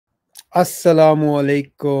Assalamu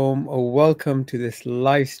alaikum. Welcome to this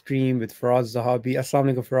live stream with Firas Zahabi.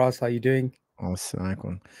 Assalamu alaikum, Firas. How you doing?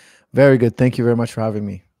 Assalamualaikum. Very good. Thank you very much for having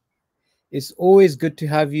me. It's always good to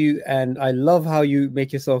have you, and I love how you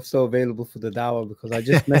make yourself so available for the dawah because I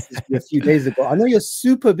just messaged you a few days ago. I know you're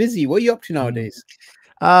super busy. What are you up to Mhm. nowadays?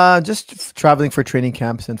 Just traveling for training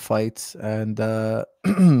camps and fights, and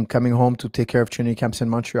coming home to take care of training camps in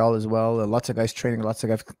Montreal as well. Lots of guys training, lots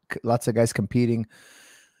of guys competing.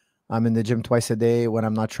 I'm in the gym twice a day when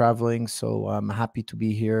I'm not traveling, so I'm happy to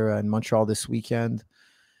be here in Montreal this weekend,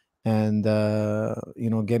 and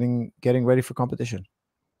getting ready for competition.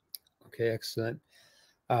 Okay, excellent.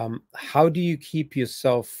 How do you keep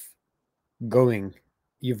yourself going?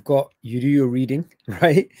 You do your reading,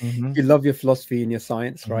 right? Hmm. You love your philosophy and your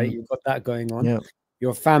science, right? Hmm. You've got that going on. Yeah,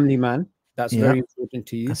 You're a family man. That's yeah, very important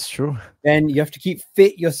to you. that's true. Then you have to keep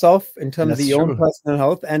fit yourself in terms of That's your own true. personal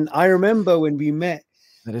health. And I remember when we met,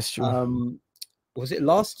 That is true. um, was it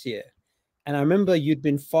last year? And I remember you'd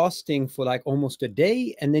been fasting for like almost a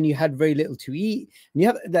day, and then you had very little to eat. And you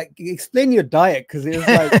have like explain your diet because it was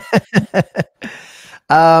like,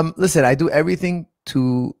 Listen, I do everything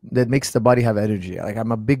to that makes the body have energy. Like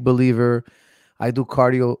I'm a big believer. I do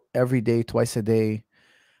cardio every day, twice a day.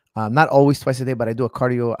 Not always twice a day, but I do a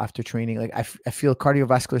cardio after training. Like I feel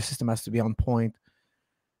cardiovascular system has to be on point.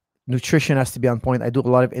 Nutrition has to be on point. I do a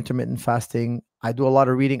lot of intermittent fasting. I do a lot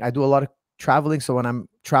of reading. I do a lot of traveling. So when I'm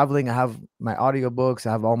traveling, I have my audiobooks,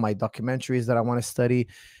 I have all my documentaries that I want to study.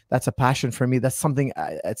 That's a passion for me. That's something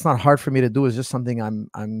it's not hard for me to do. It's just something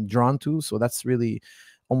I'm drawn to. So that's really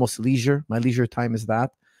almost leisure. My leisure time is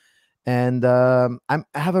that. And I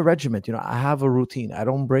have a regiment, I have a routine. I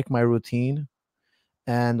don't break my routine.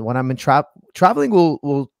 And when I'm in traveling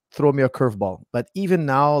will throw me a curveball. But even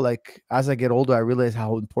now, like as I get older, I realize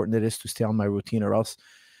how important it is to stay on my routine, or else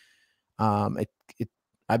it it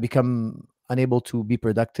I become unable to be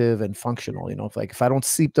productive and functional. If I don't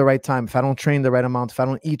sleep the right time, if I don't train the right amount, if I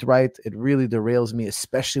don't eat right, it really derails me,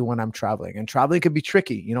 especially when I'm traveling. And traveling can be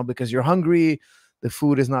tricky, because you're hungry, the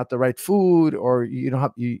food is not the right food, or you don't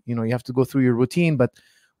have you have to go through your routine, but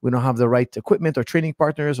we don't have the right equipment or training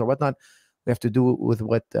partners or whatnot. We have to do with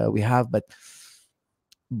what we have, but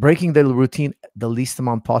breaking the routine the least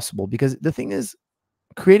amount possible. Because the thing is,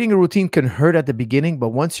 creating a routine can hurt at the beginning, but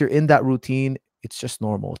once you're in that routine, it's just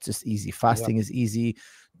normal. It's just easy. yeah, Fasting is easy.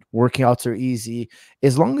 Working outs are easy.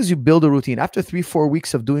 As long as you build a routine, after 3-4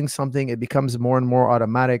 weeks of doing something, it becomes more and more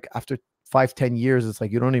automatic. After 5-10 years, it's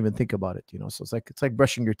like you don't even think about it. So it's like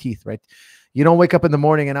brushing your teeth, right? You don't wake up in the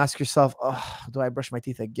morning and ask yourself, "Oh, do I brush my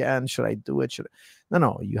teeth again? Should I do it? Should I?"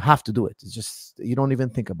 No, you have to do it. It's just you don't even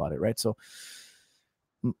think about it, right? So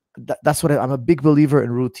that's what I'm a big believer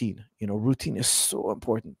in routine. Routine is so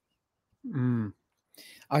important. mm,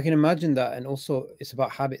 I can imagine that. And also, it's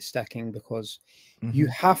about habit stacking because you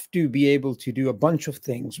Hmm. have to be able to do a bunch of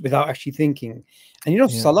things without actually thinking. And Yeah.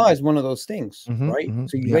 Salah is one of those things, Hmm. right? Hmm.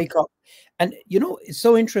 So you Yeah. wake up, and it's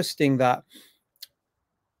so interesting that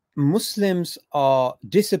Muslims are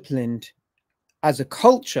disciplined as a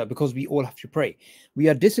culture because we all have to pray. We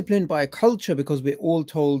are disciplined by a culture because we're all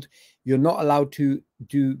told you're not allowed to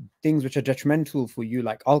do things which are detrimental for you,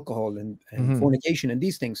 like alcohol and Hmm. fornication and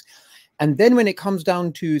these things. And then when it comes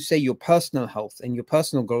down to, say, your personal health and your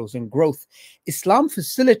personal goals and growth, Islam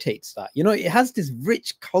facilitates that. It has this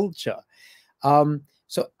rich culture.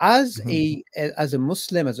 So Hmm. as a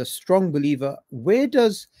Muslim, as a strong believer, where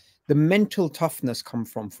does the mental toughness come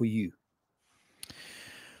from for you?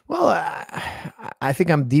 Well, I think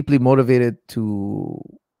I'm deeply motivated to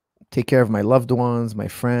take care of my loved ones, my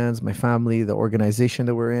friends, my family, the organization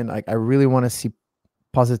that we're in. Like, I really want to see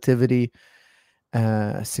positivity,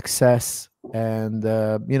 success. And,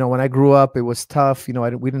 when I grew up, it was tough. We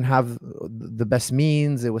didn't have the best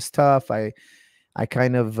means. It was tough. I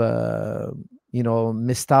kind of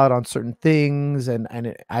missed out on certain things, and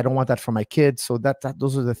I don't want that for my kids. So that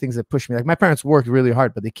those are the things that push me. Like, my parents worked really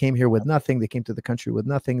hard, but they came here with nothing. They came to the country with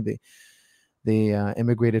nothing. They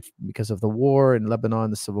immigrated because of the war in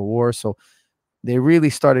Lebanon, the civil war. So they really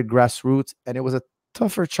started grassroots, and it was a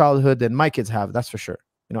tougher childhood than my kids have. That's for sure.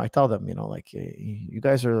 I tell them, like, "Hey, you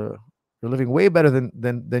guys are living way better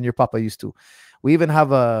than your papa used to." We even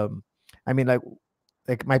have I mean, like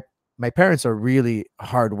my parents are really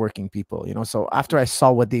hardworking people. So after I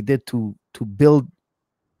saw what they did to build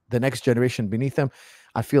the next generation beneath them,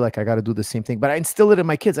 I feel like I got to do the same thing. But I instill it in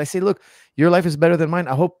my kids. I say, look, your life is better than mine.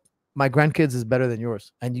 I hope my grandkids is better than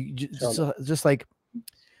yours. And you Inshallah. just like,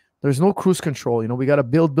 there's no cruise control. We got to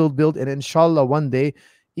build, build, build. And inshallah, one day,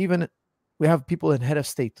 even we have people in head of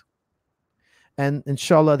state, and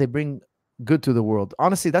inshallah, they bring good to the world.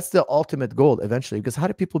 Honestly, that's the ultimate goal eventually. Because how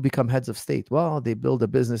do people become heads of state? Well, they build a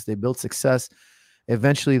business, they build success.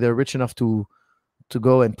 Eventually, they're rich enough to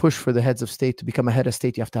go and push for the heads of state. To become a head of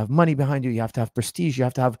state, you have to have money behind you. You have to have prestige. You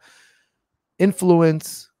have to have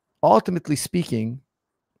influence. Ultimately speaking,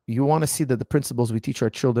 you want to see that the principles we teach our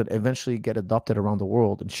children eventually get adopted around the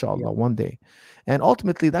world, Yeah. inshallah, one day. And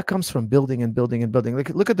ultimately, that comes from building and building and building.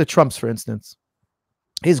 Look at the Trumps, for instance.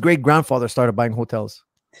 His great grandfather started buying hotels.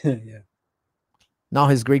 Yeah. Now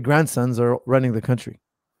his great grandsons are running the country,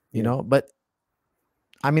 you Yeah. know. But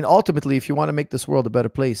I mean, ultimately, if you want to make this world a better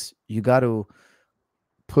place, you got to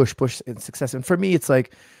push in success. And for me, it's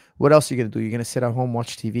like, what else are you gonna do? You're gonna sit at home,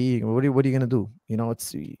 watch TV. What are you gonna do? You know,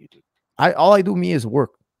 it's I all I do me is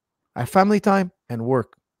work. I have family time and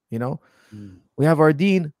work. You know, Mm. we have our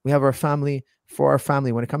deen, we have our family. For our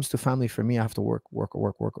family, when it comes to family, for me, I have to work, work,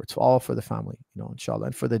 work, work. It's all for the family, you know, inshallah,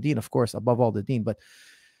 and for the deen, of course, above all the deen. But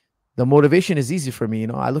the motivation is easy for me. You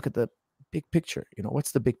know, I look at the big picture. You know,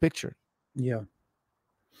 what's the big picture? Yeah.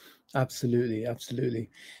 Absolutely, absolutely.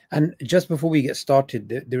 And just before we get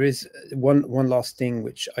started, there is one last thing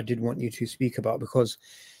which I did want you to speak about, because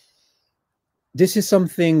this is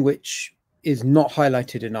something which is not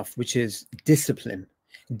highlighted enough, which is discipline.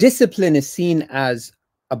 Discipline is seen as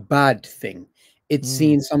a bad thing. It's Mm,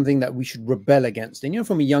 seen something that we should rebel against. And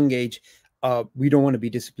from a young age, we don't want to be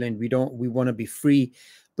disciplined. We want to be free.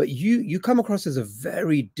 But you come across as a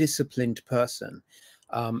very disciplined person.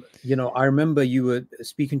 I remember you were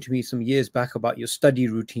speaking to me some years back about your study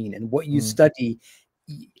routine and what you mm. study.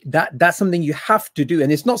 That's something you have to do,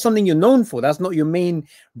 and it's not something you're known for. That's not your main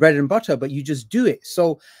bread and butter, but you just do it.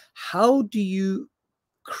 So how do you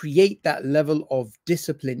create that level of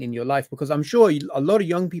discipline in your life? Because I'm sure a lot of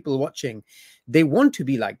young people watching, they want to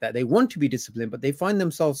be like that, they want to be disciplined, but they find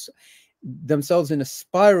themselves in a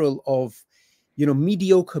spiral of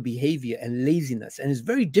mediocre behavior and laziness, and it's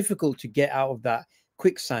very difficult to get out of that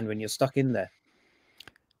quicksand when you're stuck in there.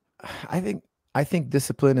 I think I think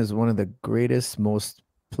discipline is one of the greatest, most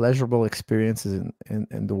pleasurable experiences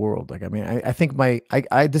in the world. Like, I mean, I think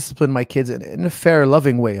I discipline my kids in a fair,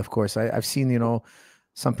 loving way. Of course, I've seen,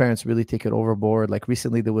 some parents really take it overboard. Like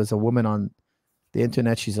recently, there was a woman on the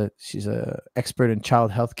internet. She's a expert in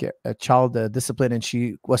child healthcare, child discipline, and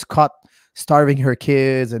she was caught starving her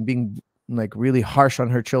kids and being like really harsh on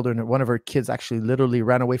her children. And one of her kids actually literally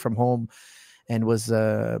ran away from home and was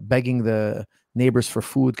begging the neighbors for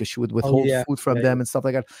food because she would Oh withhold yeah, food from yeah, them and stuff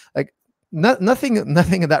like that. Like, nothing in that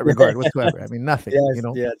yeah. regard whatsoever. I mean, nothing. Yes,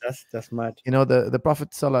 yeah, that's mad. The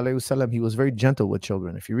Prophet sallallahu alaihi wasallam, he was very gentle with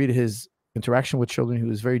children. If you read his interaction with children, he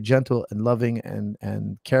was very gentle and loving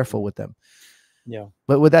and careful with them. Yeah.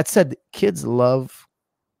 But with that said, kids love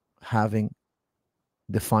having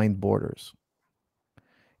defined borders.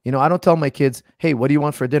 I don't tell my kids, hey, what do you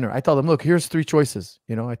want for dinner? I tell them, look, here's three choices.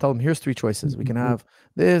 I tell them, here's three choices. We can have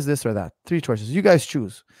this, or that. Three choices. You guys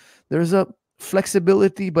choose. There's a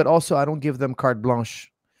flexibility, but also I don't give them carte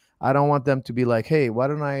blanche. I don't want them to be like, hey, why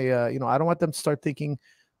don't I don't want them to start thinking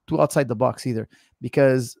too outside the box either,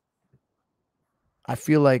 because I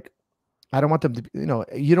feel like I don't want them to,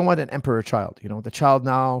 you don't want an emperor child. The child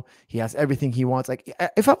now, he has everything he wants. Like,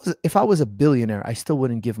 if I was a billionaire, I still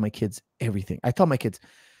wouldn't give my kids everything. I tell my kids,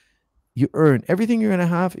 you earn everything you're going to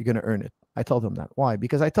have, you're going to earn it. I tell them that. Why?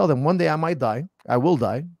 Because I tell them one day I might die. I will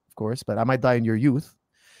die, of course, but I might die in your youth.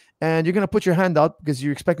 And you're going to put your hand out because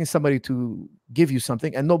you're expecting somebody to give you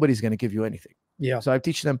something, and nobody's going to give you anything. Yeah. So I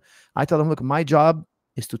tell them, look, my job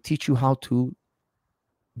is to teach you how to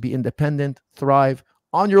be independent, thrive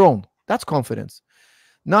on your own. That's confidence.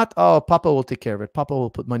 Not, oh, Papa will take care of it. Papa will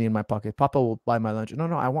put money in my pocket. Papa will buy my lunch. No,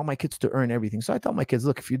 I want my kids to earn everything. So I tell my kids,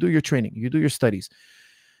 look, if you do your training, you do your studies,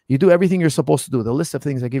 you do everything you're supposed to do, the list of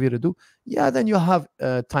things I give you to do, yeah, then you'll have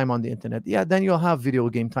time on the internet. Yeah, then you'll have video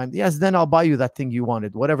game time. Yes, then I'll buy you that thing you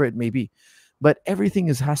wanted, whatever it may be. But everything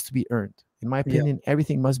has to be earned. In my Yeah. opinion,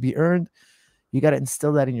 everything must be earned. You got to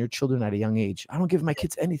instill that in your children at a young age. I don't give my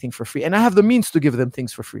kids anything for free. And I have the means to give them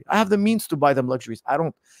things for free. I have the means to buy them luxuries. I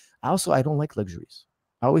don't like luxuries.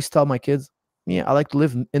 I always tell my kids, yeah, I like to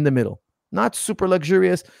live in the middle, not super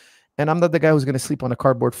luxurious. And I'm not the guy who's going to sleep on a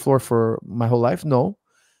cardboard floor for my whole life. No,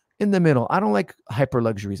 in the middle. I don't like hyper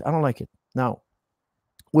luxuries. I don't like it. Now,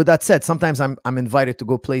 with that said, sometimes I'm invited to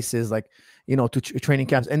go places like, to training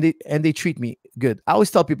camps, and they treat me good. I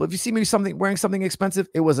always tell people, if you see me wearing something expensive,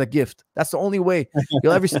 it was a gift. That's the only way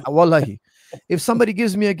you'll ever see. Wallahi, if somebody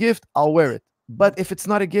gives me a gift, I'll wear it. But if it's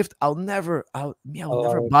not a gift, I'll never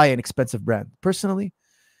buy an expensive brand. Personally,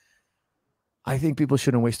 I think people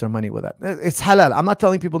shouldn't waste their money with that. It's halal. I'm not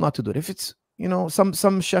telling people not to do it. If it's,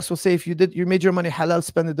 some chefs will say, if you made your money halal,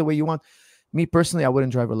 spend it the way you want. Me personally, I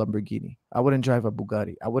wouldn't drive a Lamborghini. I wouldn't drive a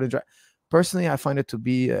Bugatti. I wouldn't drive. Personally, I find it to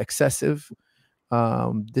be excessive,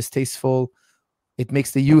 distasteful. It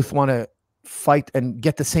makes the youth want to fight and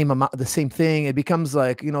get the same amount, the same thing. It becomes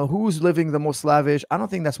like, who's living the most lavish. I don't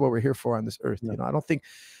think that's what we're here for on this earth. No.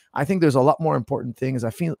 I think there's a lot more important things. I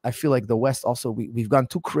feel like the West also, we've gone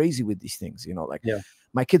too crazy with these things. Like, Yeah.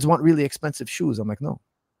 my kids want really expensive shoes. I'm like, no.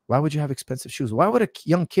 Why would you have expensive shoes? Why would a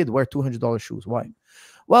young kid wear $200 shoes? Why?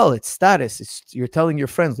 Well, it's status. You're telling your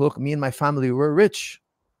friends, look, me and my family, we're rich.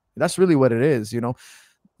 That's really what it is.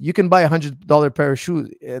 You can buy $100 pair of shoes.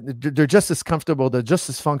 They're just as comfortable. They're just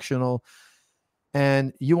as functional.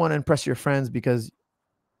 And you want to impress your friends because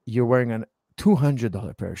you're wearing a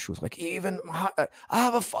 $200 pair of shoes. Like, even I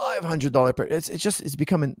have a $500 pair. It's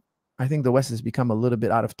becoming, I think the West has become a little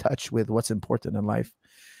bit out of touch with what's important in life.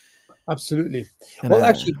 Absolutely. And Well,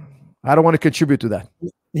 actually, I don't want to contribute to that.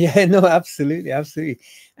 Yeah, no, absolutely, absolutely.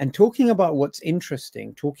 And talking about what's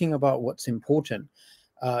interesting, talking about what's important,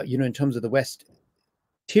 in terms of the West,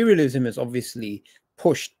 materialism is obviously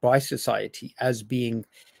pushed by society as being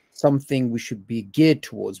something we should be geared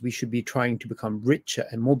towards. We should be trying to become richer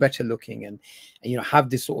and more better looking, and have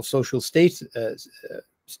this sort of social status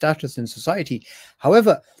in society.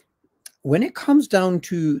 However, when it comes down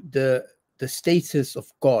to the status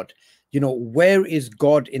of God, where is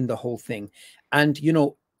God in the whole thing? And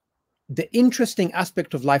the interesting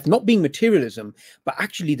aspect of life not being materialism, but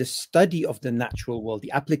actually the study of the natural world,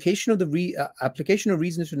 the application of the application of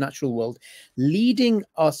reason to the natural world, leading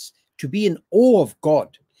us to be in awe of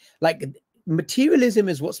God. Like, materialism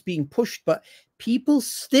is what's being pushed, but people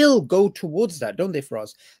still go towards that, don't they,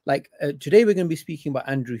 Firas? Like, today we're going to be speaking about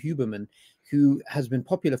Andrew Huberman, who has been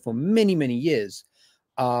popular for many, many years.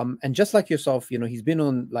 And just like yourself, he's been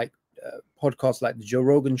on podcasts like the Joe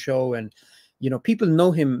Rogan Show, and people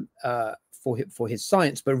know him for his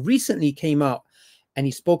science, but recently came out and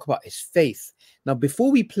he spoke about his faith. Now,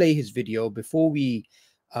 before we play his video, before we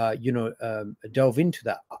delve into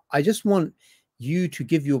that, I just want you to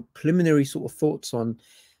give your preliminary sort of thoughts on,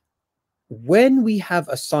 when we have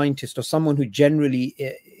a scientist or someone who generally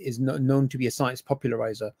is known to be a science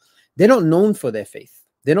popularizer, they're not known for their faith.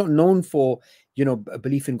 They're not known for a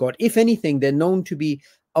belief in God. If anything, they're known to be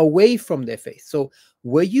away from their faith. So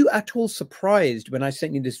were you at all surprised when I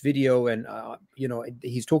sent you this video and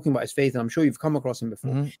he's talking about his faith, and I'm sure you've come across him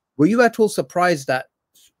before? Mm-hmm. Were you at all surprised that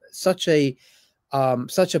such a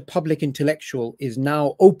public intellectual is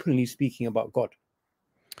now openly speaking about God?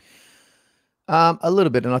 A little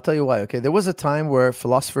bit, and I'll tell you why. Okay, there was a time where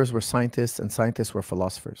philosophers were scientists and scientists were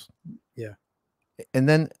philosophers. Yeah. And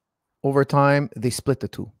then over time, they split the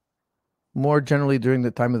two. More generally during the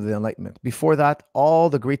time of the Enlightenment. Before that, all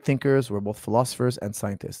the great thinkers were both philosophers and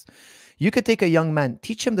scientists. You could take a young man,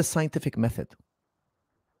 teach him the scientific method,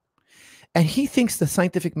 and he thinks the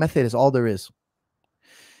scientific method is all there is.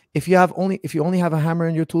 If you only have a hammer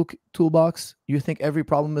in your toolbox, you think every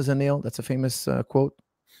problem is a nail. That's a famous quote.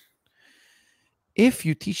 If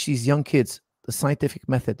you teach these young kids the scientific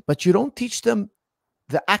method, but you don't teach them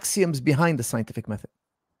the axioms behind the scientific method,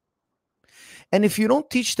 and if you don't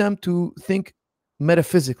teach them to think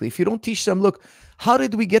metaphysically, if you don't teach them, look, how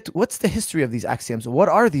did we get, what's the history of these axioms? What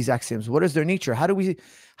are these axioms? What is their nature? How do we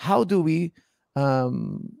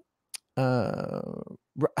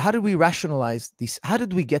rationalize these? How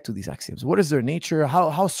did we get to these axioms? What is their nature?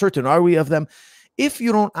 How certain are we of them? If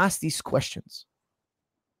you don't ask these questions,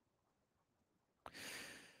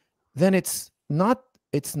 then it's not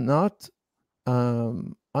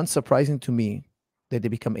unsurprising to me that they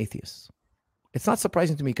become atheists. It's not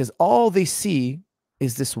surprising to me, because all they see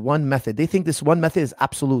is this one method. They think this one method is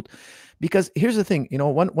absolute. Because here's the thing,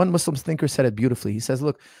 one Muslim thinker said it beautifully. He says,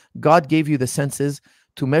 look, God gave you the senses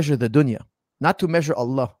to measure the dunya, not to measure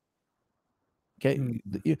Allah. Okay,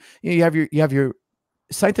 you have your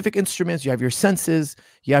scientific instruments, you have your senses,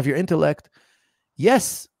 you have your intellect.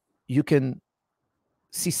 Yes, you can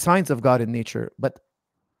see signs of God in nature, but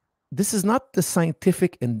this is not the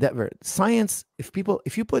scientific endeavor. Science, if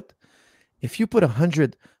you put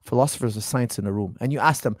 100 philosophers of science in a room and you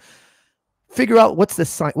ask them, figure out what is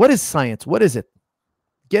science? What is it?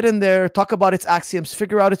 Get in there, talk about its axioms,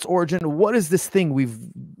 figure out its origin. What is this thing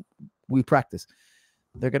we practice?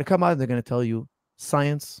 They're going to come out and they're going to tell you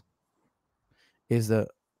science is the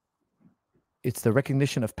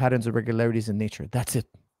recognition of patterns and regularities in nature. That's it.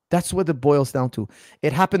 That's what it boils down to.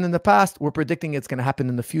 It happened in the past. We're predicting it's going to happen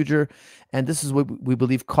in the future. And this is what we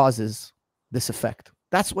believe causes this effect.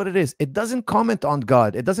 That's what it is. It doesn't comment on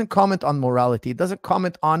God. It doesn't comment on morality. It doesn't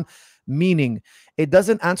comment on meaning. It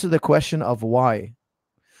doesn't answer the question of why.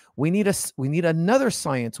 We need another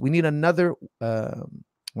science. We need another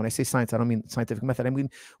When I say science, I don't mean scientific method. I mean,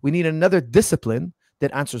 we need another discipline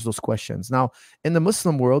that answers those questions. Now, in the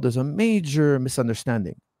Muslim world, there's a major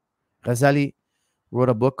misunderstanding. Ghazali wrote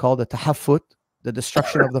a book called The Tahaffut, The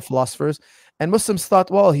Destruction of the Philosophers. And Muslims thought,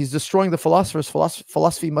 well, he's destroying the philosophers.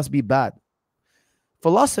 Philosophy must be bad.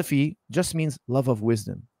 Philosophy just means love of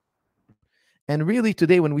wisdom. And really,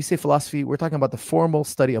 today, when we say philosophy, we're talking about the formal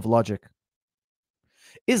study of logic.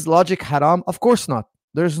 Is logic haram? Of course not.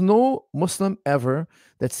 There's no Muslim ever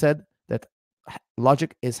that said that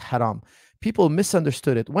logic is haram. People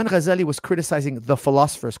misunderstood it. When Ghazali was criticizing the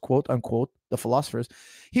philosophers, quote unquote, the philosophers,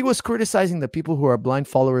 he was criticizing the people who are blind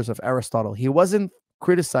followers of Aristotle. He wasn't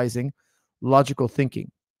criticizing logical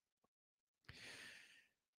thinking.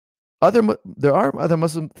 There are other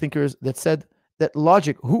Muslim thinkers that said that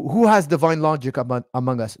logic, who has divine logic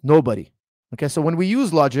among us? Nobody. Okay, so when we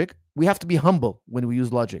use logic, we have to be humble when we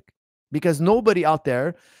use logic, because nobody out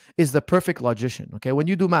there is the perfect logician. Okay, when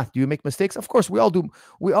you do math, do you make mistakes? Of course, we all do.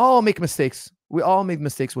 We all make mistakes. We all make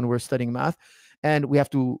mistakes when we're studying math, and we have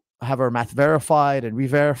to have our math verified and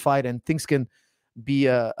re-verified, and things can be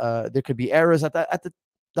there could be errors at the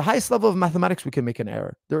highest level of mathematics. We can make an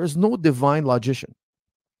error. There is no divine logician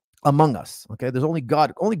among us. Okay, there's only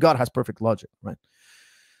God. Only God has perfect logic, right?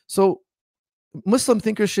 So Muslim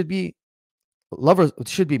thinkers should be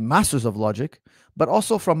masters of logic, but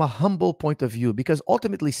also from a humble point of view, because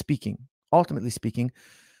ultimately speaking,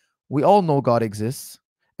 we all know God exists,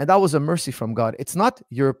 and that was a mercy from God. It's not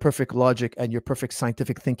your perfect logic and your perfect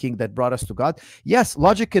scientific thinking that brought us to God. Yes,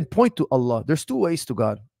 logic can point to Allah. There's two ways to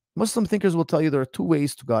God. Muslim thinkers will tell you there are two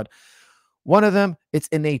ways to God. One of them, it's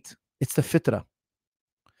innate. It's the fitrah.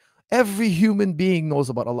 Every human being knows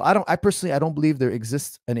about Allah. I personally don't believe there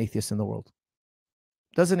exists an atheist in the world.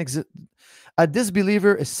 Doesn't exist. A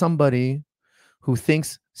disbeliever is somebody who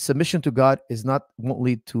thinks submission to God won't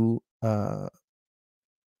lead to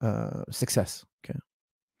success. Okay,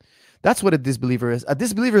 that's what a disbeliever is. A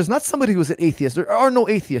disbeliever is not somebody who's an atheist. There are no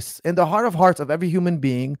atheists. In the heart of hearts of every human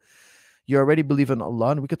being, you already believe in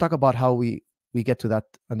Allah, and we could talk about how we get to that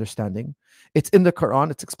understanding. It's in the Quran.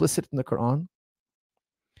 It's explicit in the Quran.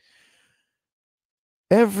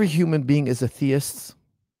 Every human being is a theist.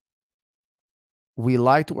 We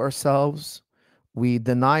lie to ourselves. We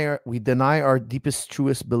deny our deepest,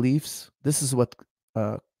 truest beliefs. This is what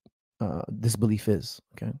disbelief is.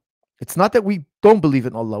 Okay, it's not that we don't believe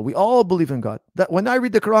in Allah. We all believe in God. That when I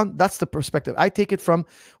read the Quran, that's the perspective I take it from.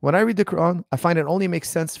 When I read the Quran, I find it only makes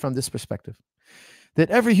sense from this perspective, that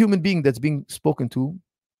every human being that's being spoken to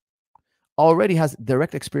already has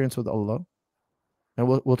direct experience with Allah, and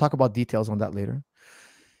we'll talk about details on that later.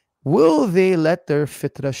 Will they let their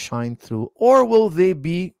fitrah shine through, or will they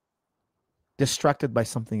be distracted by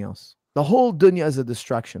something else? The whole dunya is a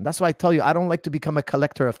distraction. That's why I tell you, I don't like to become a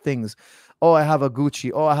collector of things. Oh, I have a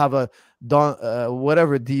Gucci. Oh, I have a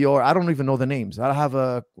whatever, Dior. I don't even know the names. I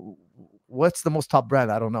have what's the most top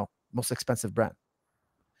brand? I don't know. Most expensive brand.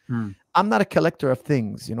 I'm not a collector of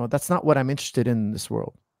things. That's not what I'm interested in this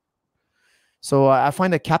world. So I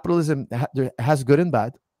find that capitalism has good and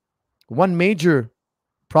bad. One major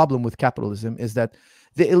problem with capitalism is that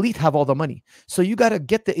the elite have all the money. So you got to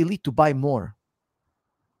get the elite to buy more.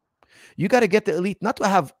 You got to get the elite not to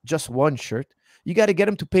have just one shirt. You got to get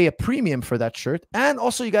him to pay a premium for that shirt. And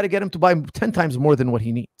also you got to get him to buy 10 times more than what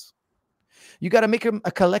he needs. You got to make him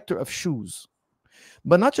a collector of shoes.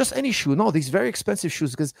 But not just any shoe. No, these very expensive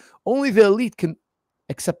shoes, because only the elite can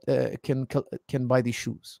buy these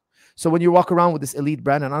shoes. So when you walk around with this elite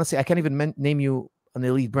brand, and honestly, I can't even name you an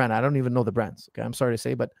elite brand. I don't even know the brands. Okay, I'm sorry to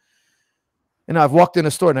say, but I've walked in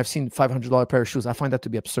a store and I've seen $500 pair of shoes. I find that to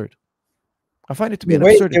be absurd. I find it to be an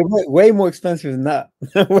absurdity. Way more expensive than that.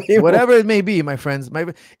 Whatever it may be, my friends.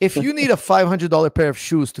 If you need a $500 pair of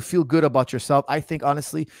shoes to feel good about yourself, I think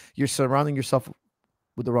honestly you're surrounding yourself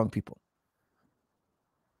with the wrong people.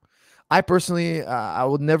 I personally, I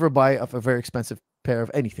would never buy a very expensive pair of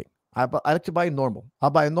anything. I like to buy normal. I'll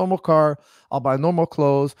buy a normal car. I'll buy normal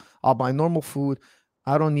clothes. I'll buy normal food.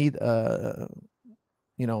 I don't need the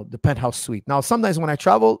penthouse suite. Now, sometimes when I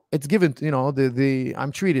travel, it's given,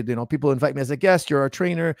 I'm treated, people invite me as a guest, you're our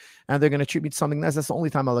trainer, and they're going to treat me to something nice. That's the only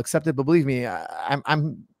time I'll accept it. But believe me,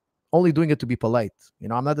 I'm only doing it to be polite.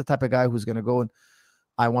 I'm not the type of guy who's going to go and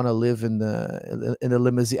I want to live in the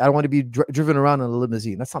limousine. I don't want to be driven around in a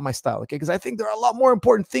limousine. That's not my style. Okay. Because I think there are a lot more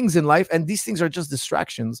important things in life, and these things are just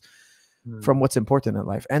distractions from what's important in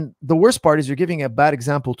life. And the worst part is you're giving a bad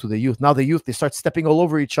example to the youth. Now the youth, they start stepping all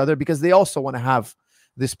over each other because they also want to have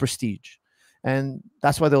this prestige. And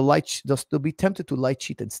that's why they'll be tempted to lie,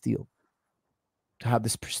 cheat, and steal, to have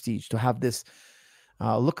this prestige, to have this,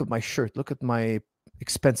 look at my shirt, look at my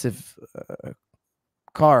expensive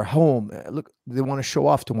car, home. Look, they want to show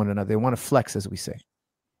off to one another. They want to flex, as we say.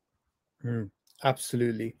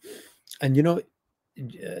 Absolutely. And you know,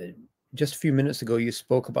 just a few minutes ago, you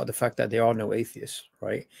spoke about the fact that there are no atheists,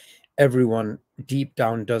 right? Everyone deep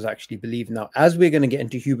down does actually believe. Now, as we're going to get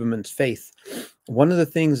into Huberman's faith, one of the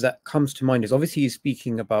things that comes to mind is obviously he's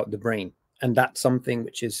speaking about the brain, and that's something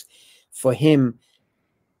which is, for him,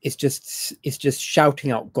 it's just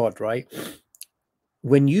shouting out God, right?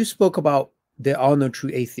 When you spoke about there are no true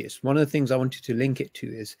atheists, one of the things I wanted to link it to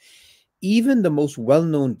is even the most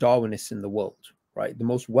well-known Darwinists in the world, right? The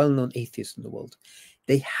most well-known atheists in the world,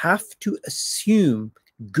 they have to assume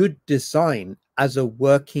good design as a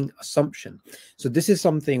working assumption. So this is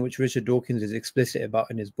something which Richard Dawkins is explicit about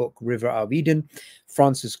in his book, River Out of Eden.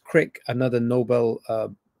 Francis Crick, another Nobel,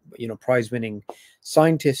 prize-winning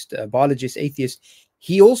scientist, biologist, atheist,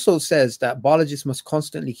 he also says that biologists must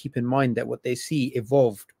constantly keep in mind that what they see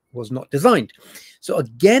evolved was not designed. So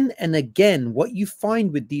again and again, what you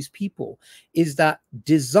find with these people is that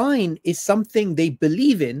design is something they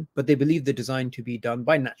believe in, but they believe the design to be done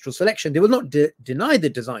by natural selection. They will not deny the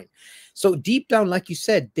design. So deep down, like you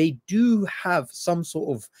said, they do have some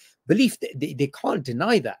sort of belief. They can't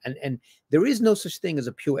deny that. And there is no such thing as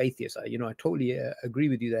a pure atheist. I totally agree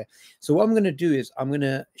with you there. So what I'm going to do is I'm going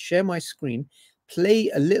to share my screen,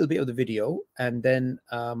 play a little bit of the video, and then,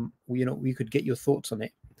 we could get your thoughts on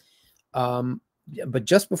it. But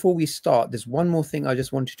just before we start, there's one more thing I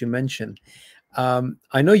just wanted to mention.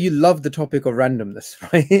 I know you love the topic of randomness,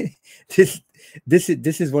 right?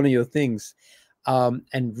 This is one of your things.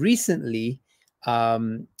 And recently, I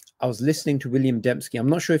was listening to William Dembski. I'm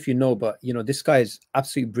not sure if you know, but this guy is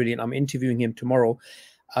absolutely brilliant. I'm interviewing him tomorrow.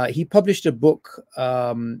 He published a book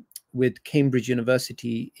with Cambridge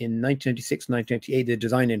University in 1996, 1998, The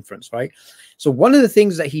Design Inference, right? So one of the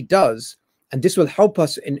things that he does, and this will help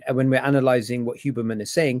us when we're analyzing what Huberman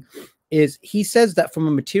is saying, is he says that from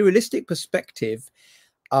a materialistic perspective,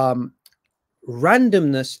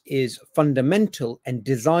 randomness is fundamental and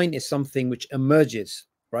design is something which emerges,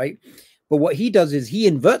 right? But what he does is he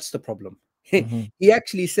inverts the problem. Mm-hmm. He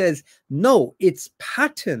actually says, no, it's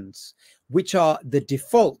patterns which are the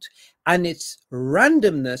default, and it's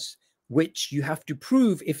randomness which you have to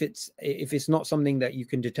prove if it's not something that you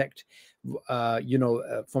can detect,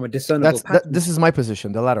 from a discernible pattern. This is my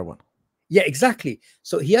position, the latter one. Yeah, exactly.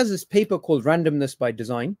 So he has this paper called Randomness by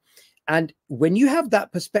Design. And when you have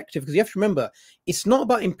that perspective, because you have to remember, it's not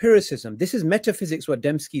about empiricism. This is metaphysics, what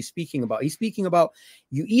Dembski is speaking about. He's speaking about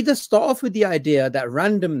you either start off with the idea that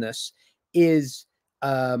randomness is,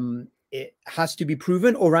 it has to be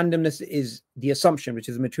proven, or randomness is the assumption, which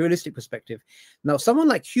is a materialistic perspective. Now, someone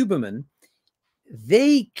like Huberman,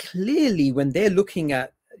 they clearly, when they're looking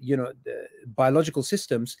at, the biological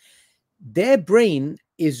systems, their brain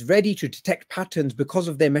is ready to detect patterns because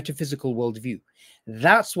of their metaphysical worldview.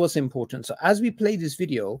 That's what's important. So as we play this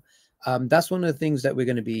video, that's one of the things that we're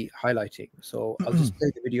going to be highlighting. So I'll just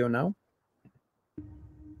play the video now.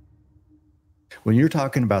 When you're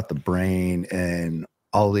talking about the brain and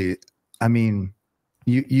all the, I mean,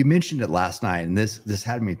 you mentioned it last night, and this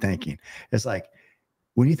had me thinking. It's like,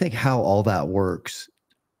 when you think how all that works,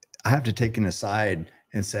 I have to take an aside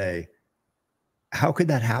and say, how could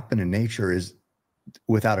that happen in nature is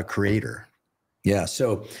without a creator? Yeah.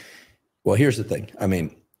 So, well, here's the thing. I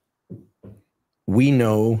mean, we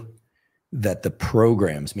know that the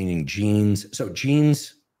programs, meaning genes, so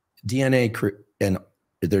genes, DNA, and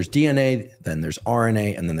there's DNA, then there's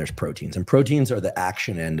RNA, and then there's proteins. And proteins are the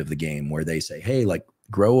action end of the game, where they say, hey, like,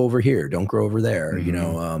 grow over here, don't grow over there,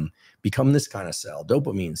 become this kind of cell,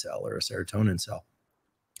 dopamine cell or a serotonin cell.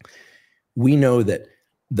 We know that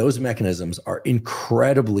those mechanisms are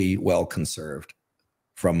incredibly well conserved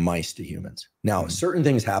from mice to humans. Now, certain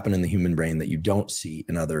things happen in the human brain that you don't see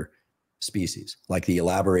in other species, like the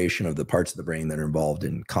elaboration of the parts of the brain that are involved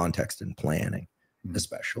in context and planning,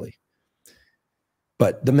 especially.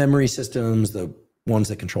 But the memory systems, the ones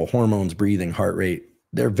that control hormones, breathing, heart rate,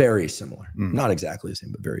 they're very similar. Not exactly the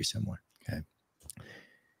same, but very similar. Okay.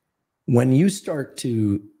 When you start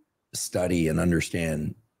to study and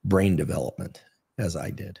understand brain development, as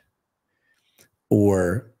I did,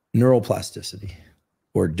 or neuroplasticity,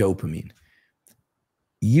 or dopamine,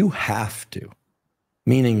 you have to,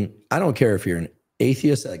 meaning, I don't care if you're an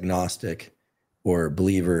atheist, agnostic, or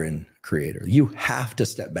believer in creator, you have to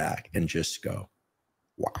step back and just go,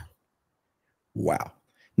 wow, wow.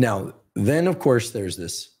 Now, then, of course, there's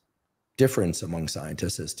this difference among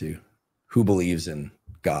scientists as to who believes in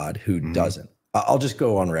God, who doesn't. I'll just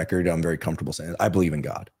go on record. I'm very comfortable saying I believe in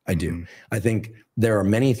God. I do. I think there are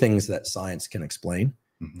many things that science can explain.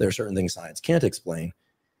 There are certain things science can't explain.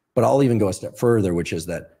 But I'll even go a step further, which is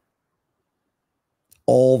that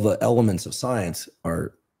all the elements of science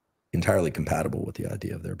are entirely compatible with the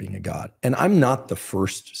idea of there being a God. And I'm not the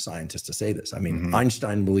first scientist to say this. I mean,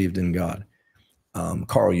 Einstein believed in God.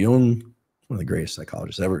 Carl Jung, one of the greatest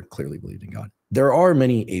psychologists ever, clearly believed in God. There are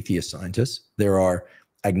many atheist scientists. There are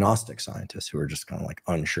agnostic scientists who are just kind of like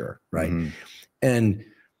unsure, right? And,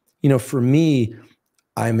 you know, for me,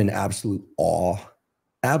 I'm in absolute awe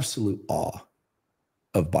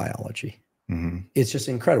of biology. It's just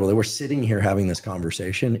incredible that we're sitting here having this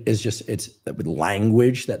conversation. It's just, it's with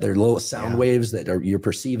language, that there are little sound waves that you're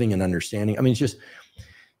perceiving and understanding. I mean, it's just,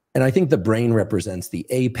 and I think the brain represents the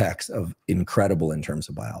apex of incredible in terms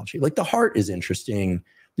of biology. Like the heart is interesting,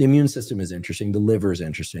 the immune system is interesting, the liver is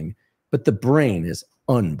interesting, but the brain is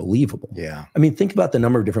unbelievable. Yeah. I mean, think about the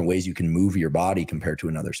number of different ways you can move your body compared to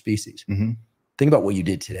another species. Think about what you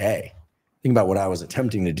did today. Think about what I was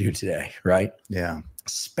attempting to do today, right? Yeah.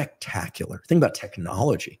 Spectacular. Think about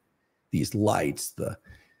technology, these lights, the,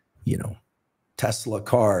 you know, Tesla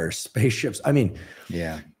cars, spaceships. I mean,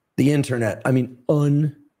 yeah, the internet. I mean,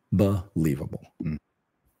 unbelievable.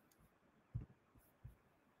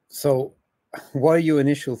 So what are your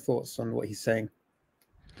initial thoughts on what he's saying?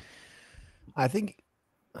 I think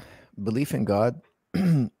belief in God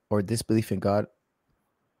or disbelief in God,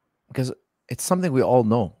 because it's something we all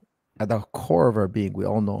know at the core of our being, we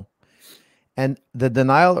all know. And the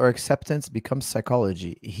denial or acceptance becomes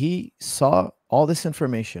psychology. He saw all this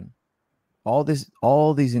information, all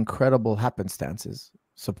these incredible happenstances,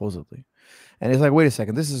 supposedly. And he's like, wait a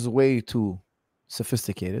second, this is way too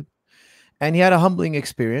sophisticated. And he had a humbling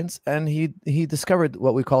experience, and he discovered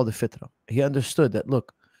what we call the fitra. He understood that,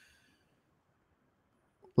 look,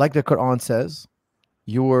 like the Quran says,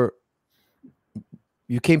 you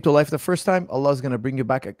came to life the first time, Allah is going to bring you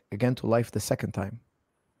back again to life the second time.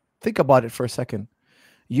 Think about it for a second.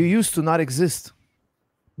 You used to not exist.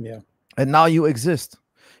 Yeah. And now you exist.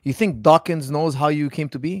 You think Dawkins knows how you came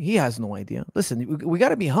to be? He has no idea. Listen, we got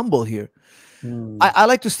to be humble here. I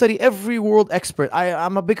like to study every world expert.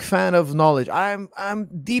 I'm a big fan of knowledge. I'm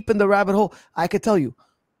deep in the rabbit hole. I could tell you,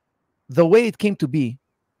 the way it came to be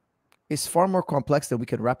is far more complex than we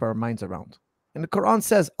can wrap our minds around. And the Quran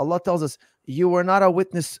says, Allah tells us, you were not a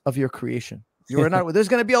witness of your creation. You were not. There's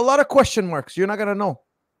going to be a lot of question marks. You're not going to know.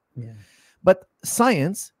 Yeah. But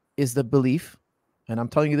science is the belief, and I'm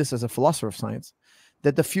telling you this as a philosopher of science,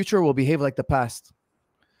 that the future will behave like the past.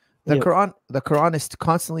 The Quran is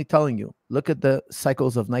constantly telling you, look at the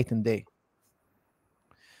cycles of night and day.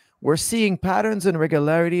 We're seeing patterns and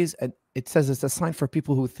regularities, and it says it's a sign for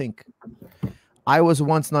people who think. I was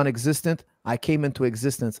once non-existent. I came into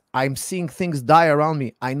existence. I'm seeing things die around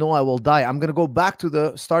me. I know I will die. I'm going to go back to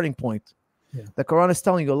the starting point. Yeah. The Quran is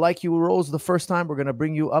telling you, like you rose the first time, we're going to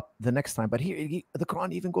bring you up the next time. But here, the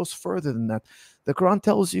Quran even goes further than that. The Quran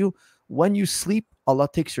tells you, when you sleep, Allah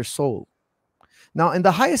takes your soul. Now, in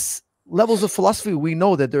the highest levels of philosophy, we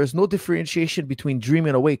know that there is no differentiation between dream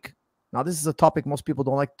and awake. Now, this is a topic most people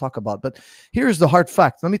don't like to talk about, but here's the hard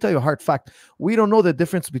fact. Let me tell you a hard fact. We don't know the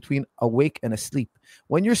difference between awake and asleep.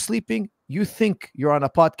 When you're sleeping, you think you're on a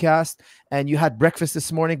podcast and you had breakfast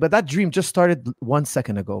this morning, but that dream just started 1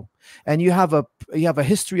 second ago. And you have a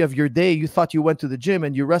history of your day. You thought you went to the gym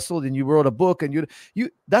and you wrestled and you wrote a book and you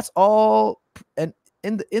that's all. And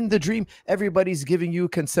in the dream, everybody's giving you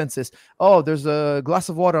consensus. Oh, there's a glass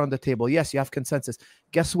of water on the table. Yes, you have consensus.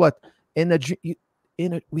 Guess what?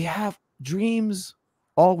 We have dreams.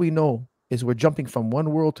 All we know is we're jumping from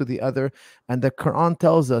one world to the other. And the Quran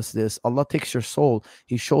tells us this. Allah takes your soul.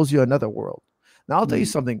 He shows you another world. Now, I'll tell you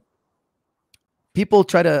something. People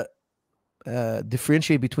try to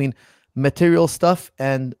differentiate between material stuff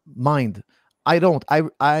and mind. I don't.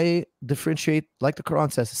 I differentiate, like the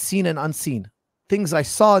Quran says, seen and unseen. Things I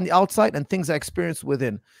saw on the outside and things I experienced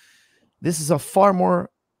within. This is a far more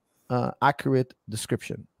accurate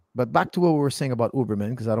description. But back to what we were saying about Huberman,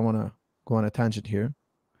 because I don't want to go on a tangent here.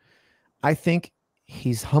 I think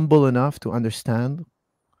he's humble enough to understand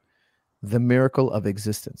the miracle of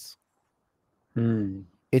existence.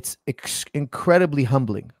 It's incredibly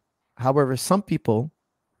humbling. However, some people,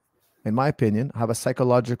 in my opinion, have a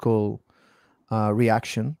psychological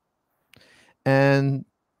reaction, and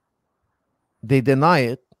they deny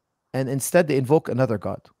it, and instead they invoke another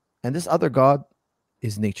God. And this other God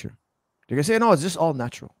is nature. They're going to say, no, it's just all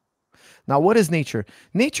natural. Now, what is nature?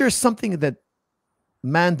 Nature is something that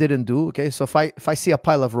man didn't do. Okay, so if I see a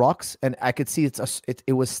pile of rocks and I could see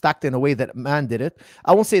it was stacked in a way that man did it,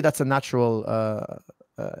 I won't say that's a natural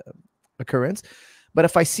occurrence. But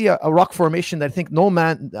if I see a rock formation that I think a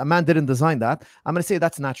man didn't design that, I'm going to say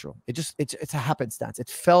that's natural. It's a happenstance. It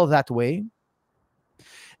fell that way.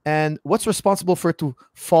 And what's responsible for it to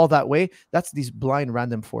fall that way? That's these blind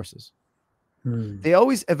random forces. They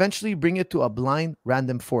always eventually bring it to a blind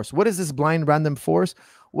random force. What is this blind random force?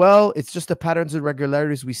 Well, it's just the patterns and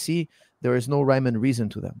irregularities we see. There is no rhyme and reason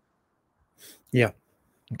to them. Yeah.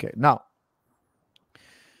 Okay. Now,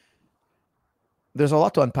 there's a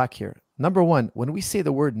lot to unpack here. Number one, when we say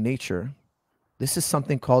the word nature, this is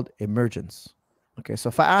something called emergence. Okay. So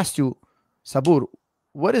if I asked you, Sabur,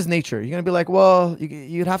 what is nature? You're going to be like, well,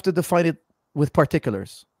 you'd have to define it with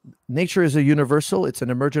particulars. Nature is a universal. It's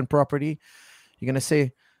an emergent property. You're going to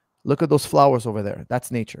say, look at those flowers over there. That's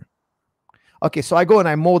nature. Okay, so I go and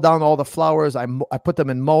I mow down all the flowers. I put them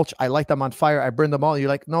in mulch. I light them on fire. I burn them all. You're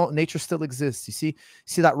like, no, nature still exists. You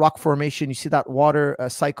see that rock formation. You see that water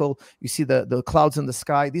cycle. You see the clouds in the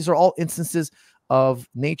sky. These are all instances of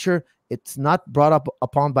nature. It's not brought up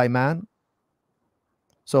upon by man.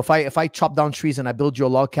 So if I chop down trees and I build you a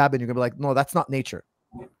log cabin, you're going to be like, no, that's not nature.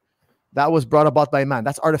 That was brought about by man.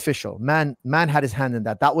 That's artificial. Man had his hand in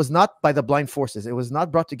that. That was not by the blind forces. It was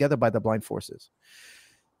not brought together by the blind forces.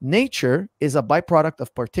 Nature is a byproduct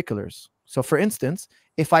of particulars. So for instance,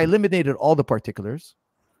 if I eliminated all the particulars,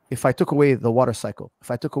 if I took away the water cycle,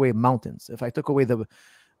 if I took away mountains, if I took away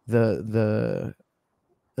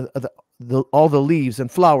all the leaves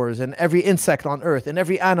and flowers and every insect on earth and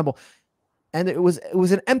every animal, and it was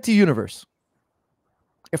an empty universe.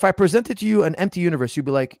 If I presented to you an empty universe, you'd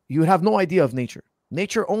be like, you have no idea of nature.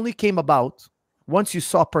 Nature only came about once you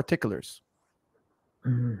saw particulars.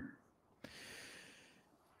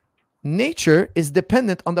 Nature is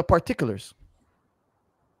dependent on the particulars.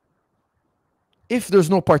 If there's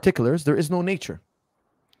no particulars, there is no nature.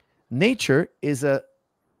 Nature is a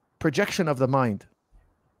projection of the mind.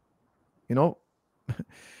 You know,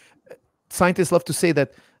 scientists love to say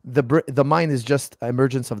that the mind is just an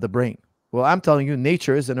emergence of the brain. Well, I'm telling you,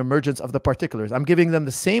 nature is an emergence of the particulars. I'm giving them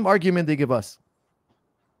the same argument they give us.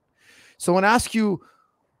 So when I ask you,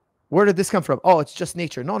 where did this come from? Oh, it's just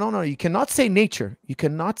nature. No. You cannot say nature. You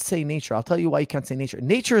cannot say nature. I'll tell you why you can't say nature.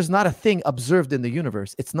 Nature is not a thing observed in the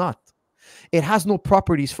universe. It's not. It has no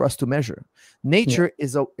properties for us to measure. Nature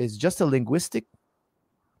is just a linguistic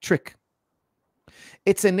trick.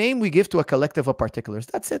 It's a name we give to a collective of particulars.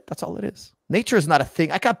 That's it. That's all it is. Nature is not a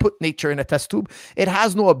thing. I can't put nature in a test tube. It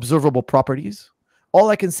has no observable properties. All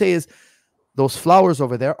I can say is those flowers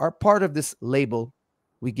over there are part of this label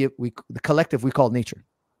the collective we call nature.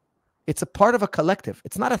 It's a part of a collective.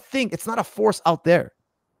 It's not a thing. It's not a force out there.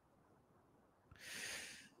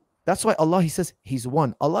 That's why Allah, He says He's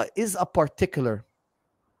one. Allah is a particular.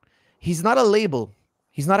 He's not a label.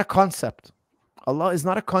 He's not a concept. Allah is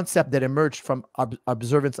not a concept that emerged from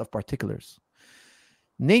observance of particulars.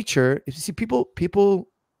 Nature, if you see people,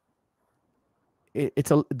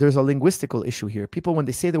 there's a linguistical issue here. People, when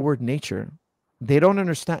they say the word nature, they don't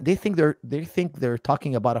understand. They think they're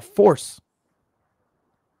talking about a force,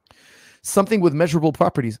 something with measurable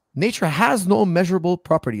properties. Nature has no measurable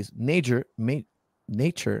properties. Nature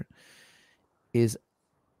is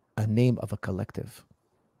a name of a collective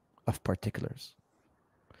of particulars.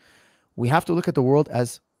 We have to look at the world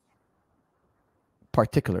as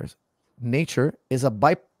particulars. Nature is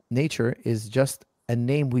just a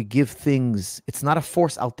name we give things. It's not a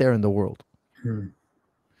force out there in the world.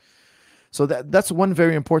 So that's one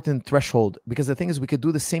very important threshold, because the thing is, we could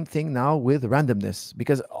do the same thing now with randomness,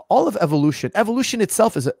 because all of evolution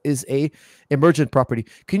itself is a emergent property.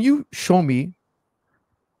 Can you show me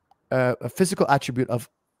a physical attribute of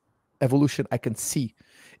evolution I can see?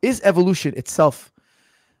 Is evolution itself?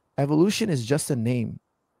 Evolution is just a name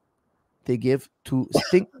they give to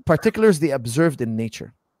particulars they observed in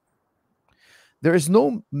nature. There is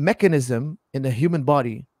no mechanism in the human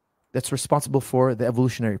body that's responsible for the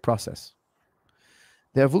evolutionary process.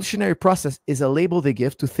 The evolutionary process is a label they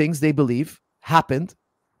give to things they believe happened,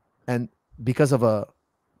 and because of a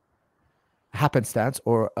happenstance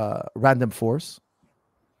or a random force.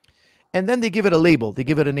 And then they give it a label, they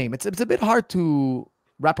give it a name. It's a bit hard to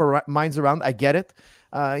wrap our minds around. I get it.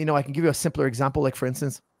 I can give you a simpler example. Like, for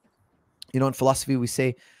instance, in philosophy, we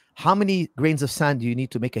say, how many grains of sand do you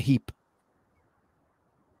need to make a heap?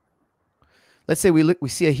 Let's say we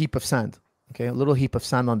see a heap of sand, okay, a little heap of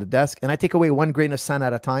sand on the desk, and I take away 1 grain of sand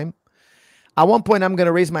at a time. At one point, I'm going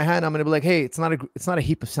to raise my hand. I'm going to be like, hey, it's not a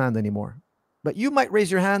heap of sand anymore. But you might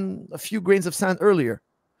raise your hand a few grains of sand earlier.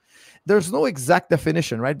 There's no exact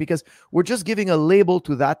definition, right? Because we're just giving a label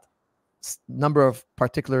to that number of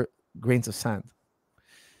particular grains of sand.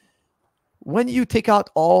 When you take out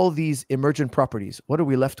all these emergent properties, what are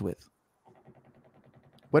we left with?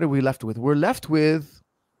 What are we left with? We're left with,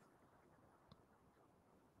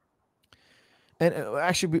 and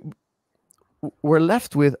actually, we're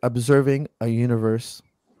left with observing a universe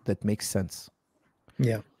that makes sense.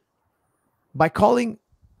 Yeah. By calling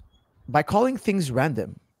things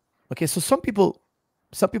random. Okay, so some people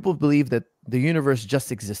believe that the universe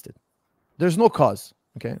just existed. There's no cause.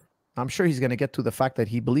 Okay, I'm sure he's going to get to the fact that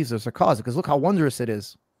he believes there's a cause, because look how wondrous it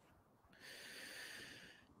is.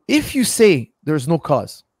 If you say there's no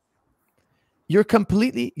cause,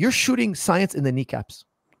 you're shooting science in the kneecaps.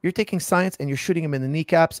 You're taking science and you're shooting him in the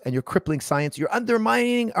kneecaps, and you're crippling science. You're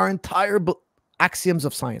undermining our entire axioms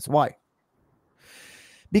of science. Why?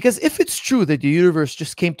 Because if it's true that the universe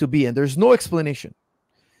just came to be and there's no explanation,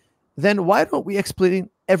 then why don't we explain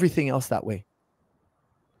everything else that way?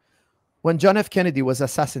 When John F. Kennedy was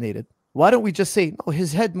assassinated, why don't we just say, no,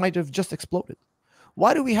 his head might have just exploded?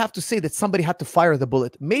 Why do we have to say that somebody had to fire the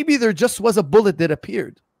bullet? Maybe there just was a bullet that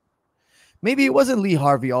appeared. Maybe it wasn't Lee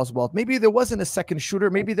Harvey Oswald. Maybe there wasn't a second shooter.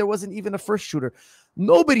 Maybe there wasn't even a first shooter.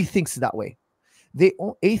 Nobody thinks that way.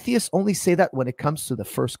 Atheists only say that when it comes to the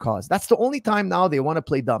first cause. That's the only time now they want to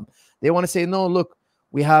play dumb. They want to say, no, look,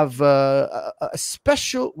 we have a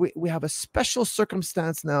special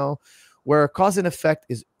circumstance now where cause and effect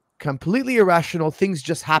is completely irrational. Things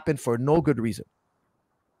just happen for no good reason.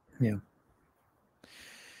 Yeah.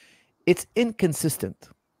 It's inconsistent.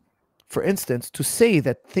 For instance, to say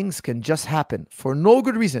that things can just happen for no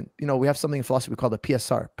good reason. You know, we have something in philosophy called the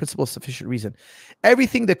PSR, principle of sufficient reason.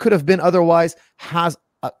 Everything that could have been otherwise has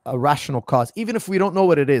a rational cause, even if we don't know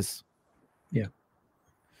what it is. Yeah.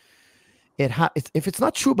 If it's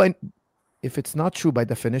not true by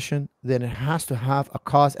definition, then it has to have a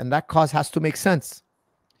cause, and that cause has to make sense.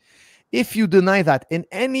 If you deny that in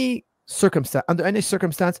any circumstance, under any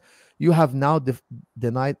circumstance, you have now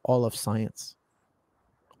denied all of science.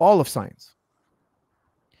 All of science.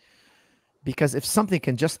 Because if something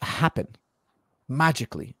can just happen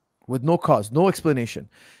magically with no cause, no explanation,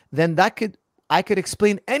 then I could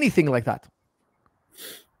explain anything like that.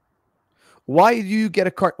 Why do you get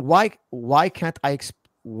a car? Why can't I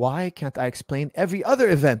explain every other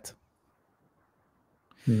event?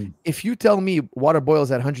 If you tell me water boils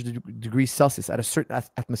at 100 degrees Celsius at a certain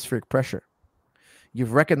atmospheric pressure,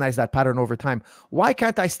 you've recognized that pattern over time. Why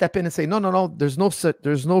can't I step in and say, no, there's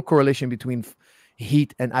no correlation between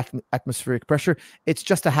heat and atmospheric pressure. It's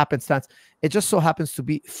just a happenstance. It just so happens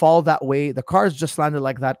to fall that way. The cars just landed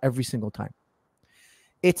like that every single time.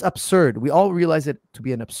 It's absurd. We all realize it to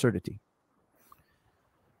be an absurdity.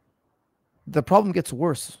 The problem gets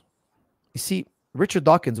worse. You see, Richard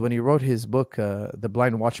Dawkins, when he wrote his book, The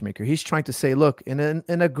Blind Watchmaker, he's trying to say, look, in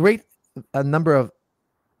a great number of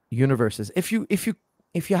universes, if you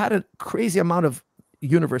had a crazy amount of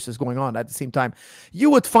universes going on at the same time, you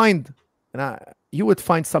would find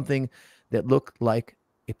something that looked like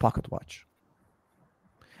a pocket watch,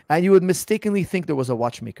 and you would mistakenly think there was a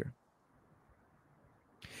watchmaker.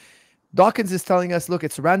 Dawkins is telling us, look,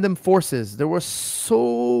 it's random forces. There were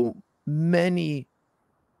so many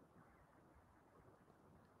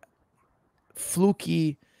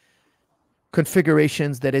fluky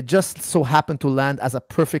configurations that it just so happened to land as a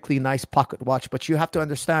perfectly nice pocket watch. But you have to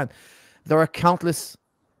understand, there are countless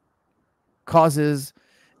causes,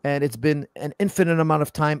 and it's been an infinite amount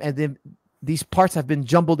of time, and then these parts have been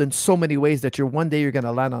jumbled in so many ways that one day you're going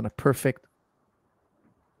to land on a perfect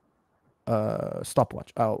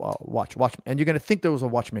stopwatch, watch, and you're going to think there was a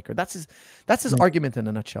watchmaker. That's his argument in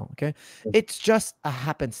a nutshell. Okay, it's just a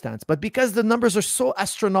happenstance, but because the numbers are so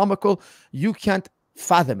astronomical, you can't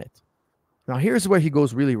fathom it. Now, here's where he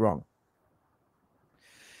goes really wrong.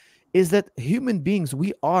 Is that human beings,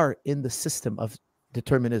 we are in the system of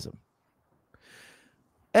determinism.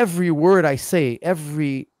 Every word I say,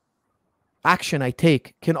 every action I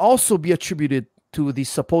take can also be attributed to these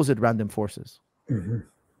supposed random forces. Mm-hmm.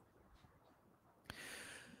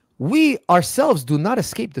 We ourselves do not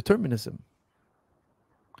escape determinism.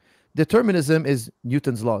 Determinism is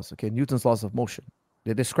Newton's laws, okay? Newton's laws of motion.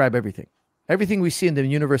 They describe everything. Everything we see in the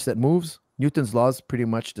universe that moves, Newton's laws pretty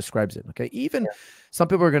much describes it, okay? Even some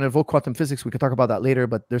people are going to invoke quantum physics. We can talk about that later,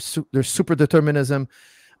 but there's super determinism.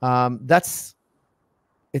 It's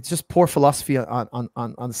just poor philosophy on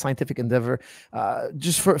the scientific endeavor.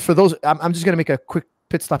 Just for those, I'm just going to make a quick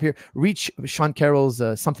pit stop here. Read Sean Carroll's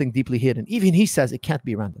Something Deeply Hidden. Even he says it can't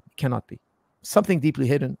be random. It cannot be. Something Deeply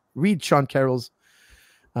Hidden. Read Sean Carroll's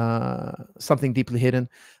Something Deeply Hidden.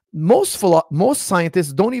 Most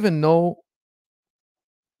scientists don't even know.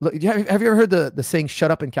 Look, have you ever heard the saying, shut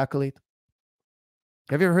up and calculate?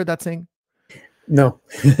 Have you ever heard that saying? No.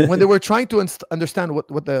 When they were trying to understand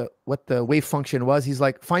what the wave function was, he's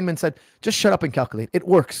like, Feynman said, just shut up and calculate. It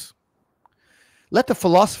works. Let the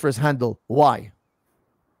philosophers handle why.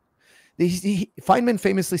 Feynman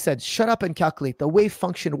famously said, "Shut up and calculate. The wave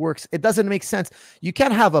function works. It doesn't make sense. You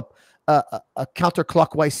can't have a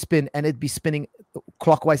counterclockwise spin and it be spinning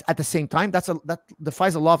clockwise at the same time. That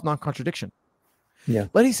defies a law of non-contradiction." Yeah.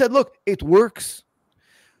 But he said, "Look, it works."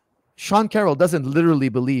 Sean Carroll doesn't literally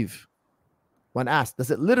believe. When asked, does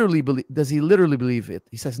he literally believe it?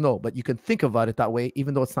 He says no, but you can think about it that way,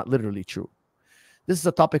 even though it's not literally true. This is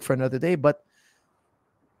a topic for another day, but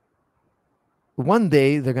one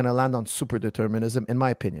day they're going to land on super determinism, in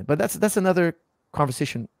my opinion. But that's another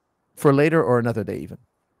conversation for later or another day even.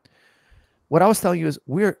 What I was telling you is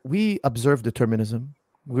we observe determinism.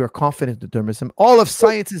 We are confident in determinism. All of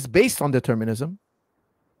science is based on determinism.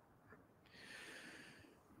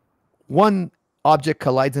 One object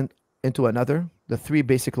collides into another. The three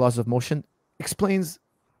basic laws of motion explains,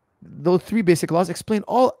 those three basic laws explain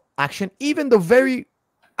all action, even the very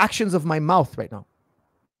actions of my mouth right now.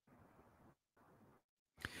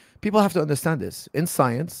 People have to understand this. In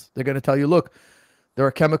science, they're going to tell you, look, there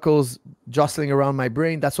are chemicals jostling around my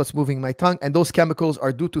brain. That's what's moving my tongue. And those chemicals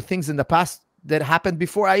are due to things in the past that happened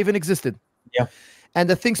before I even existed. Yeah. And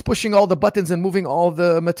the things pushing all the buttons and moving all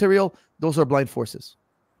the material, those are blind forces.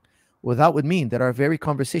 Well, that would mean that our very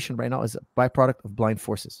conversation right now is a byproduct of blind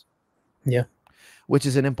forces. Yeah. Which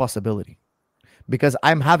is an impossibility. Because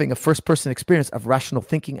I'm having a first-person experience of rational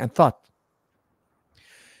thinking and thought.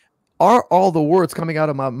 Are all the words coming out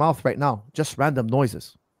of my mouth right now just random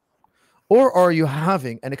noises? Or are you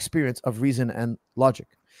having an experience of reason and logic?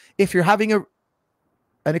 If you're having an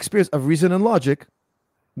experience of reason and logic,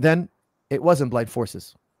 then it wasn't blind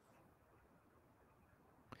forces.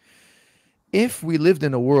 If we lived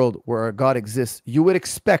in a world where a God exists, you would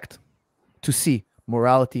expect to see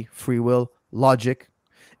morality, free will, logic.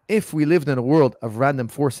 If we lived in a world of random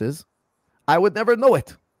forces, I would never know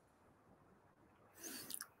it.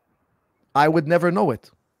 I would never know it.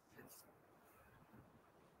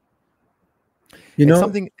 You know,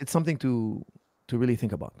 it's something to really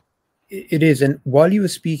think about. It is. And while you were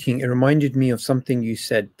speaking, it reminded me of something you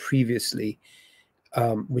said previously,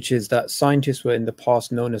 which is that scientists were in the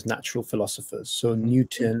past known as natural philosophers. So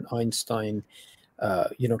Newton, Einstein,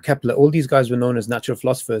 Kepler, all these guys were known as natural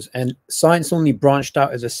philosophers. And science only branched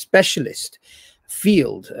out as a specialist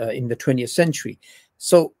field in the 20th century.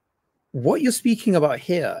 So what you're speaking about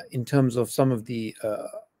here in terms of some of the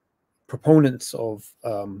proponents of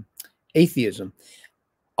atheism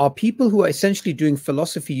are people who are essentially doing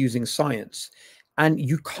philosophy using science. And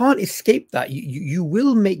you can't escape that. You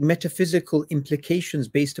will make metaphysical implications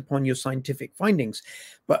based upon your scientific findings.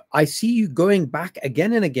 But I see you going back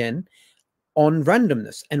again and again on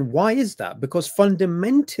randomness. And why is that? Because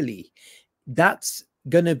fundamentally, that's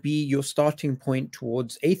going to be your starting point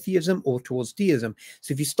towards atheism or towards deism.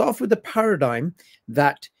 So if you start with the paradigm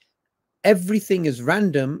that everything is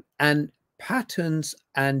random and patterns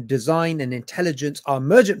and design and intelligence are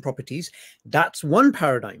emergent properties, that's one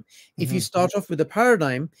paradigm. If you start off with a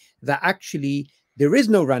paradigm that actually there is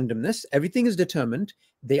no randomness, everything is determined,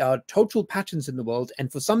 they are total patterns in the world,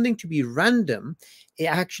 and for something to be random, it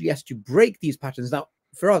actually has to break these patterns. Now,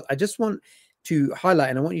 Firas, I just want to highlight,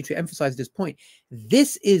 and I want you to emphasize this point.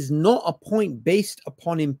 This is not a point based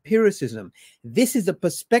upon empiricism. This is a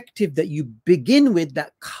perspective that you begin with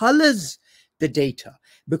that colors the data,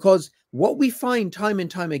 because what we find time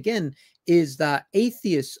and time again is that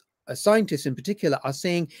atheists, scientists in particular, are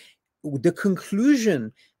saying the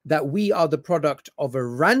conclusion that we are the product of a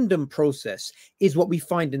random process is what we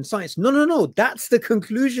find in science. No. That's the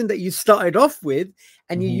conclusion that you started off with,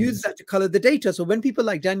 and you use that to color the data. So when people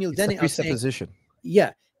like Daniel Dennett are saying,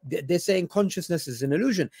 yeah, they're saying consciousness is an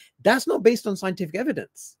illusion, that's not based on scientific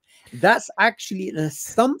evidence. That's actually an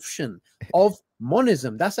assumption of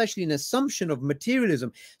monism. That's actually an assumption of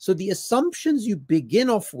materialism. So the assumptions you begin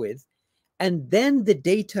off with, and then the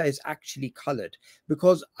data is actually colored.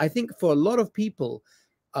 Because I think for a lot of people,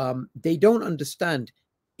 they don't understand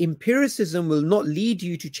empiricism will not lead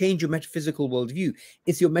you to change your metaphysical worldview.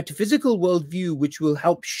 It's your metaphysical worldview which will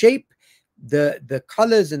help shape the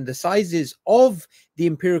colors and the sizes of the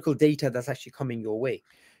empirical data that's actually coming your way.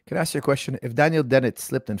 Can I ask you a question? If Daniel Dennett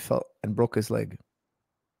slipped and fell and broke his leg,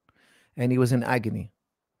 and he was in agony,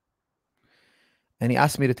 and he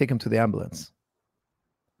asked me to take him to the ambulance,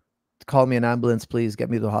 call me an ambulance, please, get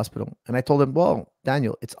me to the hospital. And I told him, well,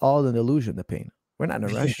 Daniel, it's all an illusion, the pain. We're not in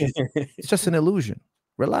a rush. It's just an illusion.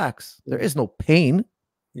 Relax. There is no pain.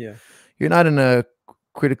 Yeah. You're not in a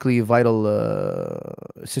critically vital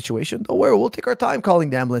situation. Don't worry, we'll take our time calling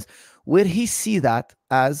the ambulance. Would he see that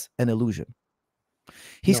as an illusion?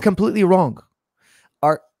 He's completely wrong.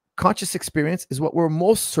 Our conscious experience is what we're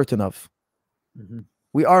most certain of.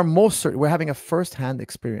 We are most certain. We're having a first-hand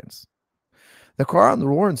experience. The Quran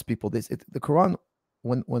warns people this. The Quran,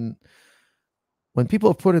 when people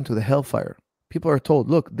are put into the hellfire, people are told,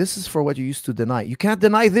 look, this is for what you used to deny. You can't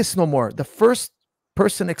deny this no more. The first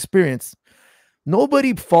person experience,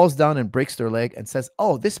 nobody falls down and breaks their leg and says,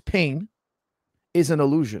 oh, this pain is an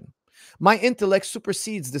illusion. My intellect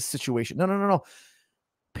supersedes this situation. No, no, no, no.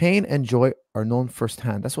 Pain and joy are known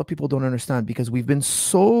firsthand. That's what people don't understand, because we've been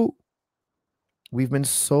so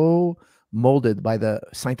molded by the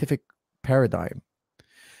scientific paradigm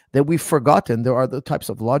that we've forgotten there are the types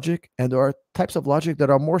of logic, and there are types of logic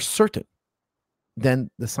that are more certain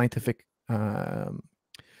than the scientific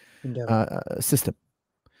system.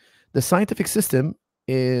 The scientific system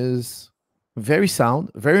is very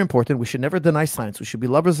sound, very important. We should never deny science. We should be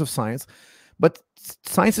lovers of science. But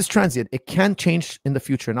science is transient. It can change in the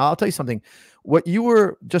future. Now, I'll tell you something. What you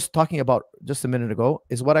were just talking about just a minute ago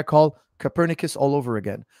is what I call Copernicus all over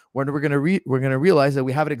again. When we're going to realize that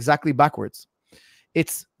we have it exactly backwards.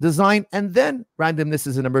 It's design and then randomness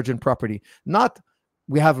is an emergent property. Not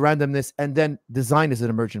we have randomness and then design is an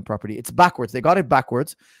emergent property. It's backwards. They got it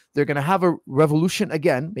backwards. They're going to have a revolution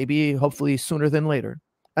again, maybe hopefully sooner than later.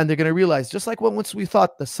 And they're going to realize, just like once we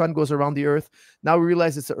thought the sun goes around the earth, now we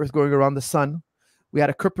realize it's the earth going around the sun. We had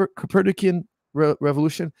a Copernican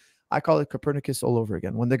revolution. I call it Copernicus all over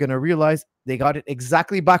again. When they're going to realize they got it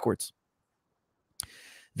exactly backwards.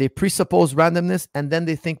 They presuppose randomness, and then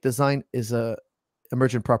they think design is a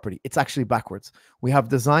emergent property. It's actually backwards. We have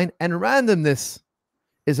design and randomness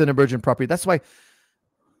is an emergent property. That's why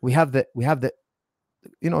we have the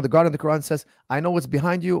the God in the Quran says, I know what's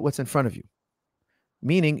behind you, what's in front of you.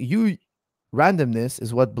 Meaning randomness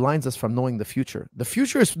is what blinds us from knowing the future. The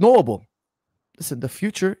future is knowable. Listen, the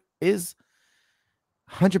future is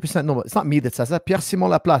 100% knowable. It's not me that says that. Pierre Simon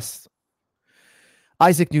Laplace,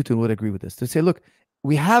 Isaac Newton would agree with this. To say, look,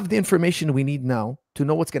 we have the information we need now to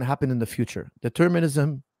know what's going to happen in the future.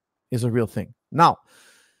 Determinism is a real thing. Now,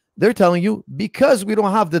 they're telling you, because we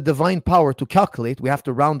don't have the divine power to calculate, we have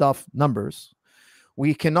to round off numbers.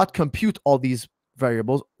 We cannot compute all these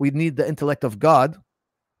variables. We need the intellect of God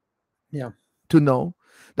to know.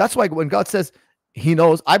 That's why when God says he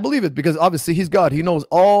knows, I believe it, because obviously he's God. He knows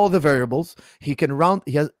all the variables. He can round.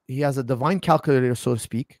 He has a divine calculator, so to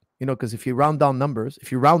speak. Because if you round down numbers,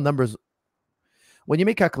 when you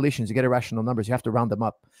make calculations, you get irrational numbers. You have to round them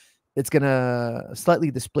up. It's gonna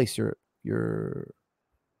slightly displace you're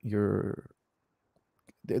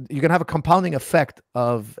gonna have a compounding effect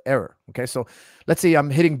of error. Okay, so let's say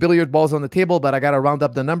I'm hitting billiard balls on the table, but I gotta round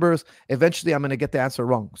up the numbers. Eventually, I'm gonna get the answer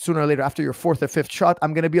wrong. Sooner or later, after your fourth or fifth shot,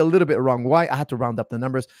 I'm gonna be a little bit wrong. Why? I had to round up the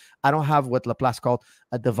numbers. I don't have what Laplace called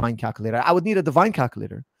a divine calculator. I would need a divine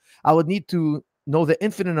calculator. I would need to know the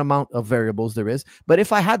infinite amount of variables there is. But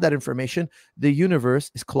if I had that information, the universe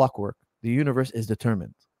is clockwork. The universe is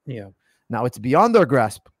determined. Yeah. Now it's beyond our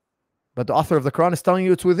grasp, but the author of the Quran is telling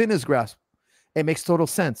you it's within his grasp. It makes total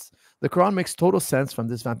sense. The Quran makes total sense from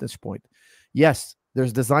this vantage point. Yes,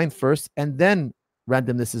 there's design first, and then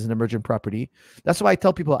randomness is an emergent property. That's why I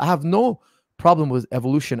tell people I have no problem with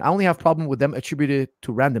evolution. I only have problem with them attributed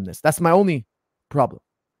to randomness. That's my only problem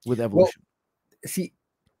with evolution. Well, see,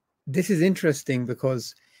 this is interesting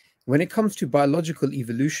because when it comes to biological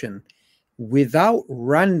evolution, without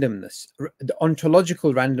randomness, the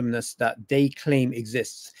ontological randomness that they claim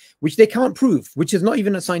exists, which they can't prove, which is not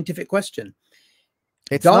even a scientific question.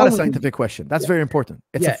 It's not a scientific question. That's very important.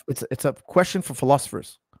 It's a question for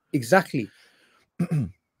philosophers. Exactly.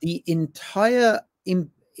 The entire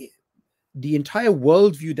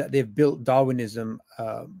worldview that they've built Darwinism,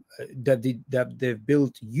 that they've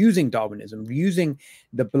built using Darwinism, using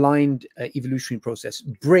the blind evolutionary process,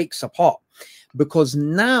 breaks apart, because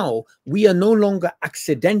now we are no longer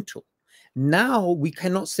accidental. Now we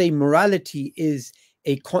cannot say morality is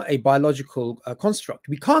a biological construct.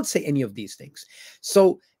 We can't say any of these things.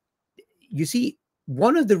 So you see,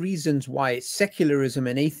 one of the reasons why secularism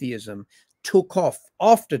and atheism took off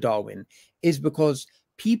after Darwin is because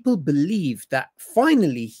people believe that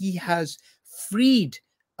finally he has freed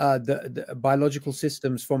the biological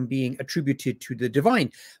systems from being attributed to the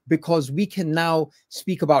divine, because we can now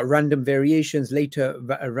speak about random variations, later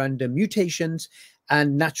random mutations,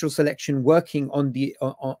 and natural selection working on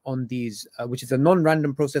these, which is a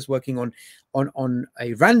non-random process working on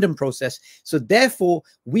a random process. So therefore,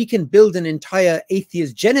 we can build an entire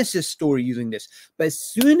atheist genesis story using this. But as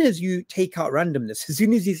soon as you take out randomness, as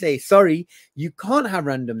soon as you say, sorry, you can't have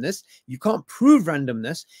randomness, you can't prove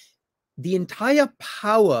randomness, the entire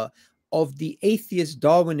power of the atheist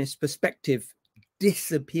Darwinist perspective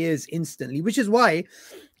disappears instantly, which is why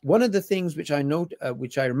one of the things which I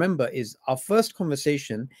remember is our first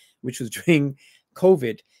conversation, which was during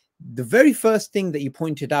COVID. the very first thing that you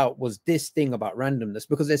pointed out was this thing about randomness,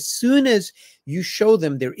 because as soon as you show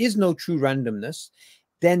them there is no true randomness,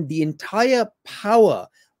 then the entire power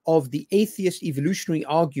of the atheist evolutionary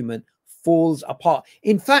argument falls apart.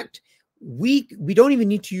 In fact, we don't even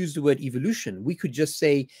need to use the word evolution. We could just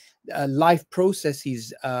say life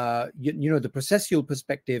processes, you know, the processual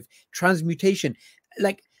perspective, transmutation.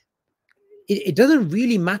 Like, it doesn't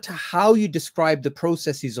really matter how you describe the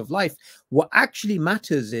processes of life. What actually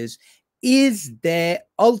matters is there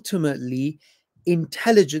ultimately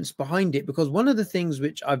intelligence behind it? Because one of the things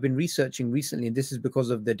which I've been researching recently, and this is because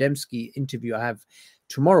of the Dembski interview I have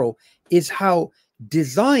tomorrow, is how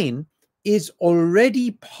design is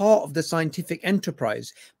already part of the scientific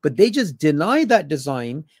enterprise, but they just deny that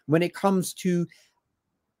design when it comes to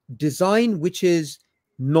design which is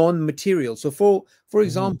non-material. So for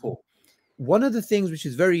example, one of the things which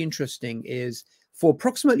is very interesting is, for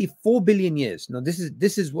approximately 4 billion years, now this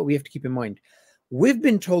is what we have to keep in mind. We've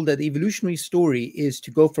been told that the evolutionary story is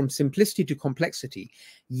to go from simplicity to complexity.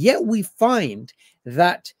 Yet we find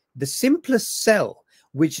that the simplest cell,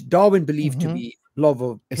 which Darwin believed to be blob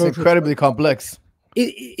of, it's incredibly complex.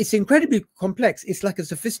 It's incredibly complex. It's like a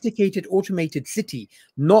sophisticated automated city,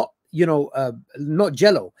 not, you know, not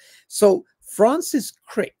Jello. So Francis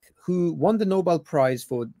Crick, who won the Nobel Prize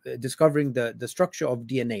for discovering the structure of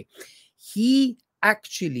DNA, he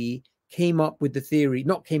actually came up with the theory,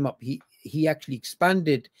 not came up, he actually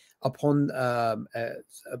expanded upon the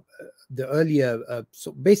earlier,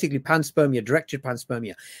 so basically panspermia, directed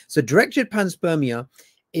panspermia. So directed panspermia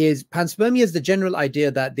is the general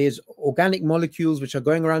idea that there's organic molecules which are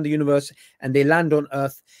going around the universe and they land on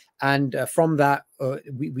Earth, and from that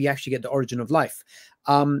we actually get the origin of life.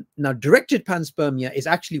 Now, directed panspermia is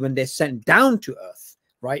actually when they're sent down to Earth,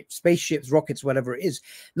 right? Spaceships, rockets, whatever it is.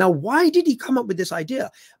 Now, why did he come up with this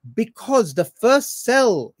idea? Because the first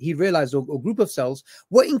cell he realized, or group of cells,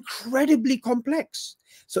 were incredibly complex.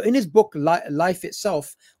 So in his book, Life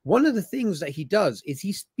Itself, one of the things that he does is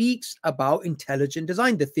he speaks about intelligent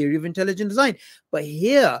design, the theory of intelligent design. But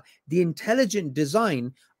here, the intelligent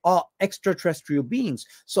design are extraterrestrial beings.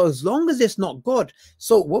 So as long as it's not God.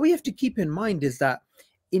 So what we have to keep in mind is that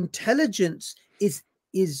intelligence is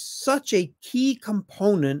such a key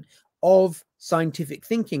component of scientific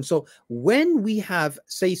thinking. So when we have,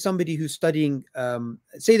 say, somebody who's studying,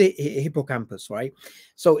 say, the hippocampus, right?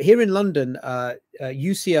 So here in London,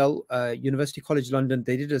 UCL, University College London,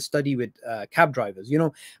 they did a study with cab drivers. You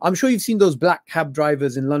know, I'm sure you've seen those black cab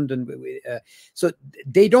drivers in London. So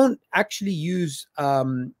they don't actually use,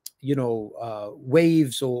 you know,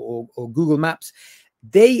 Waves or Google Maps.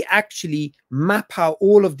 They actually map out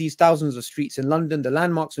all of these thousands of streets in London, the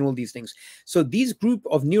landmarks and all these things. So these group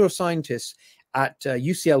of neuroscientists at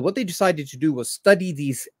UCL, what they decided to do was study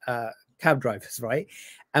these cab drivers, right?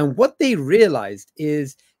 And what they realized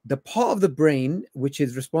is the part of the brain which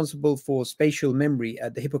is responsible for spatial memory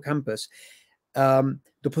at the hippocampus, the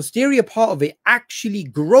posterior part of it actually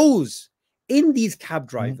grows in these cab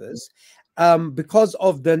drivers. Because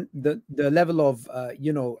of the level of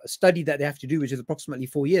you know, study that they have to do, which is approximately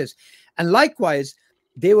 4 years. And likewise,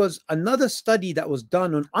 there was another study that was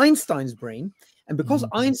done on Einstein's brain, and because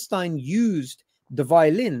Einstein used the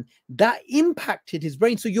violin, that impacted his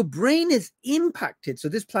brain. So your brain is impacted. So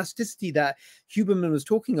this plasticity that Huberman was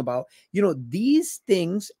talking about, you know, these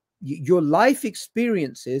things, your life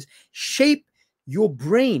experiences shape your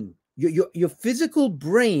brain. Your physical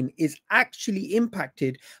brain is actually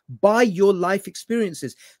impacted by your life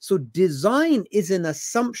experiences. So design is an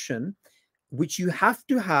assumption which you have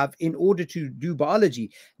to have in order to do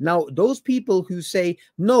biology. Now, those people who say,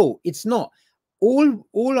 no, it's not,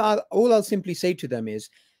 all I'll simply say to them is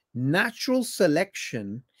natural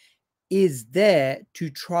selection is there to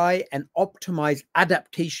try and optimize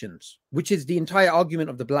adaptations, which is the entire argument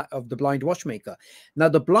of the blind watchmaker. Now,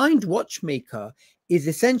 the blind watchmaker is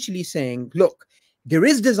essentially saying, look, there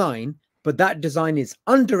is design, but that design is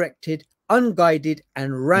undirected, unguided,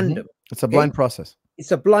 and random. It's a blind process.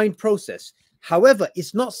 It's a blind process. However,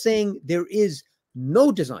 it's not saying there is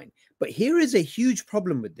no design. But here is a huge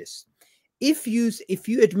problem with this. If you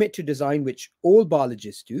admit to design, which all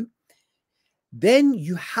biologists do, then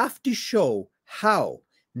you have to show how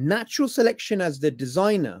natural selection as the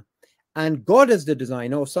designer and God as the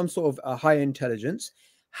designer, or some sort of a higher intelligence,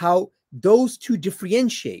 how those two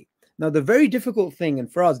differentiate. Now, the very difficult thing,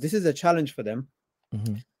 and for us, this is a challenge for them,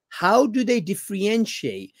 how do they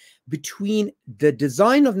differentiate between the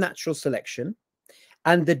design of natural selection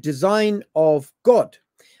and the design of God?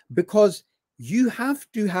 Because you have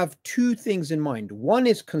to have two things in mind. One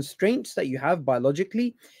is constraints that you have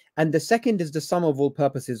biologically, and the second is the sum of all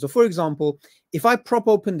purposes. So, for example, if I prop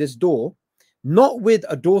open this door, not with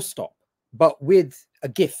a doorstop, but with a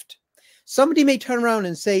gift, somebody may turn around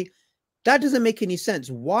and say, that doesn't make any sense.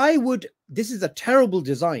 Why would, this is a terrible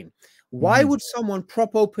design. Why would someone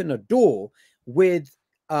prop open a door with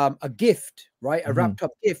a gift, right? A wrapped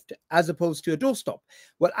up gift, as opposed to a doorstop?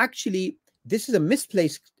 Well, actually, this is a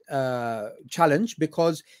misplaced challenge,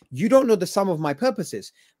 because you don't know the sum of my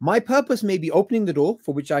purposes. My purpose may be opening the door,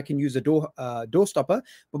 for which I can use a door stopper,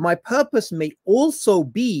 but my purpose may also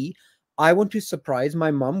be, I want to surprise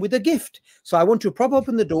my mum with a gift. So I want to prop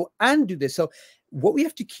open the door and do this. So what we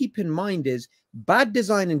have to keep in mind is bad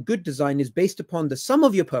design and good design is based upon the sum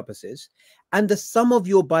of your purposes and the sum of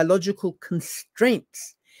your biological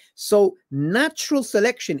constraints. So natural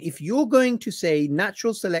selection, if you're going to say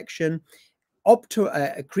natural selection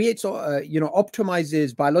creates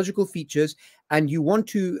optimizes biological features, and you want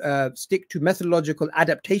to stick to methodological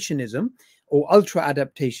adaptationism or ultra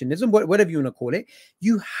adaptationism, whatever you want to call it,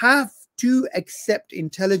 you have to accept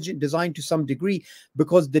intelligent design to some degree,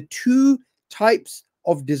 because the two types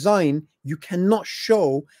of design, you cannot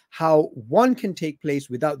show how one can take place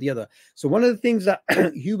without the other. So one of the things that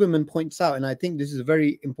Huberman points out, and I think this is a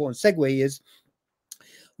very important segue, is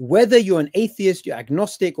whether you're an atheist, you're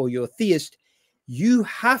agnostic, or you're a theist, you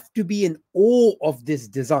have to be in awe of this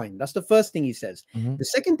design. That's the first thing he says. The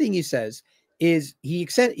second thing he says is he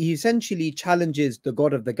essentially challenges the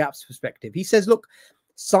God of the gaps perspective. He says, look,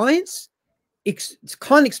 science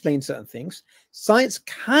can't explain certain things. Science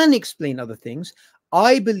can explain other things.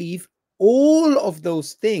 I believe all of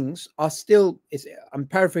those things are still, I'm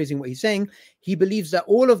paraphrasing what he's saying, he believes that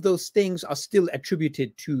all of those things are still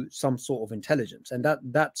attributed to some sort of intelligence. And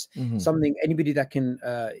that's something, anybody that can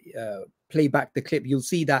play back the clip, you'll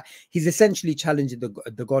see that he's essentially challenging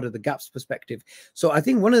the God of the gaps perspective. So I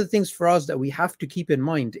think one of the things for us that we have to keep in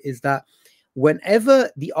mind is that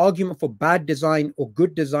whenever the argument for bad design or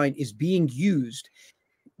good design is being used,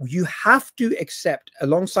 you have to accept,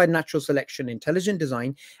 alongside natural selection, intelligent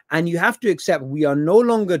design, and you have to accept we are no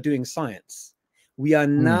longer doing science. We are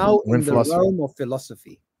now in the realm of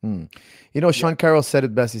philosophy. You know, Sean Carroll said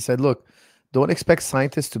it best. He said, look, don't expect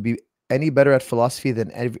scientists to be any better at philosophy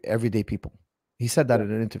than everyday people. He said that in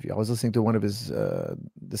an interview. I was listening to one of his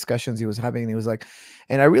discussions he was having, and he was like,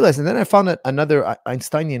 and I realized, and then I found another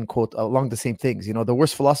Einsteinian quote along the same things. You know, the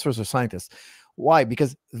worst philosophers are scientists. Why?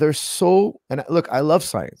 Because they're so, and look, I love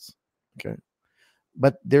science, okay,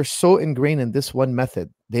 but they're so ingrained in this one method.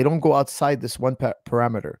 They don't go outside this one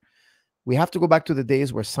parameter. We have to go back to the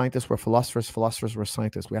days where scientists were philosophers, philosophers were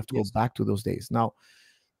scientists. We have to go back to those days. Now,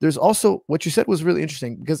 there's also, what you said was really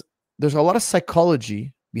interesting, because there's a lot of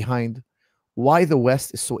psychology behind why the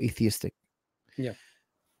West is so atheistic. Yeah.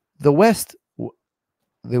 The West,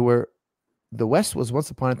 the West was once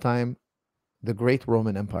upon a time the great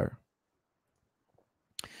Roman Empire.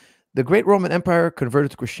 The great Roman Empire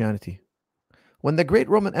converted to Christianity. When the great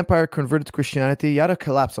Roman Empire converted to Christianity, you had a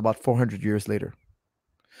collapse about 400 years later.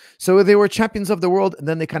 So they were champions of the world, and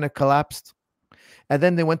then they kind of collapsed. And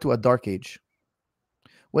then they went to a dark age.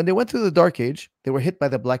 When they went to the dark age, they were hit by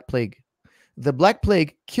the Black Plague. The Black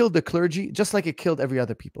Plague killed the clergy just like it killed every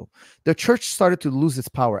other people. The church started to lose its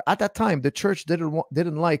power. At that time, the church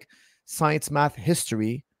didn't like science, math,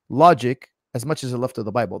 history, logic as much as it loved to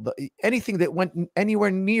the Bible. Anything that went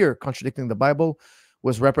anywhere near contradicting the Bible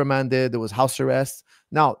was reprimanded. There was house arrest.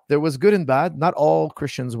 Now, there was good and bad. Not all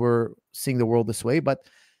Christians were seeing the world this way, but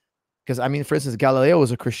because, I mean, for instance, Galileo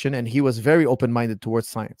was a Christian and he was very open-minded towards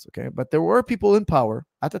science, okay? But there were people in power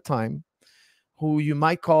at the time who you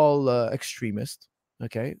might call extremist,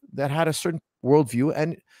 okay, that had a certain worldview.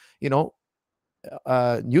 And, you know,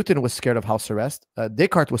 Newton was scared of house arrest.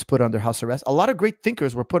 Descartes was put under house arrest. A lot of great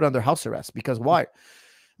thinkers were put under house arrest because why?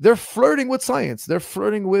 They're flirting with science. They're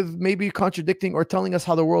flirting with maybe contradicting or telling us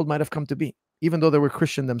how the world might have come to be, even though they were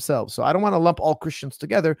Christian themselves. So I don't want to lump all Christians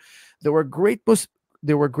together. There were great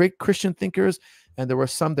Christian thinkers, and there were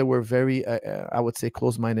some that were very, I would say,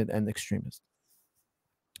 close-minded and extremist.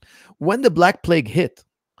 When the Black Plague hit,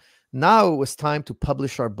 now it was time to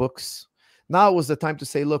publish our books. Now was the time to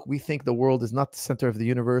say, look, we think the world is not the center of the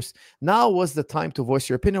universe. Now was the time to voice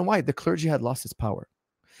your opinion. Why? The clergy had lost its power.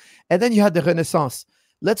 And then you had the Renaissance.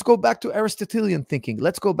 Let's go back to Aristotelian thinking.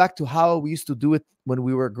 Let's go back to how we used to do it when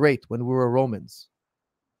we were great, when we were Romans.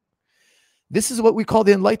 This is what we call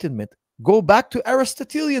the Enlightenment. Go back to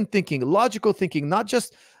Aristotelian thinking, logical thinking, not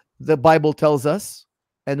just the Bible tells us.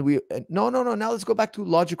 And no. Now let's go back to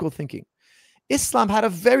logical thinking. Islam had a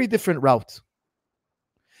very different route.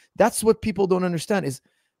 That's what people don't understand is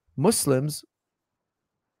Muslims,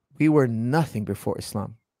 we were nothing before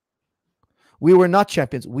Islam. We were not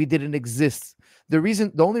champions. We didn't exist.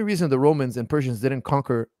 The only reason the Romans and Persians didn't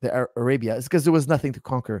conquer Arabia is because there was nothing to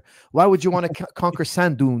conquer. Why would you want to conquer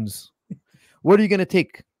sand dunes? What are you going to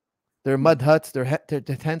take? Their mud huts, their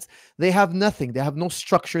tents. They have nothing. They have no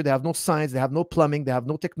structure. They have no science. They have no plumbing. They have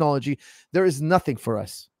no technology. There is nothing for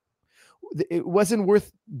us. It wasn't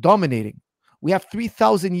worth dominating. We have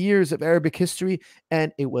 3,000 years of Arabic history,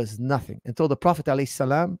 and it was nothing until the Prophet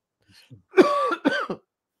ﷺ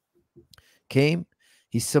came.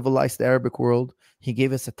 He civilized the Arabic world. He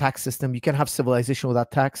gave us a tax system. You can't have civilization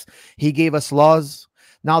without tax. He gave us laws.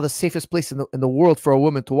 Now the safest place in the world for a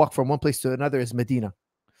woman to walk from one place to another is Medina.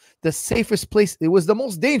 The safest place. It was the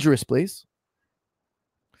most dangerous place.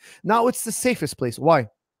 Now it's the safest place. Why?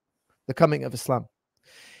 The coming of Islam.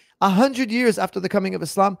 100 years after the coming of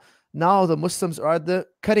Islam, now the Muslims are at the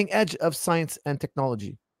cutting edge of science and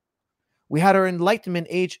technology. We had our Enlightenment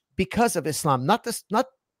age because of Islam, not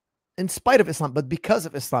in spite of Islam, but because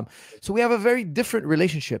of Islam. So we have a very different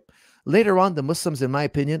relationship. Later on, the Muslims, in my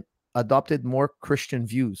opinion, adopted more Christian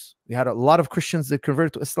views. We had a lot of Christians that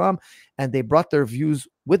converted to Islam, and they brought their views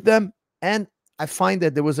with them. And I find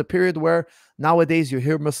that there was a period where nowadays you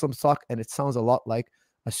hear Muslims talk, and it sounds a lot like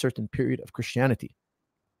a certain period of Christianity.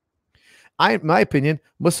 In my opinion,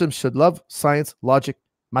 Muslims should love science, logic,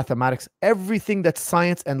 mathematics, everything that's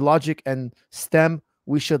science and logic and STEM.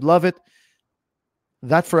 We should love it.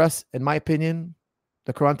 That for us, in my opinion,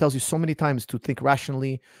 the Quran tells you so many times to think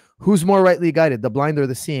rationally. Who's more rightly guided, the blind or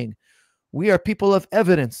the seeing? We are people of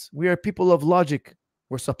evidence. We are people of logic.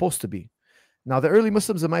 We're supposed to be. Now, the early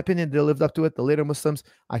Muslims, in my opinion, they lived up to it. The later Muslims,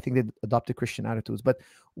 I think they adopted Christian attitudes. But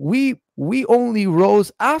we only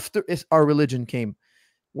rose after our religion came.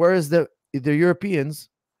 Whereas the Europeans,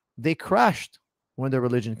 they crashed when their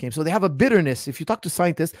religion came. So they have a bitterness. If you talk to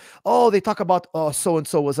scientists, they talk about,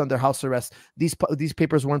 so-and-so was under house arrest. These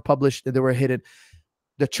papers weren't published. They were hidden.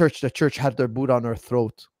 The church had their boot on our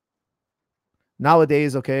throat.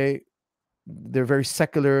 Nowadays, okay, they're very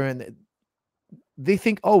secular and they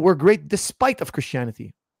think, we're great despite of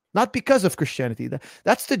Christianity, not because of Christianity.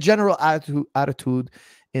 That's the general attitude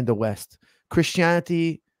in the West.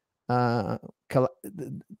 Christianity,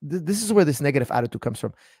 this is where this negative attitude comes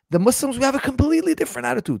from. The Muslims, we have a completely different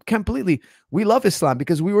attitude. Completely. We love Islam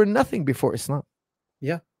because we were nothing before Islam.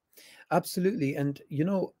 Yeah, absolutely. And,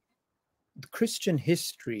 the Christian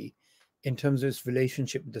history, in terms of its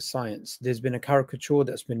relationship with the science, there's been a caricature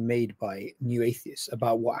that's been made by new atheists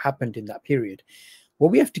about what happened in that period. What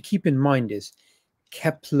we have to keep in mind is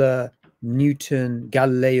Kepler, Newton,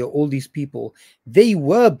 Galileo, all these people, they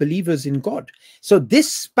were believers in God. So this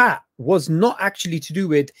spat was not actually to do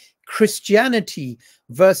with Christianity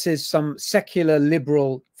versus some secular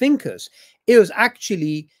liberal thinkers. It was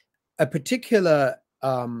actually a particular,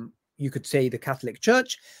 you could say, the Catholic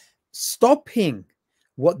Church stopping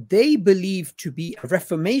what they believed to be a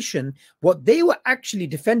reformation. What they were actually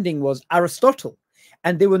defending was Aristotle.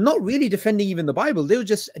 And they were not really defending even the Bible. They were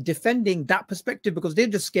just defending that perspective because they're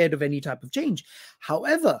just scared of any type of change.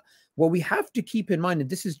 However, what we have to keep in mind, and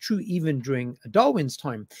this is true even during Darwin's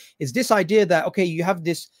time, is this idea that, okay, you have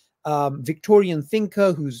this Victorian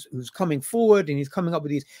thinker who's coming forward and he's coming up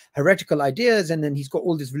with these heretical ideas, and then he's got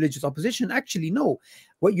all this religious opposition. Actually, no.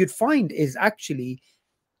 What you'd find is actually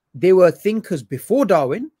there were thinkers before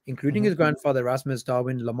Darwin, including his grandfather Erasmus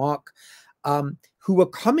Darwin, Lamarck, who were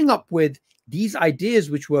coming up with these ideas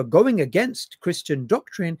which were going against Christian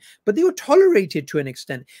doctrine, but they were tolerated to an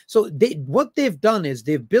extent. So what they've done is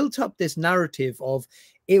they've built up this narrative of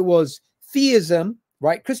it was theism,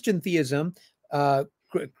 right? Christian theism,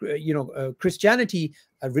 Christianity,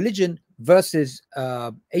 religion versus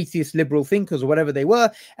atheist liberal thinkers or whatever they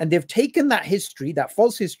were. And they've taken that history, that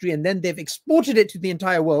false history, and then they've exported it to the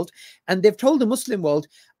entire world. And they've told the Muslim world,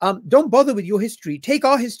 don't bother with your history, take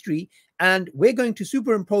our history, and we're going to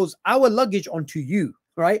superimpose our luggage onto you,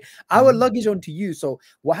 right? Our luggage onto you. So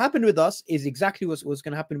what happened with us is exactly what's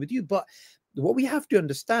going to happen with you. But what we have to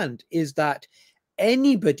understand is that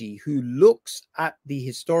anybody who looks at the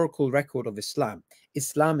historical record of Islam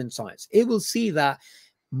and science, it will see that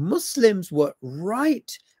Muslims were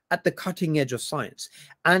right at the cutting edge of science.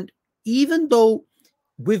 And even though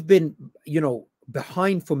we've been,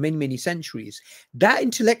 behind for many, many centuries, that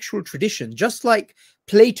intellectual tradition, just like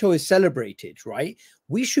Plato is celebrated, right?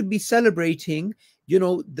 We should be celebrating,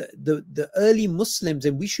 the early Muslims,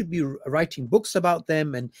 and we should be writing books about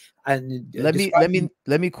them. And let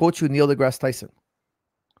me quote you Neil deGrasse Tyson.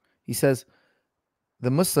 He says,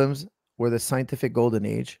 the Muslims were the scientific golden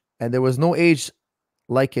age, and there was no age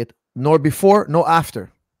like it, nor before, nor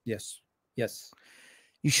after. Yes. Yes.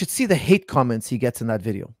 You should see the hate comments he gets in that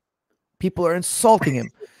video. People are insulting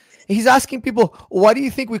him. He's asking people, why do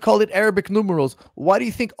you think we call it Arabic numerals? Why do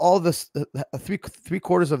you think all this three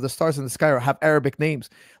quarters of the stars in the sky have Arabic names?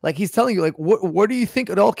 Like he's telling you, like, where do you think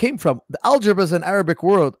it all came from? The algebra is an Arabic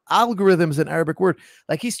word. Algorithm is an Arabic word.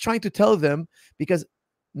 Like he's trying to tell them, because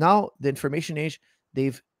now the information age,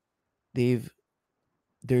 they're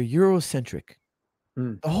Eurocentric.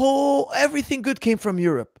 The whole everything good came from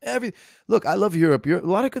Europe. Look, I love Europe. A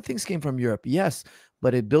lot of good things came from Europe, yes,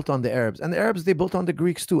 but it built on the Arabs, and the Arabs, they built on the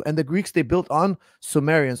Greeks too, and the Greeks, they built on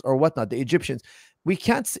Sumerians or whatnot, the Egyptians. We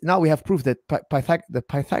can't now we have proof that the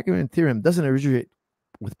Pythagorean theorem doesn't originate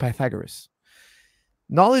with Pythagoras.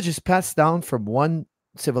 Knowledge is passed down from one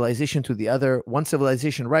civilization to the other. One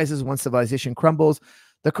civilization rises, one civilization crumbles.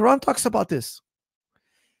 The Quran talks about this.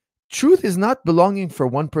 Truth is not belonging for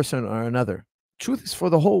one person or another. Truth is for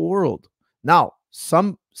the whole world. Now,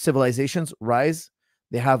 some civilizations rise,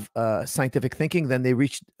 they have scientific thinking, then they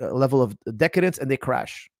reach a level of decadence and they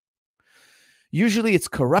crash. Usually it's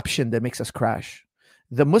corruption that makes us crash.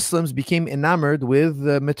 The Muslims became enamored with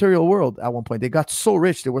the material world at one point. They got so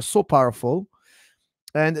rich, they were so powerful.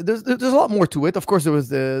 And there's a lot more to it. Of course, there was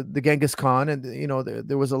the Genghis Khan, and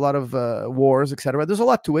there was a lot of wars, etc. There's a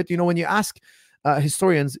lot to it. When you ask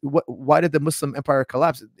historians, why did the Muslim empire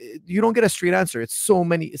collapse? You don't get a straight answer. It's so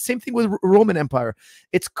many. Same thing with Roman Empire.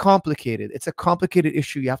 It's complicated. It's a complicated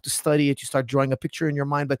issue. You have to study it. You start drawing a picture in your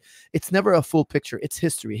mind, but it's never a full picture. It's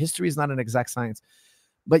history. History is not an exact science.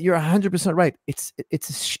 But you're 100% right.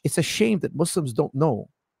 It's a shame that Muslims don't know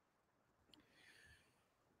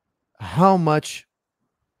how much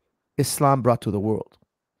Islam brought to the world,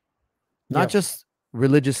 not just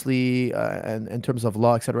religiously and in terms of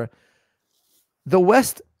law, etc. The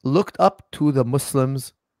West looked up to the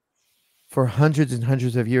Muslims for hundreds and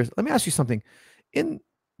hundreds of years. Let me ask you something. In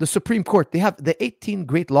the Supreme Court, they have the 18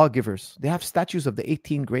 great lawgivers. They have statues of the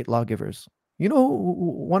 18 great lawgivers. You know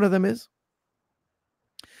who one of them is?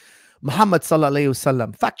 Muhammad sallallahu alayhi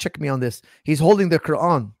wasallam. Fact check me on this. He's holding the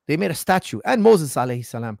Quran. They made a statue. And Moses alayhi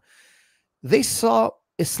salam. They saw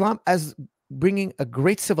Islam as bringing a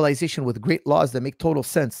great civilization with great laws that make total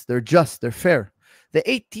sense. They're just, they're fair. The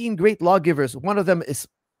 18 great lawgivers, one of them is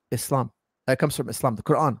Islam. It comes from Islam, the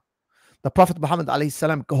Quran. The Prophet Muhammad alayhi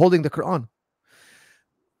salam holding the Quran.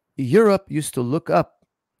 Europe used to look up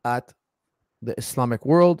at the Islamic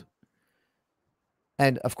world.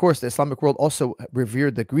 And of course, the Islamic world also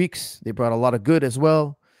revered the Greeks. They brought a lot of good as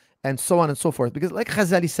well. And so on and so forth. Because like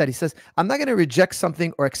Ghazali said, he says, I'm not going to reject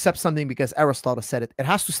something or accept something because Aristotle said it. It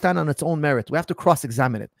has to stand on its own merit. We have to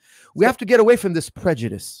cross-examine it. We have to get away from this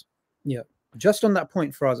prejudice. Yeah. Just on that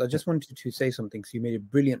point, Firas, I just wanted to say something. So you made a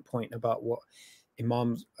brilliant point about what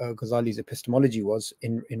Imam Ghazali's epistemology was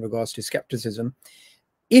in regards to skepticism.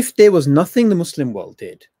 If there was nothing the Muslim world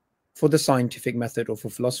did for the scientific method or for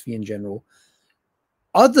philosophy in general,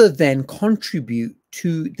 other than contribute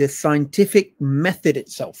to the scientific method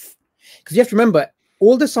itself. Because you have to remember,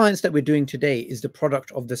 all the science that we're doing today is the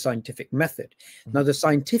product of the scientific method. Now, the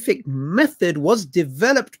scientific method was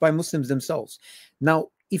developed by Muslims themselves. Now,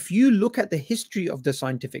 if you look at the history of the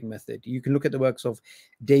scientific method, you can look at the works of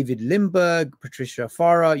David Limberg, Patricia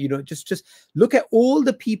Farah, just look at all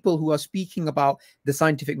the people who are speaking about the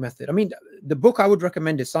scientific method. I mean, the book I would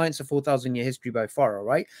recommend is Science: A 4,000-Year History by Farah,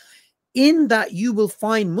 right? In that, you will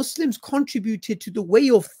find Muslims contributed to the way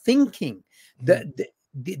of thinking.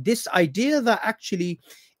 This idea that actually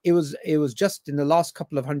it was just in the last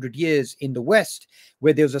couple of hundred years in the West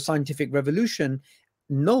where there was a scientific revolution.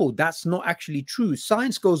 No, that's not actually true.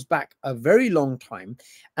 Science goes back a very long time.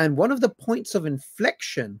 And one of the points of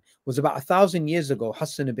inflection was about 1,000 years ago,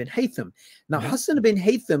 Hassan ibn Haytham. Now, Hassan ibn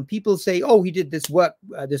Haytham, people say, oh, he did this work,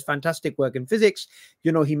 this fantastic work in physics.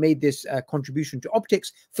 He made this contribution to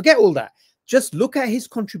optics. Forget all that. Just look at his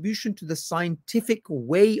contribution to the scientific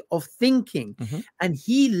way of thinking. And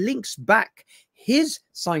he links back his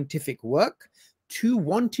scientific work to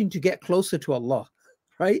wanting to get closer to Allah.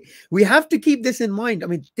 Right? We have to keep this in mind. I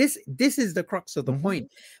mean, this is the crux of the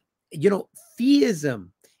point.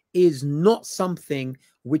 Theism is not something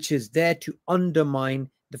which is there to undermine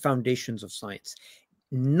the foundations of science.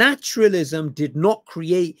 Naturalism did not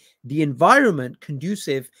create the environment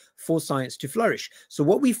conducive for science to flourish. So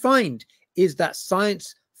what we find is that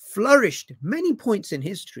science flourished many points in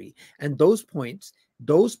history, and those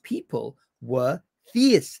people were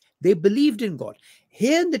theists. They believed in God.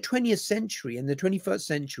 Here in the 20th century and the 21st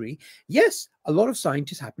century, yes, a lot of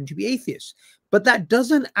scientists happen to be atheists, but that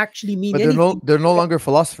doesn't actually mean anything. They're no longer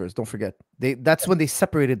philosophers. Don't forget. That's when they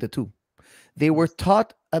separated the two. They were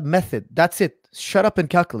taught a method. That's it. Shut up and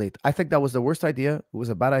calculate. I think that was the worst idea. It was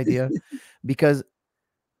a bad idea because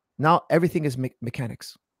now everything is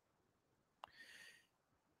mechanics.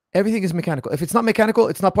 Everything is mechanical. If it's not mechanical,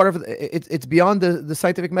 it's not part of it. It's beyond the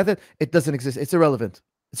scientific method. It doesn't exist. It's irrelevant.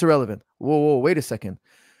 It's irrelevant. Whoa, wait a second.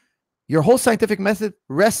 Your whole scientific method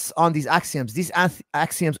rests on these axioms. These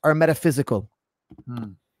axioms are metaphysical.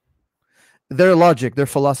 They're logic. They're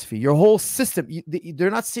philosophy. Your whole system,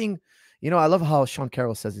 they're not seeing, I love how Sean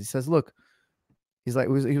Carroll says, he says, look, he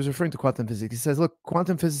was referring to quantum physics. He says, look,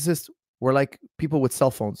 quantum physicists were like people with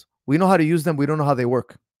cell phones. We know how to use them. We don't know how they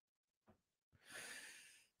work.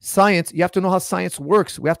 Science, you have to know how science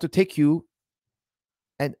works. We have to take you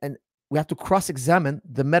and we have to cross-examine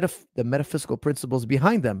the metaphysical principles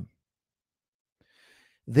behind them.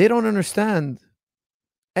 They don't understand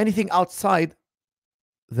anything outside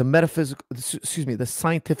the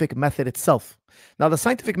scientific method itself. Now, the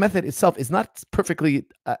scientific method itself is not perfectly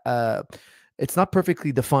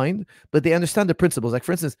defined, but they understand the principles. Like,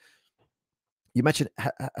 for instance, you mentioned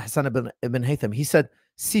Hassan ibn Haytham. He said,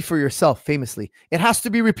 "See for yourself." Famously, it has to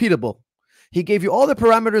be repeatable. He gave you all the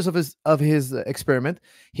parameters of his experiment.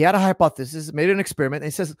 He had a hypothesis, made an experiment, and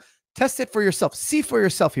he says, "Test it for yourself. See for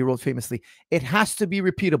yourself." He wrote famously, "It has to be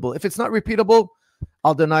repeatable. If it's not repeatable,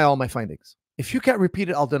 I'll deny all my findings. If you can't repeat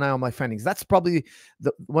it, I'll deny all my findings." That's probably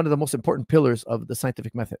one of the most important pillars of the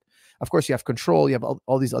scientific method. Of course, you have control. You have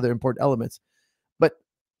all these other important elements. But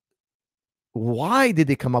why did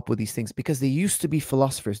they come up with these things? Because they used to be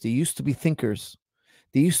philosophers. They used to be thinkers.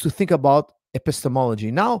 They used to think about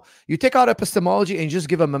epistemology. Now, you take out epistemology and just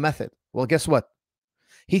give them a method. Well, guess what?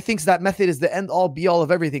 He thinks that method is the end-all, be-all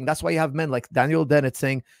of everything. That's why you have men like Daniel Dennett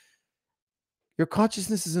saying, your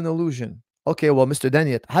consciousness is an illusion. Okay, well, Mr.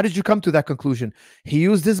 Dennett, how did you come to that conclusion? He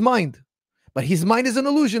used his mind, but his mind is an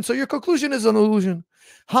illusion, so your conclusion is an illusion.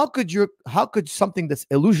 How could something that's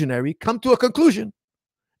illusionary come to a conclusion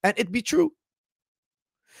and it be true?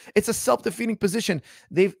 It's a self-defeating position.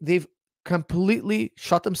 They've completely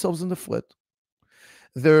shot themselves in the foot.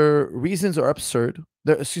 Their reasons are absurd.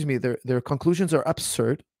 Their conclusions are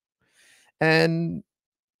absurd. And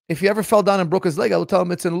if he ever fell down and broke his leg, I would tell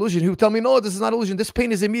him it's an illusion. He would tell me, no, this is not illusion. This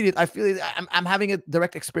pain is immediate. I feel it. I'm having a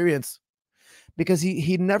direct experience. Because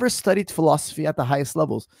he never studied philosophy at the highest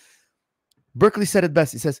levels. Berkeley said it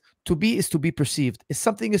best. He says, to be is to be perceived. If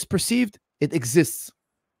something is perceived, it exists.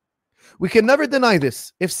 We can never deny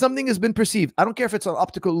this. If something has been perceived, I don't care if it's an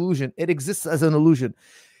optical illusion, it exists as an illusion.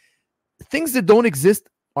 Things that don't exist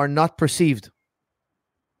are not perceived.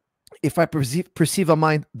 If I perceive a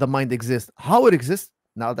mind, the mind exists. How it exists,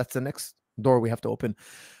 now that's the next door we have to open.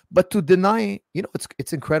 But to deny,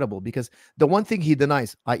 it's incredible, because the one thing he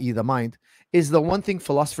denies, i.e. the mind, is the one thing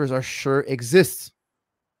philosophers are sure exists.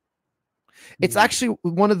 It's actually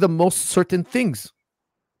one of the most certain things.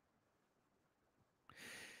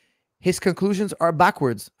 His conclusions are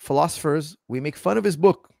backwards. Philosophers, we make fun of his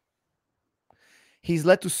book. He's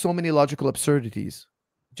led to so many logical absurdities.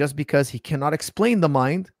 Just because he cannot explain the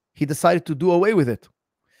mind, he decided to do away with it.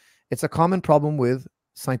 It's a common problem with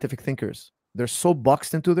scientific thinkers. They're so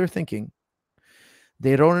boxed into their thinking.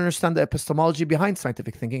 They don't understand the epistemology behind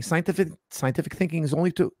scientific thinking. Scientific thinking is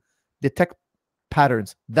only to detect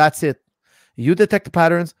patterns. That's it. You detect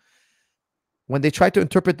patterns. When they try to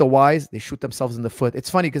interpret the whys, they shoot themselves in the foot. It's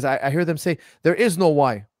funny because I hear them say, there is no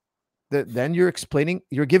why. Then you're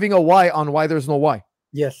giving a why on why there's no why.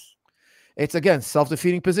 Yes. It's, again,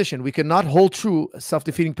 self-defeating position. We cannot hold true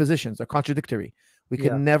self-defeating positions. They're contradictory. We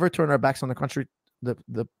can never turn our backs on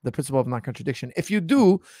the principle of non-contradiction. If you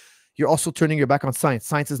do, you're also turning your back on science.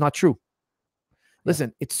 Science is not true.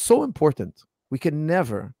 Listen, it's so important. We can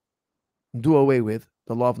never do away with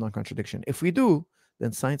the law of non-contradiction. If we do,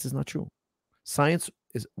 then science is not true. Science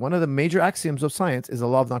is one of the major axioms of science is the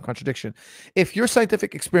law of non-contradiction. If your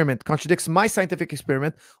scientific experiment contradicts my scientific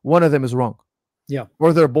experiment, one of them is wrong. Yeah.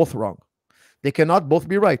 Or they're both wrong. They cannot both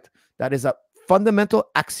be right. That is a fundamental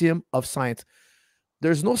axiom of science.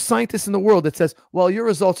 There's no scientist in the world that says, well, your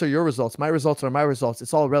results are your results. My results are my results.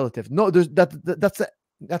 It's all relative. No,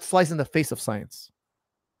 that flies in the face of science.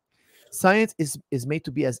 Science is made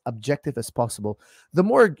to be as objective as possible. The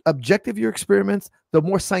more objective your experiments, the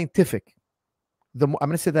more scientific. I'm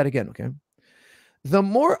going to say that again, okay? The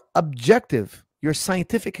more objective your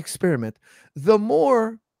scientific experiment, the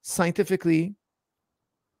more scientific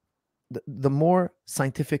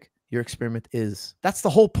your experiment is. That's the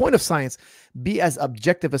whole point of science. Be as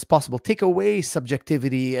objective as possible. Take away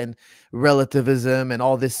subjectivity and relativism and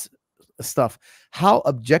all this stuff. How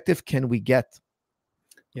objective can we get?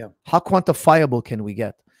 Yeah. How quantifiable can we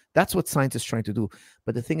get? That's what science is trying to do.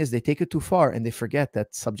 But the thing is, they take it too far and they forget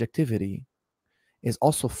that subjectivity is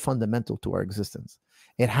also fundamental to our existence.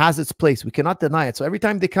 It has its place. We cannot deny it. So every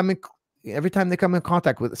time they come in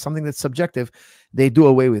contact with something that's subjective, they do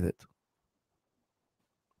away with it.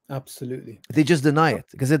 Absolutely. They just deny it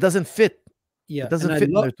because it doesn't fit. Yeah. It doesn't And I fit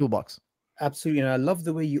in love, their toolbox. absolutely. And I love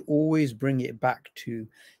the way you always bring it back to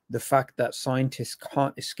the fact that scientists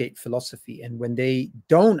can't escape philosophy. And when they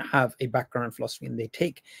don't have a background in philosophy and they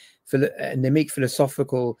take and they make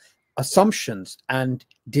philosophical assumptions and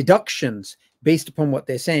deductions based upon what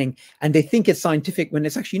they're saying, and they think it's scientific when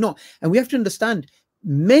it's actually not. And we have to understand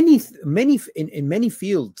in many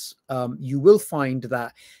fields, you will find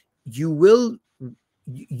that you will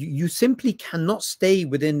you simply cannot stay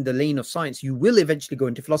within the lane of science. You will eventually go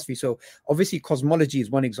into philosophy. So obviously cosmology is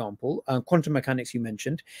one example, quantum mechanics you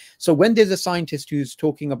mentioned. So when there's a scientist who's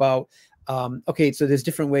talking about okay, so there's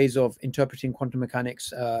different ways of interpreting quantum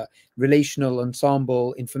mechanics, relational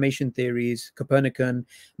ensemble, information theories, Copernican,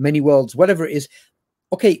 many worlds, whatever it is.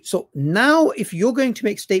 Okay, so now if you're going to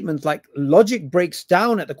make statements like logic breaks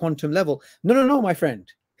down at the quantum level, no, my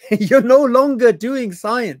friend. You're no longer doing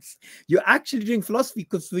science. You're actually doing philosophy,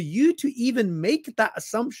 because for you to even make that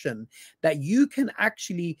assumption that you can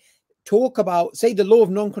actually talk about, say, the law of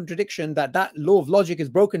non-contradiction, that law of logic is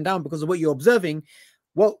broken down because of what you're observing,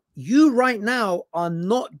 well, you right now are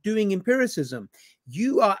not doing empiricism.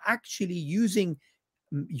 You are actually using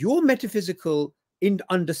your metaphysical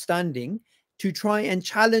understanding to try and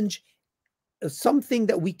challenge something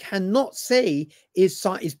that we cannot say is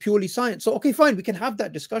purely science. So, okay, fine, we can have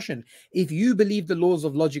that discussion if you believe the laws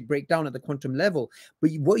of logic break down at the quantum level.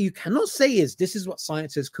 But what you cannot say is this is what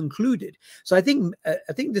science has concluded. So I think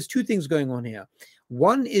there's two things going on here.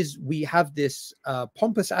 One is we have this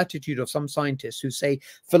pompous attitude of some scientists who say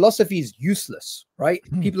philosophy is useless, right?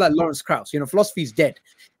 People like Lawrence Krauss, philosophy is dead.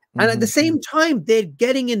 And at the same time, they're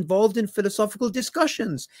getting involved in philosophical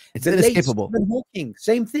discussions. It's the inescapable. Stephen Hawking,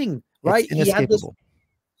 same thing, right? It's inescapable.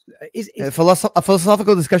 A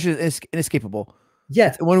philosophical discussion is inescapable.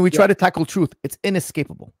 Yeah. When we try to tackle truth, it's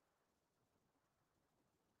inescapable.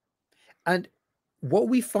 And what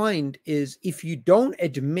we find is if you don't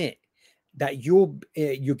admit that you're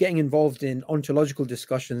getting involved in ontological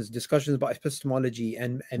discussions about epistemology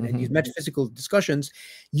and these metaphysical discussions,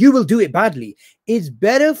 you will do it badly. It's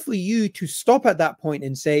better for you to stop at that point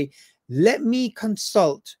and say, let me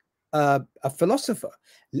consult a philosopher.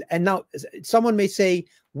 And now someone may say,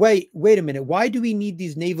 wait a minute, why do we need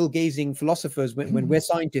these navel gazing philosophers when we're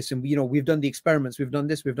scientists and we've done the experiments, we've done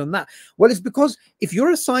this, we've done that? Well, it's because if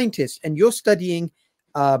you're a scientist and you're studying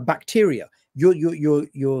bacteria,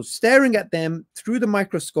 you're staring at them through the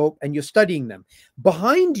microscope and you're studying them.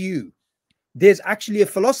 Behind you, there's actually a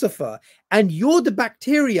philosopher, and you're the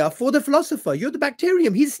bacteria for the philosopher. You're the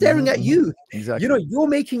bacterium. He's staring at you. Exactly. You're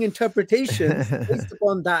making interpretations based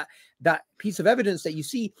upon that piece of evidence that you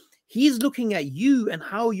see. He's looking at you and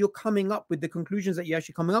how you're coming up with the conclusions that you're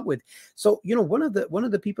actually coming up with. So, one of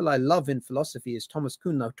the people I love in philosophy is Thomas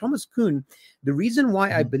Kuhn. Now, Thomas Kuhn, the reason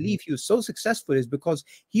why I believe he was so successful is because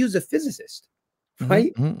he was a physicist,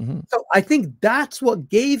 right? So I think that's what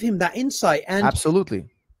gave him that insight. And absolutely,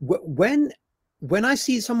 when I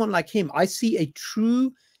see someone like him, I see a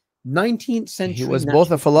true 19th century. He was both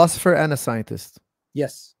a philosopher and a scientist.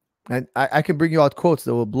 Yes. And I can bring you out quotes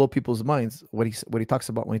that will blow people's minds. What he talks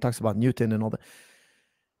about when he talks about Newton and all that.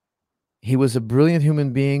 He was a brilliant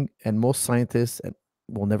human being, and most scientists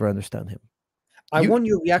will never understand him. I want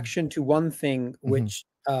your reaction to one thing which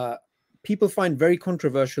people find very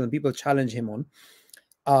controversial and people challenge him on.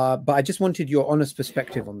 But I just wanted your honest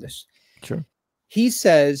perspective on this. Sure. He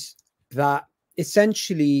says that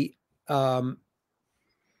essentially,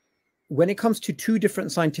 when it comes to two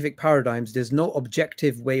different scientific paradigms, there's no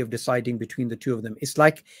objective way of deciding between the two of them. It's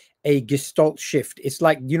like a gestalt shift. It's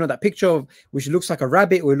like, that picture of which looks like a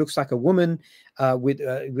rabbit or it looks like a woman with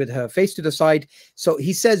her face to the side. So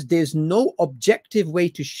he says there's no objective way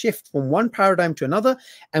to shift from one paradigm to another.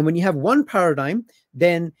 And when you have one paradigm,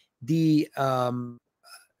 then the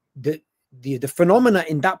phenomena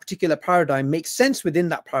in that particular paradigm makes sense within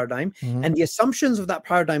that paradigm, and the assumptions of that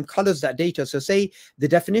paradigm colors that data. So say the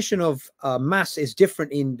definition of mass is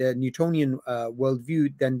different in the Newtonian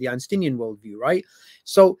worldview than the Einsteinian worldview, right?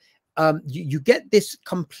 So you get this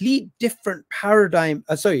complete different paradigm,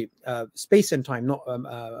 space and time, not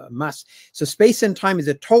mass. So space and time is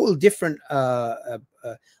a total different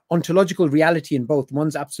ontological reality in both.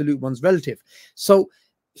 One's absolute, one's relative. So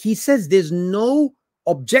he says there's no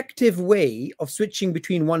objective way of switching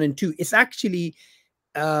between one and two. It's actually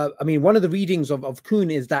one of the readings of Kuhn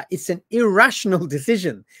is that it's an irrational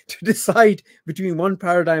decision to decide between one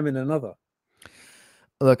paradigm and another.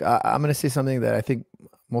 Look, I'm going to say something that I think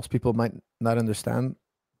most people might not understand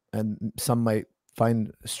and some might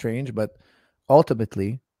find strange, but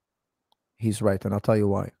ultimately he's right, and I'll tell you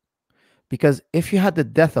why. Because if you had the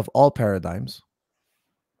death of all paradigms,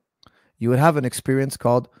 you would have an experience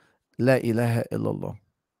called La ilaha illallah.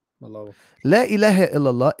 Allah. La ilaha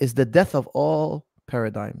illallah is the death of all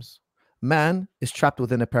paradigms. Man is trapped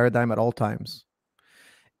within a paradigm at all times.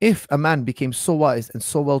 If a man became so wise and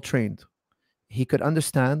so well trained, he could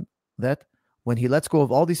understand that when he lets go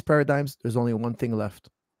of all these paradigms, there's only one thing left.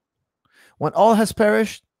 When all has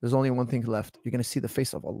perished, there's only one thing left. You're going to see the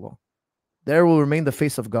face of Allah. There will remain the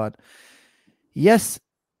face of God. Yes,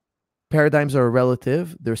 paradigms are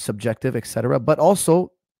relative, they're subjective, etc. But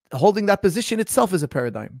also, holding that position itself is a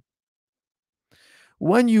paradigm.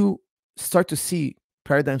 When you start to see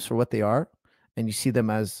paradigms for what they are, and you see them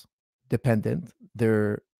as dependent,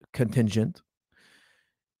 they're contingent,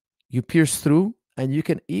 you pierce through, and you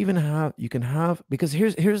can have, because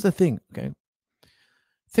here's the thing, okay?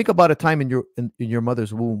 Think about a time in your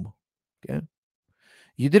mother's womb, okay?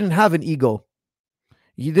 You didn't have an ego.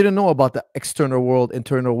 You didn't know about the external world,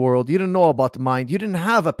 internal world. You didn't know about the mind. You didn't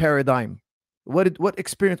have a paradigm. What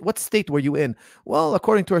experience, what state were you in? Well,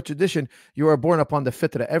 according to our tradition, you were born upon the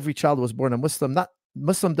fitrah. Every child was born a Muslim. Not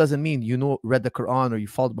Muslim doesn't mean read the Quran or you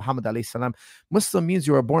followed Muhammad alayhi salam. Muslim means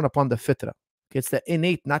you are born upon the fitrah. It's the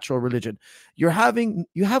innate natural religion. You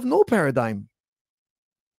have no paradigm.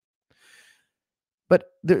 But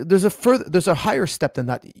there's a higher step than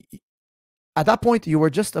that. At that point, you were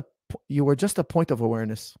just a point of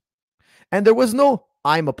awareness. And there was no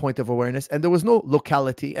I'm a point of awareness, and there was no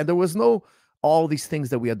locality, and there was no all these things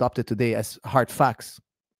that we adopted today as hard facts.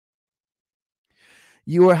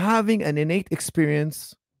 You were having an innate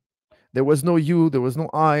experience. There was no you, there was no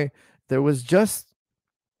I, there was just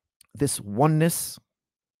this oneness.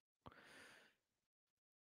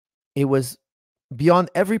 It was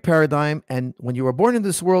beyond every paradigm, and when you were born in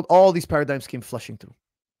this world, all these paradigms came flushing through.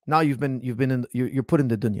 Now you're put in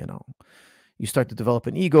the dunya now. You start to develop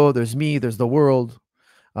an ego. There's me, there's the world,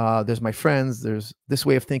 there's my friends, there's this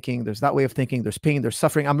way of thinking, there's that way of thinking, there's pain, there's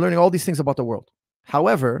suffering. I'm learning all these things about the world.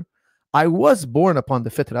 However, I was born upon the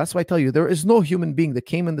fitrah. That's why I tell you, there is no human being that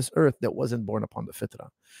came in this earth that wasn't born upon the fitrah.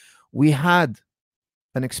 We had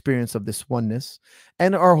an experience of this oneness,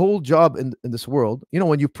 and our whole job in this world,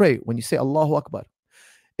 when you pray, when you say Allahu Akbar,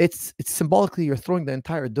 it's symbolically you're throwing the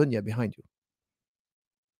entire dunya behind you.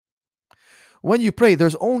 When you pray,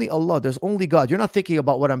 there's only Allah, there's only God. You're not thinking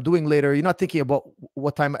about what I'm doing later. You're not thinking about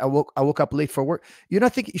what time I woke up late for work. You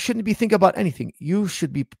shouldn't be thinking about anything. You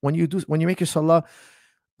should be, when you make your salah,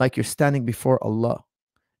 like you're standing before Allah.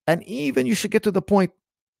 And even you should get to the point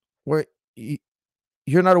where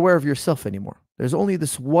you're not aware of yourself anymore. There's only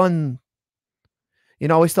this one. I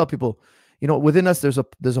always tell people, within us, there's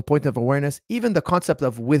a point of awareness. Even the concept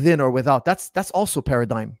of within or without, that's also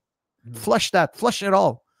paradigm. Flush it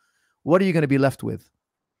all. What are you going to be left with?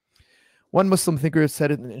 One Muslim thinker said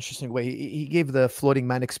it in an interesting way. He gave the floating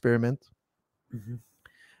man experiment. And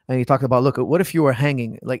he talked about, look, what if you were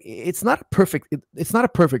hanging? Like, it's not a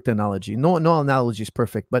perfect analogy. No analogy is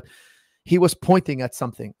perfect, but he was pointing at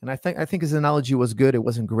something. And I think his analogy was good. It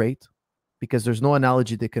wasn't great, because there's no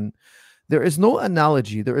analogy there is no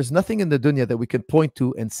analogy. There is nothing in the dunya that we can point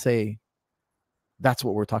to and say, that's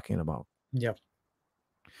what we're talking about. Yeah.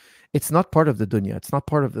 It's not part of the dunya. It's not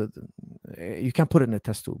part of you can't put it in a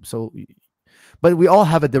test tube. So, but we all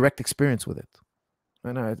have a direct experience with it.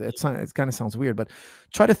 I know it kind of sounds weird, but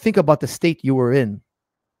try to think about the state you were in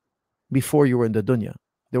before you were in the dunya.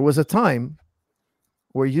 There was a time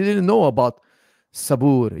where you didn't know about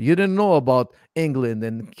Sabur. You didn't know about England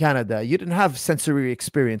and Canada. You didn't have sensory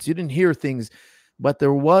experience. You didn't hear things, but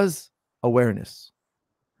there was awareness.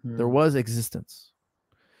 There was existence.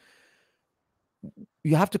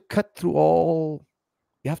 You have to cut through all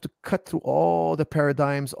the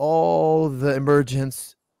paradigms, all the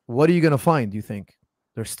emergence. What are you going to find, do you think?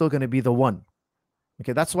 There's still going to be the one.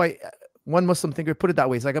 Okay, that's why one Muslim thinker put it that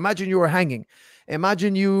way. It's like, imagine you were hanging.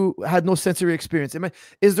 Imagine you had no sensory experience.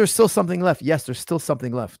 Is there still something left? Yes, there's still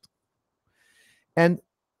something left. And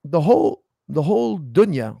the whole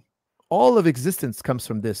dunya, all of existence comes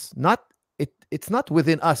from this. It's not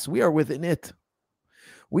within us. We are within it.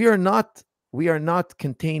 We are not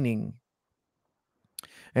containing.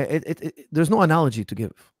 There's no analogy to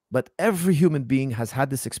give, but every human being has had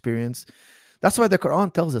this experience. That's why the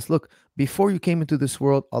Quran tells us, look, before you came into this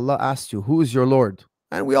world, Allah asked you, who is your Lord?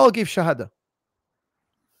 And we all gave shahada.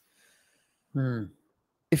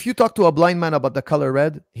 If you talk to a blind man about the color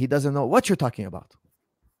red, he doesn't know what you're talking about.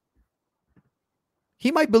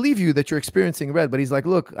 He might believe you that you're experiencing red, but he's like,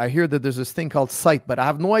 look, I hear that there's this thing called sight, but I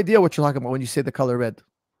have no idea what you're talking about when you say the color red.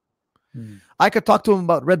 I could talk to him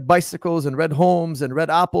about red bicycles and red homes and red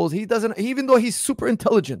apples. He doesn't, even though he's super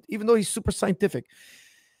intelligent, even though he's super scientific.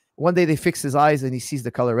 One day they fix his eyes and he sees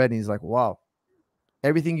the color red and he's like, wow,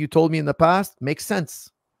 Everything you told me in the past makes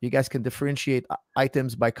sense. You guys can differentiate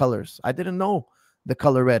items by colors. I didn't know the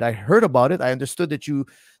color red. I heard about it. I understood that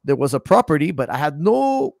there was a property, but I had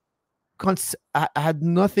I had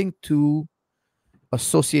nothing to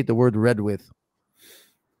associate the word red with.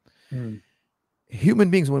 Human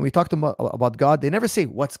beings, when we talk to them about God, they never say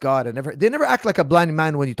what's God, and they never act like a blind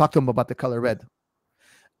man when you talk to them about the color red.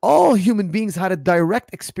 All human beings had a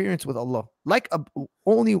direct experience with Allah. Like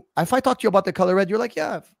only if I talk to you about the color red, you're like,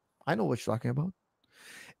 yeah, I know what you're talking about.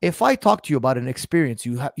 If I talk to you about an experience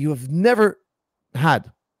you have never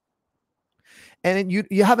had, and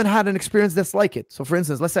you haven't had an experience that's like it. So for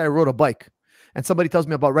instance, let's say I rode a bike and somebody tells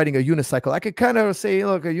me about riding a unicycle. I could kind of say,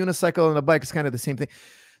 look, a unicycle and a bike is kind of the same thing.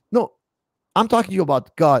 No, I'm talking to you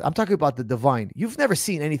about God. I'm talking about the divine. You've never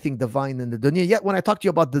seen anything divine in the dunya. Yet when I talk to you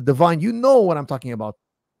about the divine, you know what I'm talking about.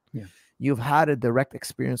 Yeah. You've had a direct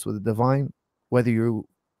experience with the divine, whether you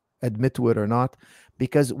admit to it or not,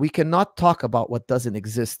 because we cannot talk about what doesn't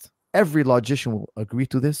exist. Every logician will agree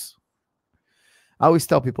to this. I always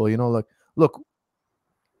tell people, look,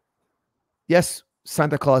 yes,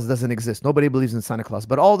 Santa Claus doesn't exist. Nobody believes in Santa Claus,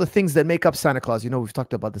 but all the things that make up Santa Claus, we've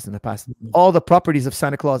talked about this in the past. All the properties of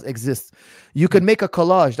Santa Claus exist. You can make a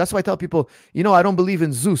collage. That's why I tell people, I don't believe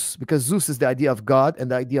in Zeus, because Zeus is the idea of God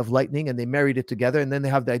and the idea of lightning, and they married it together, and then they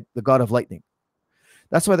have the God of lightning.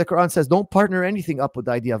 That's why the Quran says, don't partner anything up with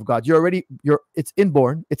the idea of God. It's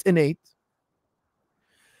inborn, it's innate.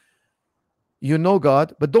 You know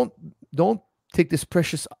God, but don't take this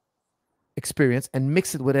precious experience and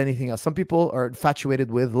mix it with anything else. Some people are infatuated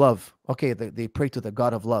with love. Okay, they pray to the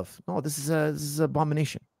God of love. No, this is an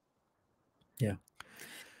abomination. Yeah.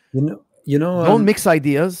 Don't mix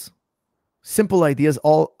ideas. Simple ideas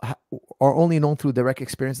are only known through direct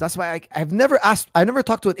experience. That's why I never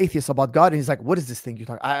talked to an atheist about God, and he's like, what is this thing you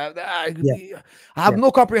talk? I have no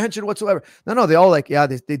comprehension whatsoever. No, they all like,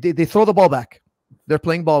 they throw the ball back. They're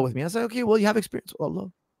playing ball with me. I was like, okay, well, you have experience. Well,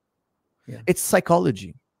 Allah. Yeah. It's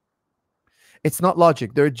psychology. It's not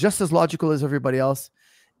logic. They're just as logical as everybody else.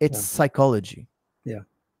 It's psychology. Yeah.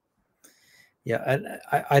 Yeah. And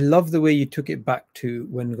I love the way you took it back to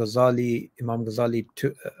when Imam Ghazali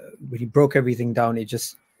when he broke everything down, it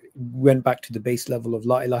just went back to the base level of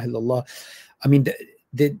La ilaha illallah. I mean,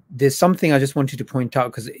 there's something I just wanted to point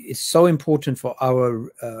out, because it's so important for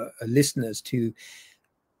our listeners to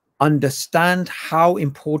understand how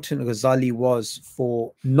important Ghazali was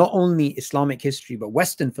for not only Islamic history, but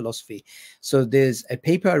Western philosophy. So there's a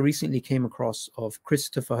paper I recently came across of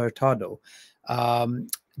Christopher Hurtado,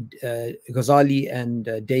 Ghazali and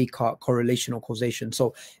Descartes, correlation or causation.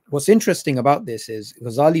 So what's interesting about this is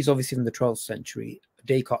Ghazali's obviously from the 12th century,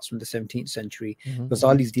 Descartes from the 17th century.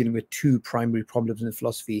 Ghazali's dealing with two primary problems in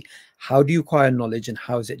philosophy. How do you acquire knowledge, and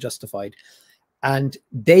how is it justified? And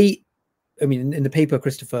in the paper,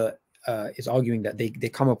 Christopher is arguing that they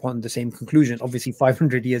come upon the same conclusion, obviously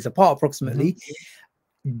 500 years apart approximately.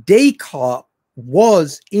 Descartes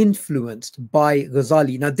was influenced by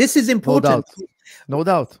Ghazali. Now, this is important. No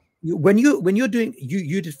doubt. When you're doing,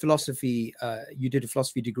 you did philosophy, you did a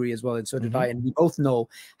philosophy degree as well, and so did I, and we both know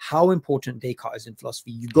how important Descartes is in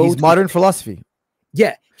philosophy. He's modern philosophy.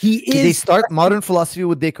 Yeah, he is. They start modern philosophy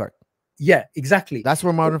with Descartes. Yeah, exactly. That's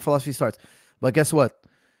where modern philosophy starts. But guess what?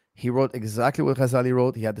 He wrote exactly what Ghazali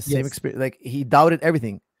wrote. He had the same experience. Like, he doubted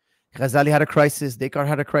everything. Ghazali had a crisis. Descartes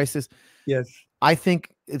had a crisis. Yes. I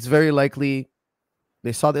think it's very likely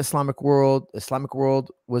they saw the Islamic world. The Islamic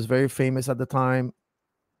world was very famous at the time.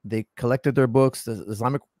 They collected their books. The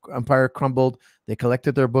Islamic empire crumbled. They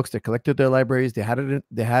collected their books. They collected their libraries. They had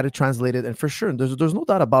it translated. And for sure, there's no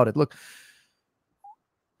doubt about it. Look,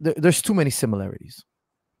 there's too many similarities.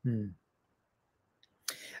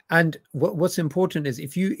 And what's important is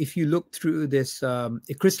if you look through this,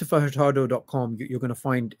 ChristopherHurtado.com, you're going to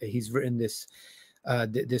find he's written this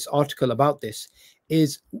this article about this.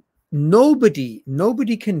 Is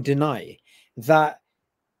nobody can deny that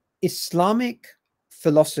Islamic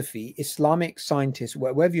philosophy, Islamic scientists,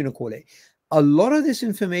 whatever you want to call it, a lot of this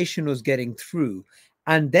information was getting through,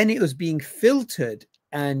 and then it was being filtered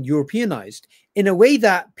and Europeanized in a way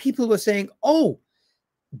that people were saying, oh,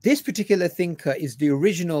 this particular thinker is the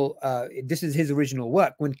original, this is his original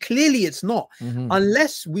work, when clearly it's not.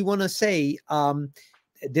 Unless we want to say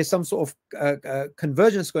there's some sort of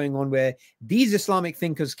convergence going on where these Islamic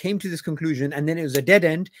thinkers came to this conclusion, and then it was a dead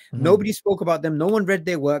end. Nobody spoke about them. No one read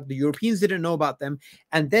their work. The Europeans didn't know about them.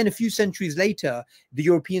 And then a few centuries later, the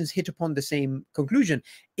Europeans hit upon the same conclusion.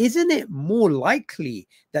 Isn't it more likely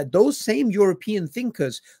that those same European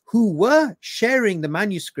thinkers who were sharing the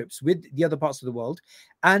manuscripts with the other parts of the world,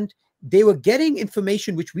 and they were getting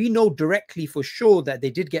information which we know directly for sure that they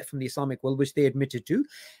did get from the Islamic world, which they admitted to.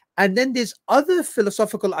 And then there's other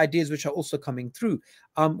philosophical ideas which are also coming through.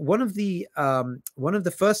 One of the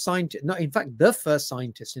first scientists, no, in fact, the first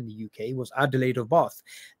scientist in the UK was Adelaide of Bath.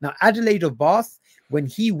 Now, Adelaide of Bath, when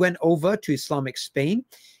he went over to Islamic Spain,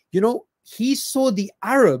 he saw the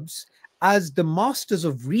Arabs as the masters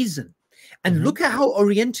of reason. And look at how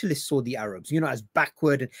Orientalists saw the Arabs, as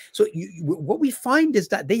backward. And so what we find is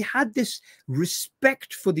that they had this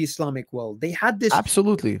respect for the Islamic world. They had this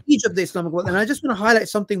absolutely prestige of the Islamic world. And I just want to highlight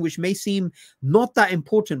something which may seem not that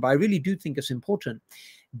important, but I really do think it's important.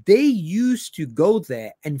 They used to go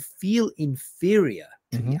there and feel inferior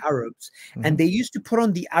to the Arabs. And they used to put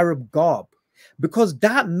on the Arab garb, because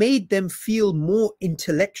that made them feel more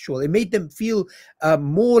intellectual. It made them feel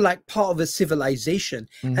more like part of a civilization.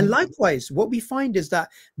 And likewise, what we find is that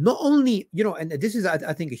not only, and this is,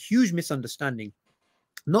 I think, a huge misunderstanding.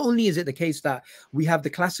 Not only is it the case that we have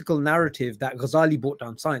the classical narrative that Ghazali brought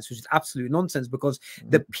down science, which is absolute nonsense, because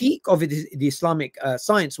the peak of the Islamic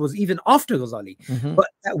science was even after Ghazali, but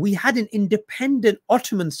that we had an independent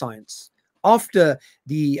Ottoman science after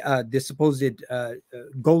the supposed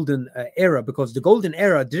golden era, because the golden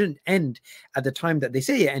era didn't end at the time that they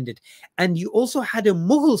say it ended. And you also had a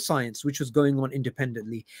Mughal science which was going on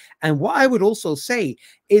independently. And what I would also say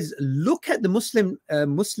is, look at the Muslim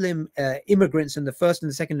immigrants in the first and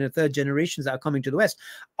the second and the third generations that are coming to the West.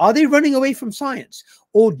 Are they running away from science,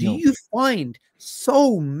 or do you find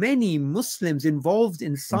so many Muslims involved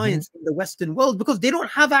in science in the Western world because they don't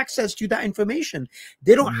have access to that information?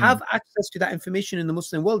 They don't have access to that information in the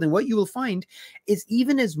Muslim world. And what you will find is,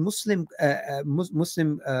 even as Muslim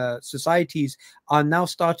societies are now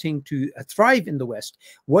starting to thrive in the West,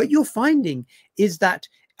 what you're finding is that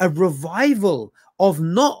a revival of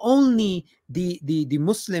not only the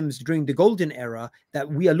Muslims during the golden era, that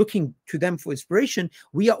we are looking to them for inspiration,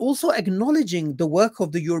 we are also acknowledging the work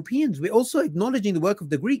of the Europeans. We're also acknowledging the work of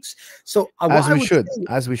the Greeks. So as we should.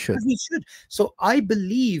 So I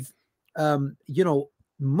believe,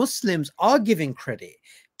 Muslims are giving credit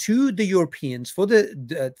to the Europeans for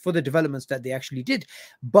the developments that they actually did.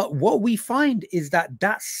 But what we find is that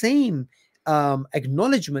that same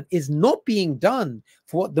acknowledgement is not being done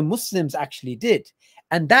for what the Muslims actually did.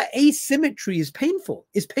 And that asymmetry is painful.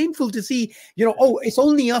 It's painful to see, oh, it's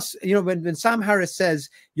only us, when Sam Harris says,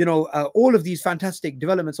 all of these fantastic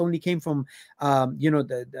developments only came from,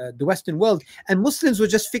 the Western world, and Muslims were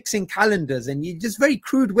just fixing calendars, and just very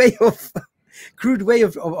crude way of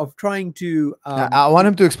trying to I want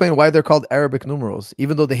him to explain why they're called Arabic numerals,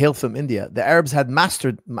 even though they hail from India. The Arabs had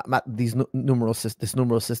mastered this numeral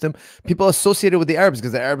system. People associated with the Arabs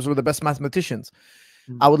because the Arabs were the best mathematicians.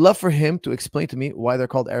 I would love for him to explain to me why they're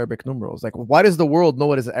called Arabic numerals. Like, why does the world know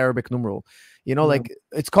what is an Arabic numeral? Like,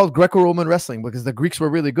 it's called Greco-Roman wrestling because the Greeks were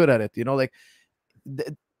really good at it.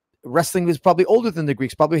 Wrestling is probably older than the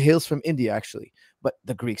Greeks, probably hails from India actually, but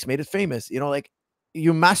the Greeks made it famous.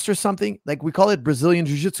 You master something, like we call it Brazilian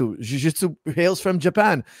Jiu-Jitsu. Jiu-Jitsu hails from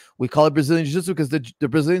Japan. We call it Brazilian Jiu-Jitsu because the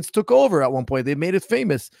Brazilians took over at one point. They made it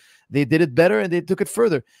famous. They did it better and they took it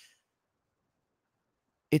further.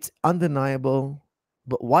 It's undeniable.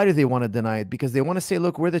 But why do they want to deny it? Because they want to say,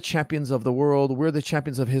 look, we're the champions of the world. We're the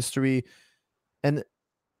champions of history. And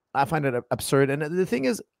I find it absurd. And the thing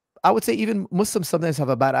is, I would say even Muslims sometimes have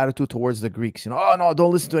a bad attitude towards the Greeks. Oh, no,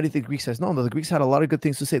 don't listen to anything the Greeks says. No, the Greeks had a lot of good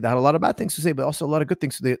things to say. They had a lot of bad things to say, but also a lot of good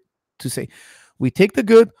things to say. We take the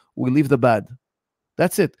good, we leave the bad.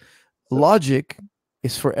 That's it. Logic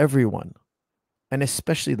is for everyone, and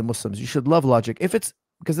especially the Muslims. You should love logic.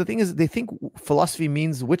 Because the thing is, they think philosophy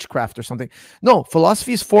means witchcraft or something. No,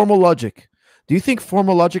 philosophy is formal logic. Do you think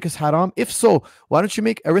formal logic is haram? If so, why don't you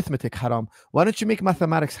make arithmetic haram? Why don't you make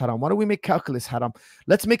mathematics haram? Why don't we make calculus haram?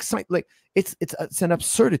 Let's make science, it's an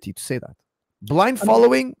absurdity to say that. Blind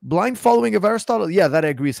following of Aristotle, yeah, that I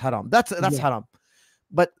agree is haram. That's haram.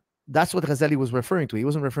 But that's what Ghazali was referring to. He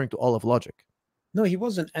wasn't referring to all of logic. No, he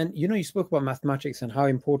wasn't. And, you spoke about mathematics and how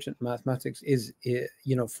important mathematics is,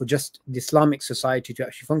 for just the Islamic society to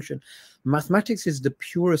actually function. Mathematics is the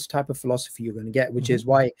purest type of philosophy you're going to get, which is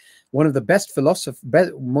why one of the best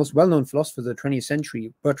most well-known philosophers of the 20th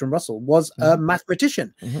century, Bertrand Russell, was a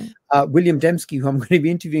mathematician. William Dembski, who I'm going to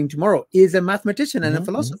be interviewing tomorrow, is a mathematician and a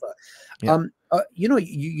philosopher.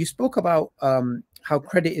 You spoke about how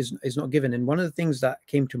credit is not given. And one of the things that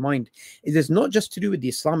came to mind is it's not just to do with the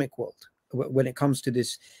Islamic world when it comes to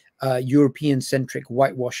this European-centric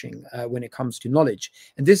whitewashing when it comes to knowledge.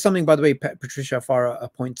 And this is something, by the way, Patricia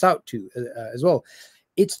Farah points out too as well.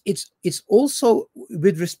 It's also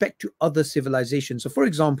with respect to other civilizations. So, for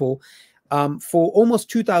example, For almost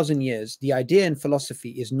 2,000 years, the idea in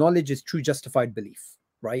philosophy is knowledge is true justified belief,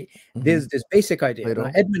 right? There's this basic idea.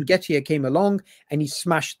 Now, Edmund Gettier came along and he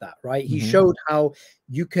smashed that, right? He showed how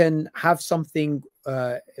you can have something,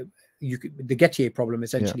 the Gettier problem,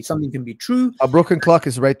 essentially, something can be true. A broken clock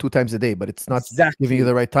is right 2 times a day, but it's not giving you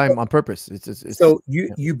the right time on purpose. It's so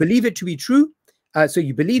you believe it to be true. So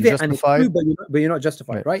you believe it and it's true, but you're not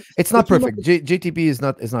justified, right? It's not perfect. JTB is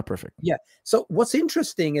not perfect. Yeah. So what's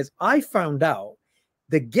interesting is I found out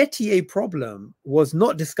the Gettier problem was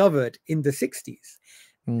not discovered in the 60s.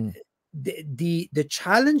 The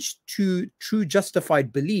challenge to true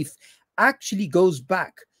justified belief actually goes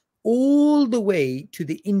back all the way to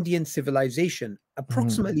the Indian civilization,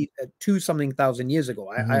 approximately 2-something thousand years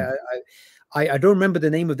ago. I don't remember the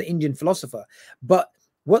name of the Indian philosopher, but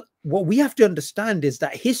what we have to understand is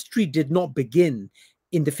that history did not begin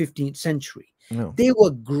in the 15th century. No. They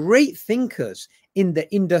were great thinkers in the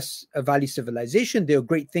Indus Valley civilization. They were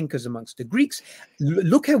great thinkers amongst the Greeks.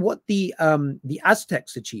 Look at what the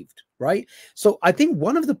Aztecs achieved, right? So I think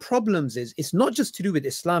one of the problems is it's not just to do with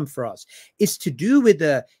Islam for us. It's to do with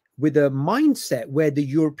a mindset where the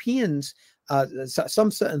Europeans,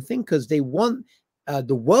 some certain thinkers, they want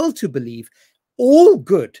the world to believe all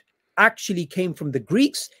good actually came from the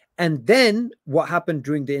Greeks, and then what happened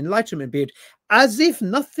during the Enlightenment period, as if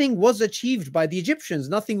nothing was achieved by the Egyptians,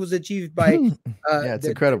 nothing was achieved by it's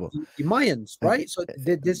incredible. The Mayans, right? So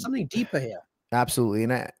there's something deeper here. Absolutely.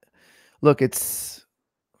 And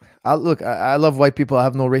I love white people. I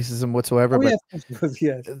have no racism whatsoever. Yes.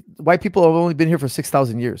 White people have only been here for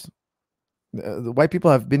 6,000 years. The white people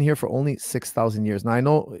have been here for only 6,000 years. Now, I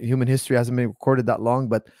know human history hasn't been recorded that long,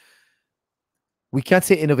 but we can't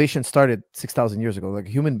say innovation started 6,000 years ago. Like,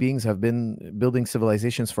 human beings have been building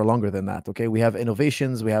civilizations for longer than that. Okay, we have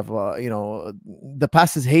innovations. We have, the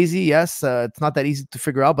past is hazy. Yes, it's not that easy to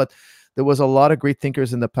figure out, but there was a lot of great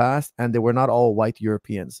thinkers in the past, and they were not all white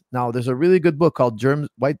Europeans. Now, there's a really good book called Guns,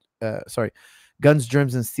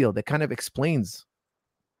 Germs, and Steel that kind of explains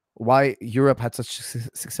why Europe had such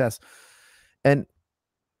success. And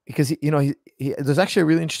because there's actually a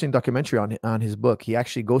really interesting documentary on his book. He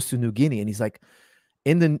actually goes to New Guinea, and he's like,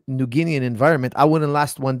 in the New Guinean environment, I wouldn't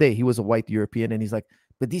last one day. He was a white European, and he's like,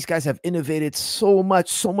 but these guys have innovated so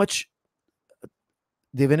much.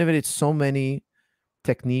 They've innovated so many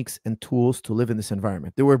techniques and tools to live in this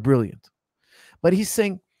environment. They were brilliant. But he's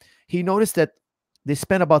saying he noticed that they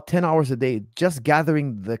spend about 10 hours a day just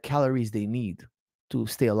gathering the calories they need to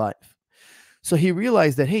stay alive. So he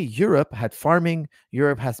realized that, hey, Europe had farming,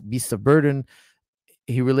 Europe has beasts of burden.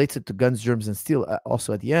 He relates it to Guns, Germs, and Steel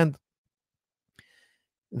also at the end.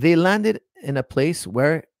 They landed in a place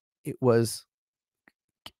where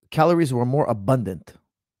calories were more abundant.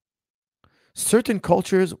 Certain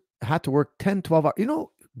cultures had to work 10, 12 hours.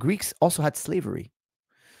 Greeks also had slavery.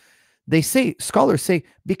 Scholars say,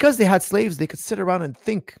 because they had slaves, they could sit around and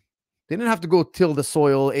think. They didn't have to go till the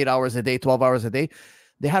soil 8 hours a day, 12 hours a day.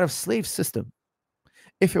 They had a slave system.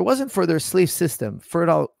 If it wasn't for their slave system,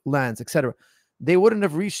 fertile lands, etc., they wouldn't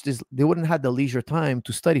have reached this. They wouldn't have had the leisure time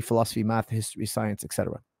to study philosophy, math, history, science,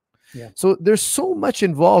 etc. Yeah. So there's so much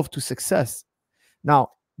involved to success.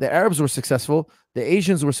 Now, the Arabs were successful, the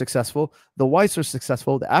Asians were successful, the whites were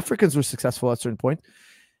successful, the Africans were successful at a certain point.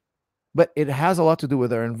 But it has a lot to do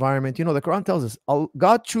with our environment. The Quran tells us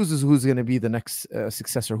God chooses who's going to be the next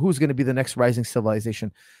successor, who's going to be the next rising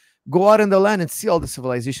civilization. Go out in the land and see all the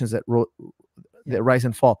civilizations that rise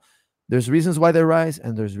and fall. There's reasons why they rise,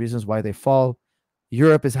 and there's reasons why they fall.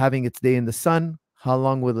 Europe is having its day in the sun. How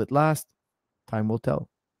long will it last? Time will tell.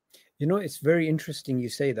 It's very interesting you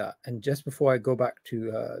say that. And just before I go back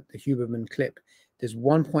to the Huberman clip, there's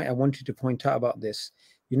one point I wanted to point out about this.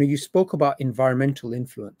 You spoke about environmental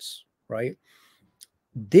influence, right?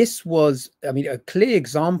 This was, a clear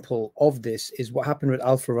example of this is what happened with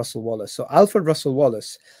Alfred Russel Wallace. So Alfred Russel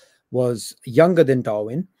Wallace was younger than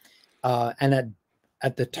Darwin. And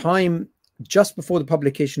at the time, just before the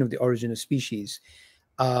publication of The Origin of Species,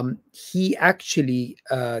 he actually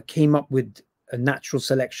came up with a natural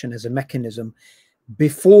selection as a mechanism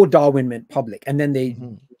before Darwin went public. And then they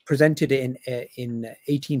presented it in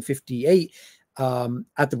 1858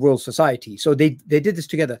 at the Royal Society. So they did this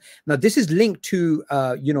together. Now, this is linked to,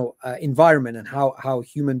 environment and how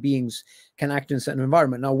human beings can act in a certain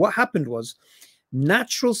environment. Now, what happened was,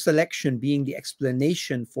 natural selection being the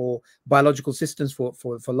explanation for biological systems, for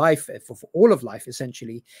life, for all of life,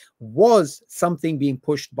 essentially, was something being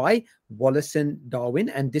pushed by Wallace and Darwin.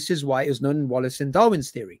 And this is why it was known as Wallace and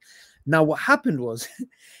Darwin's theory. Now, what happened was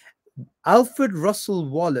Alfred Russel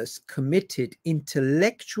Wallace committed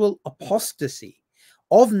intellectual apostasy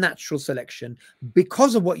of natural selection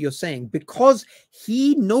because of what you're saying, because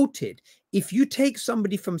he noted if you take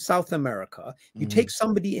somebody from South America, you take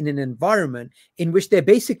somebody in an environment in which they're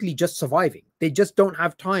basically just surviving, they just don't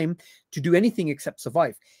have time to do anything except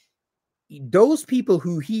survive. Those people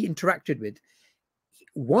who he interacted with,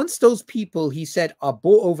 once those people, he said, are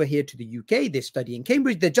brought over here to the UK, they study in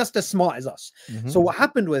Cambridge, they're just as smart as us. So what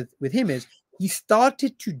happened with him is he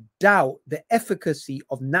started to doubt the efficacy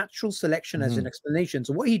of natural selection as an explanation.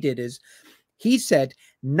 So what he did is he said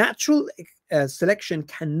natural selection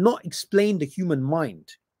cannot explain the human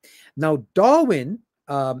mind. Now Darwin,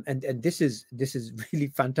 and this is really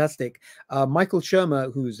fantastic. Michael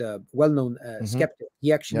Shermer, who's a well-known skeptic,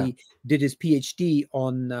 he actually did his PhD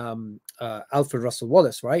on Alfred Russel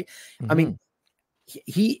Wallace, right? I mean,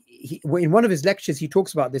 he in one of his lectures he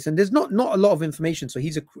talks about this, and there's not a lot of information, so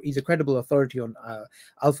he's a credible authority on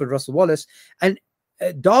Alfred Russel Wallace. And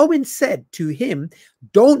Darwin said to him,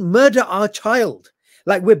 "Don't murder our child.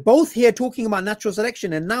 Like, we're both here talking about natural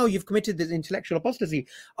selection, and now you've committed this intellectual apostasy."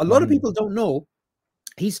 A lot of people don't know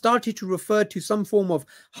he started to refer to some form of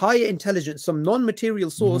higher intelligence, some non-material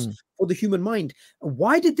source for the human mind.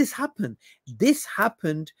 Why did this happen? This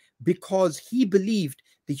happened because he believed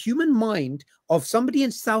the human mind of somebody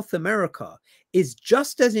in South America is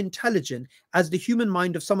just as intelligent as the human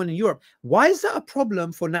mind of someone in Europe. Why is that a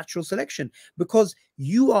problem for natural selection? Because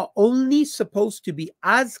you are only supposed to be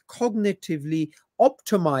as cognitively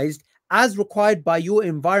optimized as required by your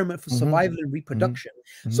environment for survival and reproduction.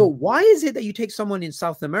 So why is it that you take someone in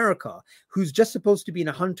South America who's just supposed to be in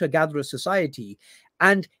a hunter-gatherer society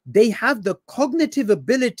and they have the cognitive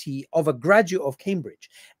ability of a graduate of Cambridge?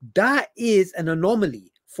 That is an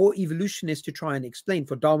anomaly for evolutionists to try and explain,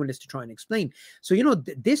 for Darwinists to try and explain. So, you know,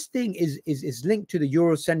 this thing is linked to the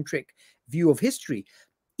Eurocentric view of history.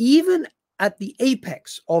 Even at the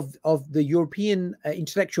apex of the European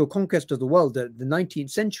intellectual conquest of the world, the 19th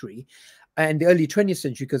century and the early 20th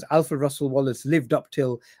century, because Alfred Russel Wallace lived up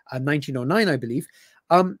till 1909, I believe.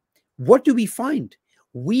 What do we find?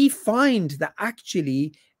 We find that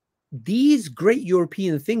actually these great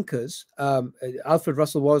European thinkers, Alfred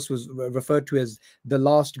Russel Wallace was referred to as the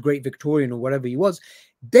last great Victorian or whatever he was,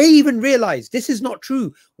 they even realized this is not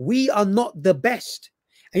true. We are not the best.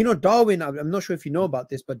 And, you know, Darwin, I'm not sure if you know about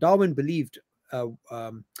this, but Darwin believed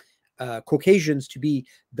Caucasians to be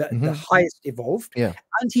the highest evolved. Yeah.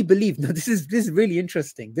 And he believed, now this is really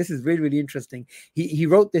interesting. This is really, really interesting. He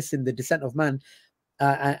wrote this in The Descent of Man.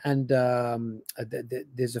 There's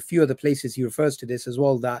a few other places he refers to this as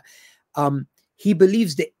well, that he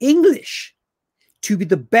believes the English to be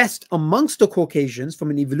the best amongst the Caucasians from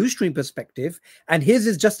an evolutionary perspective. And here's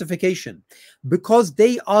his justification: because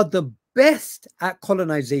they are the best at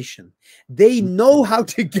colonization. They know how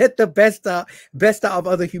to get the best out of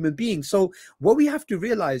other human beings. So what we have to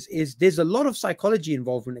realize is there's a lot of psychology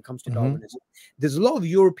involved when it comes to Darwinism. There's a lot of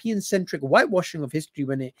European-centric whitewashing of history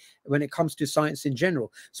when it comes to science in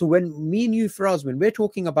general. So when me and you, Firas, when we're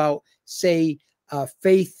talking about, say,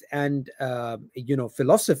 faith and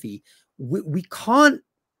philosophy, we can't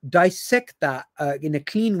dissect that in a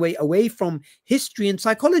clean way away from history and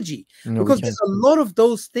psychology, because there's a lot of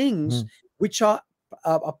those things which are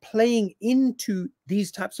playing into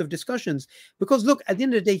these types of discussions. Because look, at the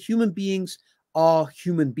end of the day, human beings are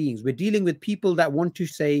human beings. We're dealing with people that want to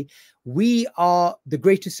say we are the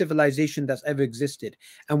greatest civilization that's ever existed.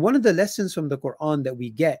 And one of the lessons from the Quran that we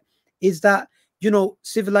get is that, you know,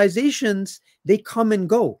 civilizations, they come and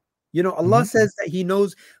go. You know, Allah says that he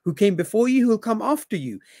knows who came before you, who will come after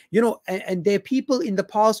you. You know, and there are people in the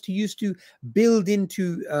past who used to build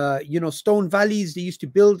into, stone valleys. They used to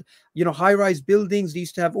build, high-rise buildings. They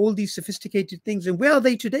used to have all these sophisticated things. And where are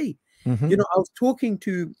they today? You know, I was talking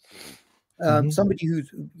to somebody who's,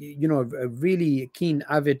 a really keen,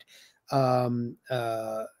 avid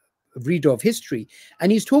reader of history. And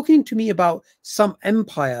he's talking to me about some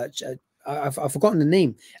empire. I've forgotten the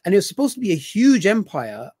name, and it was supposed to be a huge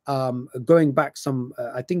empire going back some,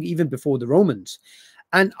 I think even before the Romans.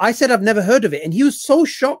 And I said, I've never heard of it. And he was so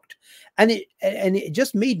shocked. And it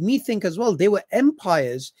just made me think as well. They were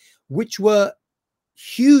empires which were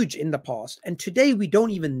huge in the past. And today we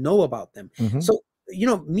don't even know about them. So, you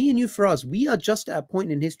know, me and you, Firas, we are just at a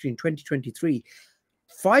point in history in 2023,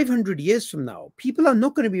 500 years from now, people are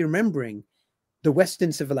not going to be remembering the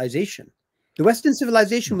Western civilization. The Western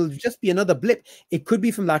civilization will just be another blip. It could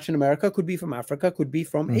be from Latin America, could be from Africa, could be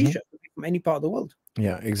from Asia, could be from any part of the world.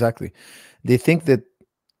 Yeah, exactly. They think that,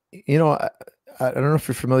 you know, I don't know if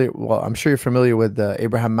you're familiar. Well, I'm sure you're familiar with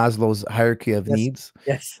Abraham Maslow's hierarchy of needs.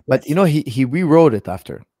 Yes. But, you know, he rewrote it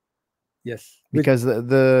after. Yes. Because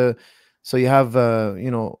so you have,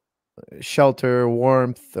 shelter,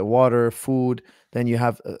 warmth, water, food. Then you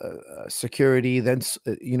have security. Then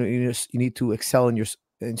you need to excel in your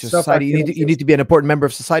society. You need to be an important member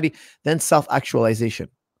of society. Then self-actualization.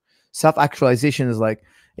 Self-actualization is like,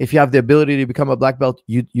 if you have the ability to become a black belt,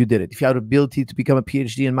 you did it. If you have the ability to become a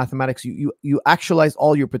PhD in mathematics, you actualized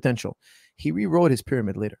all your potential. He rewrote his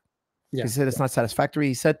pyramid later. Yeah. He said it's not satisfactory.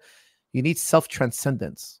 He said you need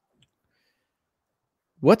self-transcendence.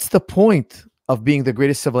 What's the point of being the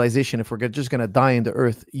greatest civilization if we're just going to die in the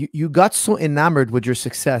earth? You got so enamored with your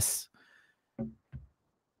success.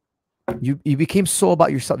 You became so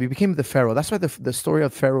about yourself. You became the Pharaoh. That's why the story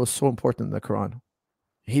of Pharaoh is so important in the Quran.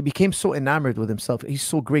 He became so enamored with himself. He's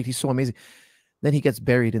so great. He's so amazing. Then he gets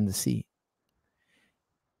buried in the sea.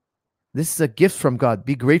 This is a gift from God.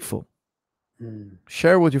 Be grateful.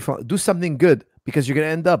 Share with your friends. Do something good, because you're going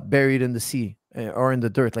to end up buried in the sea or in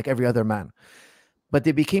the dirt like every other man. But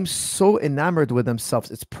they became so enamored with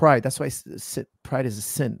themselves. It's pride. That's why pride is a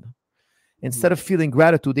sin. Instead of feeling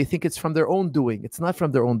gratitude, they think it's from their own doing. It's not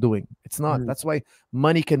from their own doing. It's not. That's why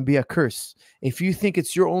money can be a curse. If you think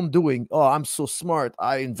it's your own doing, oh, I'm so smart,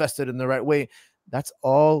 I invested in the right way, that's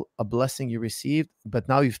all a blessing you received, but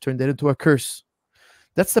now you've turned it into a curse.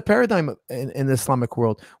 That's the paradigm in the Islamic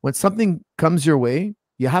world. When something comes your way,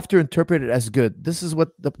 you have to interpret it as good. This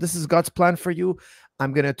is God's plan for you.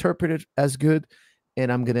 I'm going to interpret it as good,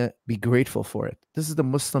 and I'm going to be grateful for it. This is the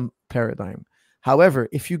Muslim paradigm. However,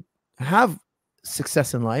 if you have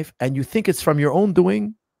success in life and you think it's from your own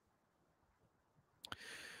doing,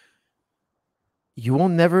 you're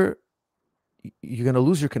going to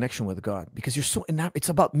lose your connection with God, because you're so enamored. It's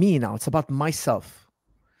about me now. It's about myself.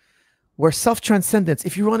 Where self-transcendence,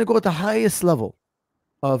 if you want to go at the highest level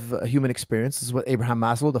of human experience, this is what Abraham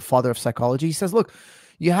Maslow, the father of psychology, he says, look,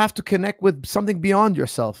 you have to connect with something beyond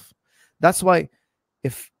yourself. That's why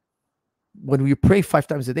when we pray 5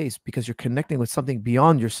 times a day, it's because you're connecting with something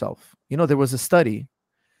beyond yourself. There was a study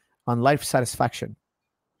on life satisfaction.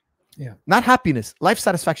 Yeah. Not happiness, life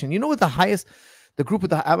satisfaction. You know what the group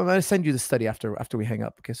with I'm going to send you the study after we hang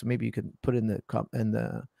up. Okay. So maybe you can put it in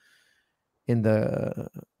the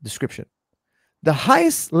description. The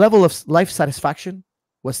highest level of life satisfaction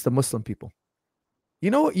was the Muslim people.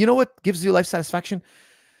 You know what gives you life satisfaction?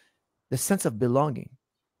 The sense of belonging,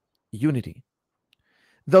 unity.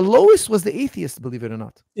 The lowest was the atheist, believe it or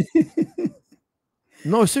not.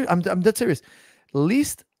 No, sir, I'm dead serious.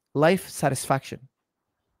 Least life satisfaction.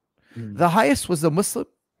 The highest was the Muslim.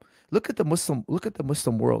 Look at the Muslim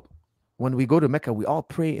world. When we go to Mecca, we all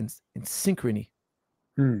pray in synchrony.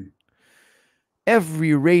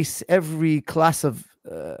 Every race, every class of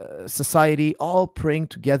society, all praying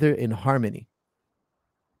together in harmony.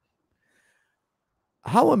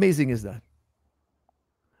 How amazing is that?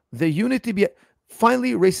 The unity.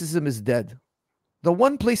 Finally, racism is dead. The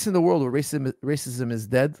one place in the world where racism is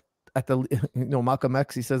dead, Malcolm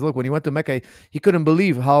X, he says, look, when he went to Mecca, he couldn't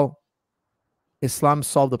believe how Islam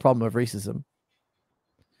solved the problem of racism.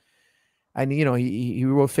 And he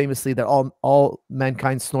wrote famously that all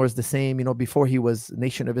mankind snores the same. Before he was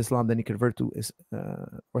Nation of Islam, then he converted to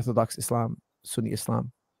Orthodox Islam, Sunni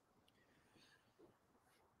Islam.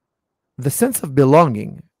 The sense of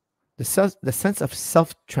belonging, the sense of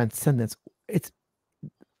self-transcendence,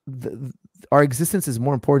 our existence is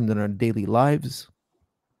more important than our daily lives.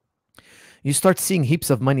 You start seeing heaps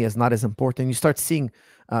of money as not as important. You start seeing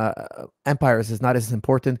empires as not as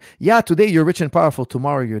important. Yeah, today you're rich and powerful.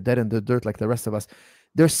 Tomorrow you're dead in the dirt like the rest of us.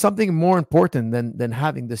 There's something more important than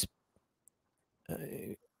having this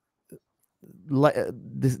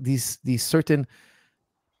these certain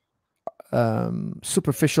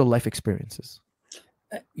superficial life experiences.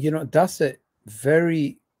 That's a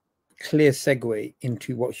very clear segue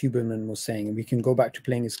into what Huberman was saying, and we can go back to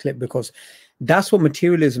playing his clip, because that's what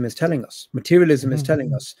materialism is telling us. Materialism is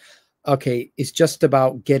telling us, okay, it's just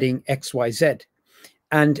about getting X, Y, Z,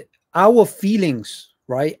 and our feelings,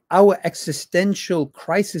 right? Our existential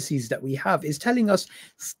crises that we have is telling us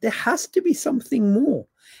there has to be something more.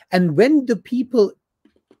 And when the people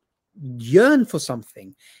yearn for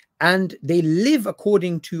something and they live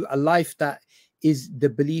according to a life that is the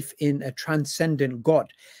belief in a transcendent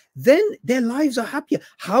God, then their lives are happier.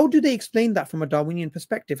 How do they explain that from a Darwinian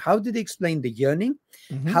perspective? How do they explain the yearning?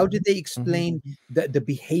 How do they explain the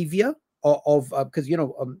behavior of because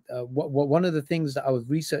one of the things that I was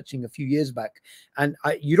researching a few years back, and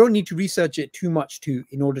you don't need to research it too much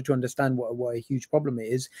in order to understand what a huge problem it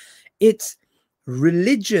is. It's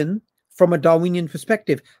religion from a Darwinian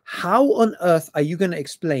perspective. How on earth are you going to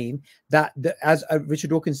explain that, as Richard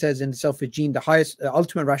Dawkins says in The Selfish Gene, the highest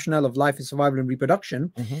ultimate rationale of life is survival and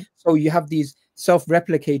reproduction? So you have these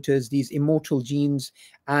self-replicators, these immortal genes,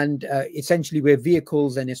 and essentially we're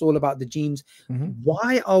vehicles and it's all about the genes.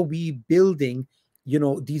 Why are we building, you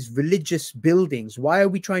know, these religious buildings? Why are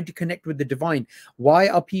we trying to connect with the divine? Why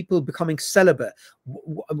are people becoming celibate?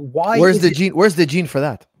 Why Where's is the it, gene? Where's the gene for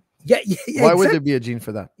that? yeah, Why would there be a gene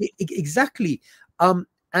for that? Exactly.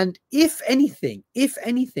 And if anything,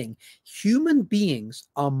 human beings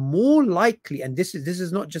are more likely, and this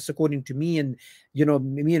is not just according to me and, you know,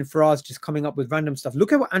 me and Firas just coming up with random stuff.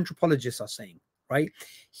 Look at what anthropologists are saying, right?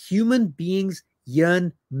 Human beings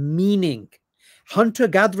yearn meaning.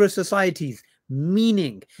 Hunter-gatherer societies,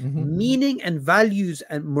 meaning, meaning and values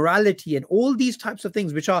and morality and all these types of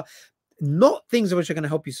things, which are not things which are going to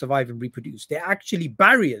help you survive and reproduce. They're actually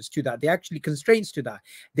barriers to that. They're actually constraints to that.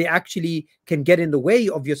 They actually can get in the way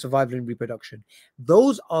of your survival and reproduction.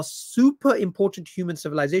 Those are super important to human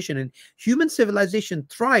civilization. And human civilization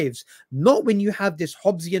thrives not when you have this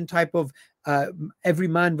Hobbesian type of every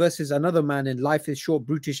man versus another man and life is short,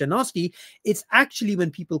 brutish and nasty. It's actually when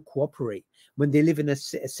people cooperate, when they live in a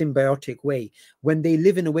symbiotic way, when they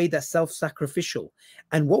live in a way that's self-sacrificial.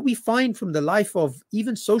 And what we find from the life of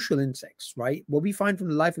even social insects, right? What we find from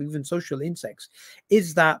the life of even social insects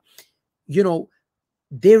is that, you know,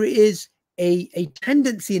 there is a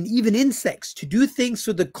tendency in even insects to do things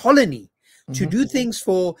for the colony, to do things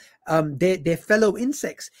for their fellow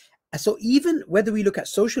insects. So even whether we look at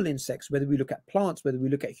social insects, whether we look at plants, whether we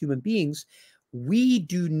look at human beings, we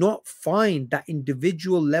do not find that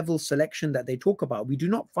individual level selection that they talk about. We do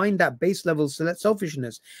not find that base level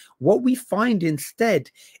selfishness. What we find instead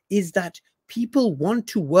is that people want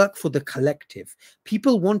to work for the collective.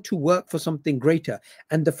 People want to work for something greater.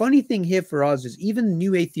 And the funny thing here for us is even the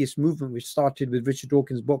new atheist movement, which started with Richard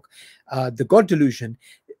Dawkins' book, The God Delusion,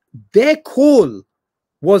 their call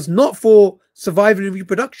was not for survival and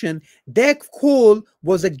reproduction. Their call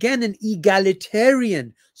was again an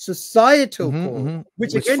egalitarian societal call,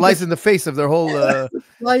 which again flies in the face of their whole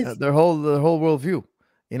their whole worldview.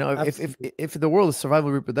 You know, if the world is survival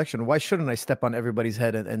and reproduction, why shouldn't I step on everybody's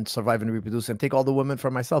head and survive and reproduce and take all the women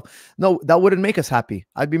for myself? No, that wouldn't make us happy.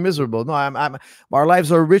 I'd be miserable. No, our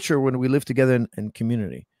lives are richer when we live together in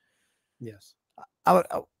community. Yes. I'd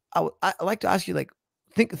like to ask you, like,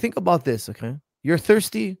 think about this, okay? You're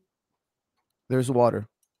thirsty, there's water.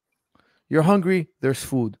 You're hungry, there's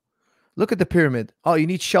food. Look at the pyramid. Oh, you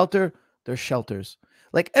need shelter, there's shelters.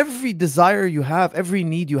 Like every desire you have, every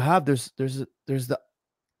need you have, there's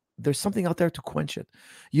something out there to quench it.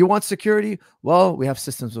 You want security? Well, we have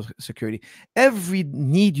systems of security. Every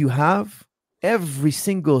need you have, every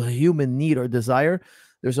single human need or desire,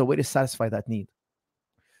 there's a way to satisfy that need.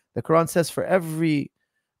 The Quran says for every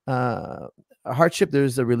hardship,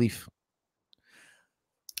 there's a relief.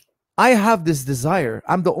 I have this desire.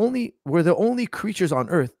 We're the only creatures on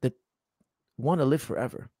earth that want to live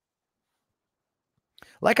forever.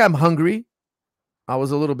 Like I'm hungry. I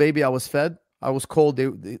was a little baby. I was fed. I was cold.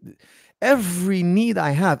 Every need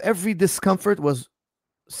I have, every discomfort was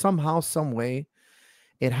somehow, some way,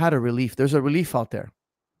 it had a relief. There's a relief out there.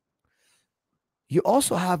 You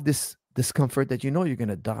also have this discomfort that you know you're going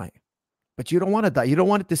to die, but you don't want to die. You don't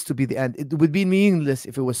want this to be the end. It would be meaningless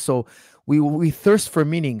if it was so. We thirst for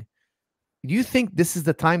meaning. Do you think this is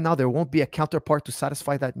the time now there won't be a counterpart to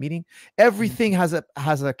satisfy that meaning? Everything has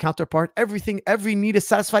a counterpart. Every need is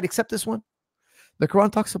satisfied except this one. The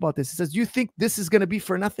Quran talks about this. It says, you think this is going to be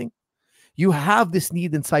for nothing? You have this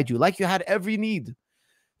need inside you, like you had every need.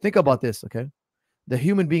 Think about this, okay? The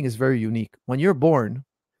human being is very unique. When you're born,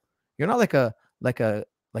 you're not like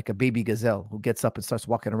a baby gazelle who gets up and starts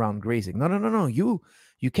walking around grazing. No.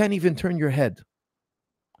 You can't even turn your head.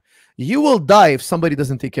 You will die if somebody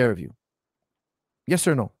doesn't take care of you. Yes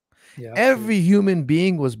or no? Yeah, every human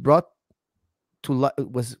being was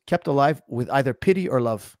kept alive with either pity or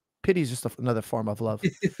love. Pity is just another form of love.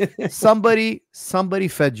 Somebody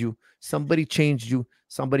fed you, somebody changed you,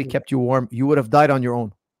 somebody kept you warm. You would have died on your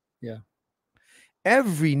own. Yeah.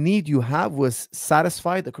 Every need you have was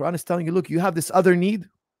satisfied. The Quran is telling you, look, you have this other need.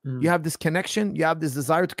 You have this connection. You have this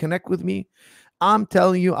desire to connect with me. I'm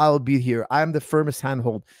telling you, I'll be here. I am the firmest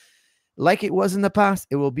handhold. Like it was in the past,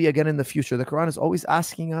 it will be again in the future. The Quran is always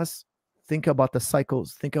asking us, think about the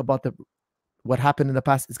cycles. Think about what happened in the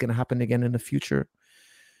past is going to happen again in the future.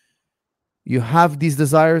 You have these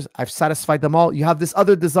desires. I've satisfied them all. You have this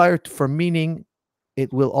other desire for meaning.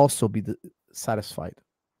 It will also be satisfied.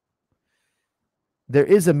 There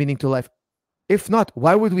is a meaning to life. If not,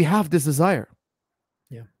 why would we have this desire?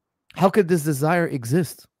 Yeah. How could this desire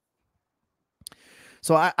exist?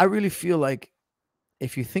 So I really feel like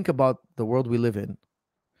if you think about the world we live in,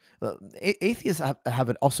 atheists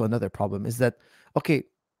have also another problem is that, okay,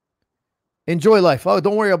 Enjoy life. Oh,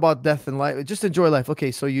 don't worry about death and life. Just enjoy life.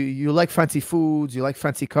 Okay, so you like fancy foods, you like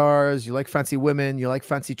fancy cars, you like fancy women, you like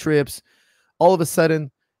fancy trips. All of a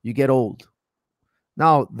sudden, you get old.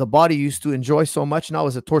 Now, the body used to enjoy so much now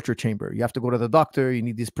is a torture chamber. You have to go to the doctor. You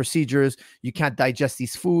need these procedures. You can't digest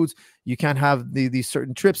these foods. You can't have these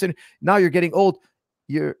certain trips. And now you're getting old.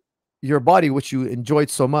 Your body, which you enjoyed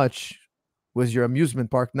so much, was your amusement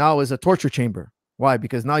park, now is a torture chamber. Why?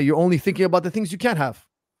 Because now you're only thinking about the things you can't have.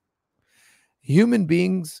 Human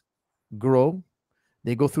beings grow.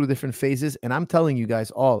 They go through different phases. And I'm telling you guys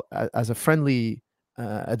all, as a friendly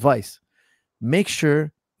advice, make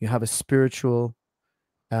sure you have a spiritual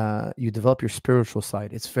you develop your spiritual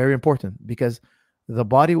side. It's very important because the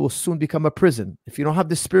body will soon become a prison. If you don't have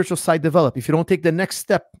the spiritual side developed, if you don't take the next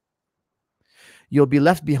step, you'll be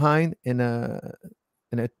left behind in a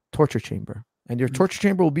torture chamber. And your torture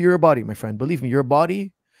chamber will be your body, my friend. Believe me, your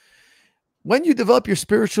body, when you develop your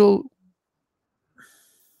spiritual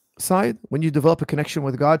side, when you develop a connection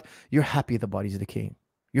with God, you're happy the body's decaying.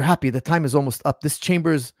 You're happy the time is almost up. This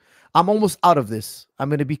chamber's I'm almost out of this. I'm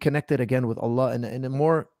going to be connected again with Allah in a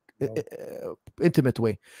more intimate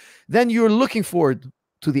way. Then you're looking forward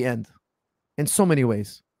to the end in so many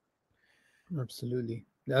ways. Absolutely.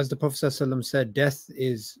 As the Prophet ﷺ said, death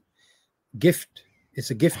is gift.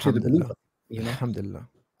 It's a gift to the believer. You know? Alhamdulillah.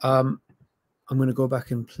 I'm going to go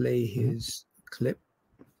back and play his clip.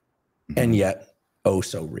 And yet, oh,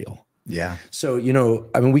 so real. Yeah. So,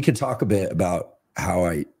 I mean, we could talk a bit about how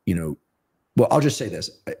well, I'll just say this.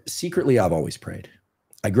 Secretly, I've always prayed.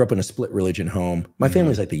 I grew up in a split religion home. My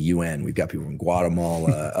family's like the UN. We've got people from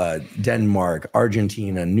Guatemala, Denmark,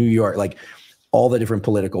 Argentina, New York. Like all the different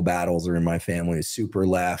political battles are in my family. Super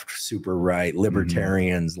left, super right,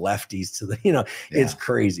 libertarians, lefties to the, it's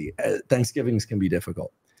crazy. Thanksgivings can be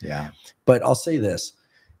difficult. Yeah. But I'll say this,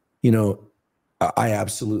 I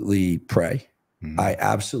absolutely pray. I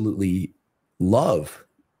absolutely love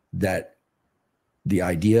that the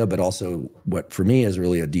idea, but also what for me is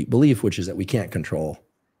really a deep belief, which is that we can't control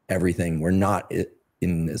everything. We're not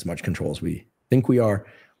in as much control as we think we are.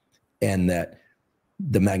 And that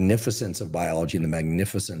the magnificence of biology and the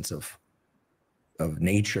magnificence of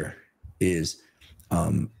nature is,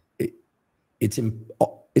 it's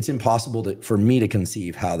impossible for me to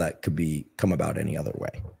conceive how that could come about any other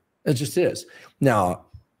way. It just is. Now,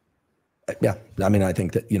 yeah, I mean, I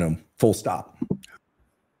think that, full stop.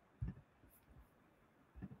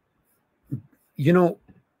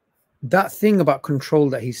 That thing about control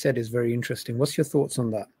that he said is very interesting. What's your thoughts on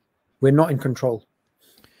that? We're not in control.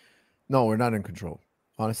 No, we're not in control.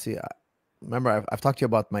 Honestly, remember, I've talked to you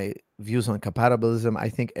about my views on compatibilism. I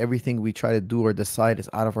think everything we try to do or decide is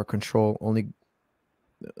out of our control.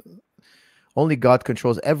 Only God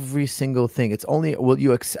controls every single thing. It's only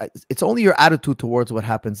it's only your attitude towards what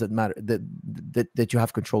happens that matter, that you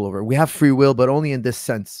have control over. We have free will, but only in this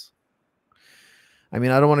sense. I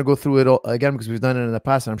mean, I don't want to go through it all again because we've done it in the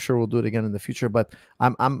past, and I'm sure we'll do it again in the future. But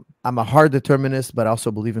I'm a hard determinist, but I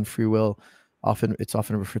also believe in free will. It's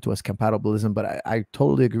often referred to as compatibilism, but I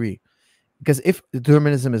totally agree. Because if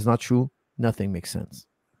determinism is not true, nothing makes sense.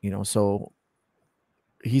 So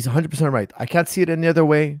he's 100% right. I can't see it any other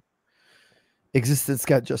way. Existence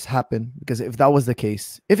can't just happen, because if that was the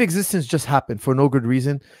case, if existence just happened for no good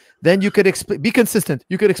reason, then you could be consistent.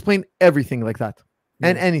 You could explain everything like that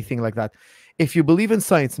and anything like that. If you believe in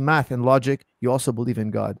science, math, and logic, you also believe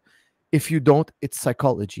in God. If you don't, it's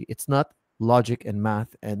psychology. It's not logic and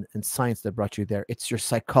math and science that brought you there. It's your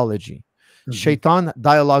psychology. Shaitan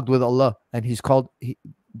dialogued with Allah, and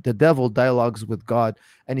the devil dialogues with God,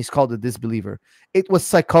 and he's called a disbeliever. It was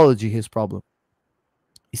psychology, his problem.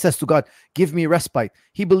 He says to God, give me respite.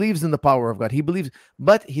 He believes in the power of God. He believes,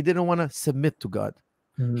 but he didn't want to submit to God.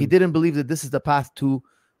 He didn't believe that this is the path to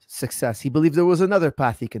success. He believed there was another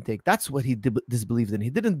path he can take. That's what he disbelieved in. He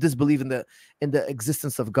didn't disbelieve in the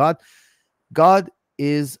existence of God. God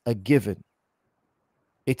is a given.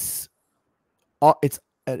 It's a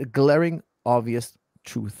glaring, obvious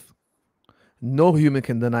truth. No human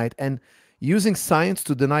can deny it. And using science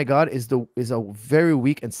to deny God is a very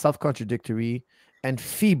weak and self-contradictory and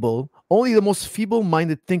feeble. Only the most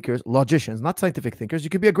feeble-minded thinkers, logicians, not scientific thinkers.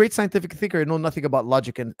 You could be a great scientific thinker and know nothing about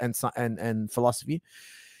logic and philosophy.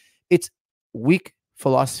 It's weak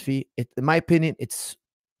philosophy. In my opinion, it's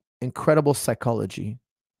incredible psychology.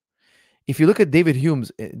 If you look at David Hume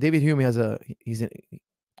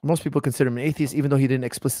most people consider him an atheist, even though he didn't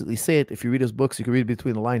explicitly say it. If you read his books, you can read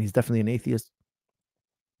between the lines. He's definitely an atheist.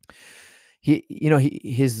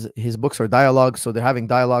 His books are dialogues, so they're having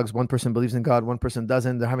dialogues. One person believes in God, one person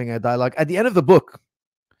doesn't. They're having a dialogue. At the end of the book,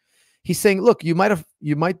 he's saying, "Look, you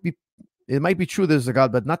might be It might be true there's a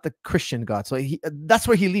God, but not the Christian God. So that's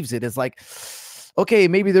where he leaves it. It's like, okay,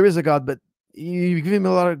 maybe there is a God, but you give him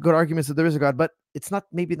a lot of good arguments that there is a God, but it's not,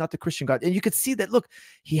 maybe not the Christian God. And you could see that, look,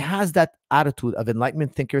 he has that attitude of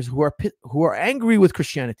Enlightenment thinkers who are angry with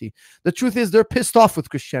Christianity. The truth is they're pissed off with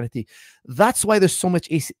Christianity. That's why there's so much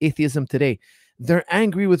atheism today. They're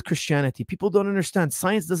angry with Christianity. People don't understand.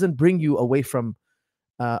 Science doesn't bring you away from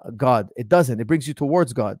God. It doesn't. It brings you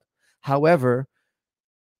towards God. However,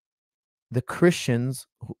 the Christians,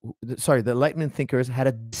 the Enlightenment thinkers had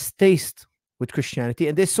a distaste with Christianity,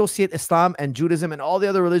 and they associate Islam and Judaism and all the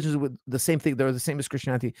other religions with the same thing. They're the same as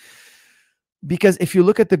Christianity. Because if you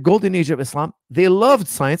look at the golden age of Islam, they loved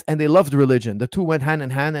science and they loved religion. The two went hand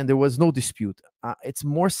in hand and there was no dispute. It's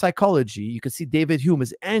more psychology. You can see David Hume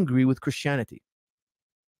is angry with Christianity.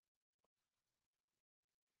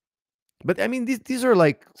 But I mean, these are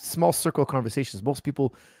like small circle conversations. Most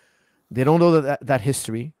people, they don't know that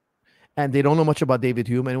history, and they don't know much about David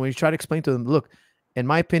Hume. And when you try to explain to them, look, in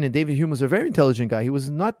my opinion, David Hume was a very intelligent guy. He was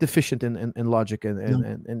not deficient in logic,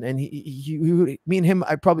 and me and him,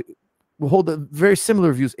 I probably will hold very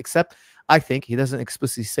similar views, except I think he doesn't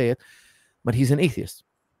explicitly say it, but he's an atheist.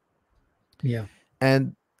 Yeah.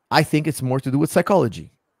 And I think it's more to do with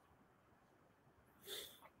psychology.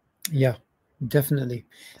 Yeah, definitely.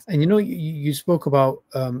 And you spoke about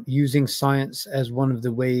using science as one of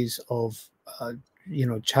the ways of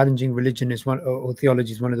challenging religion is one, or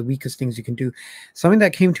theology is one of the weakest things you can do. Something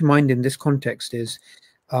that came to mind in this context is,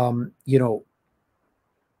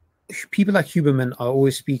 people like Huberman are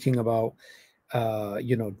always speaking about,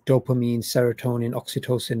 dopamine, serotonin,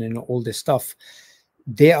 oxytocin, and all this stuff.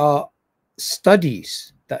 There are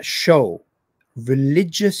studies that show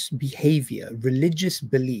religious behavior, religious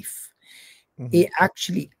belief, it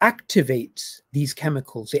actually activates these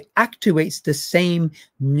chemicals. It activates the same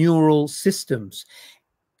neural systems.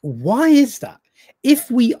 Why is that?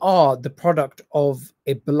 If we are the product of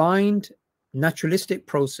a blind, naturalistic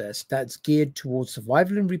process that's geared towards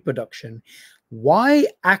survival and reproduction, why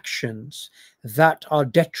actions that are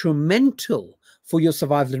detrimental for your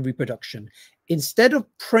survival and reproduction? Instead of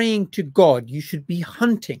praying to God, you should be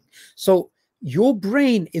hunting. So your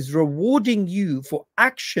brain is rewarding you for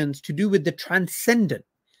actions to do with the transcendent,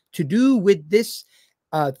 to do with this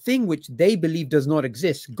thing which they believe does not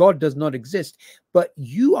exist. God does not exist, but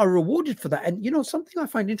you are rewarded for that. And something I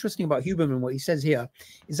find interesting about Huberman, what he says here,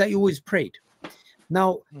 is that he always prayed.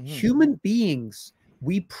 Now, human beings,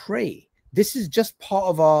 we pray. This is just part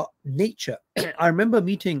of our nature. I remember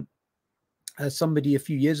meeting somebody a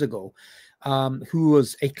few years ago who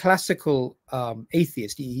was a classical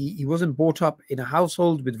atheist. He wasn't brought up in a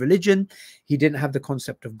household with religion. He didn't have the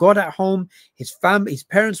concept of God at home. His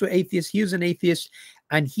parents were atheists. He was an atheist.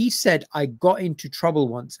 And he said, I got into trouble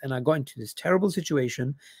once and I got into this terrible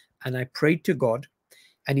situation and I prayed to God.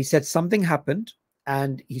 And he said something happened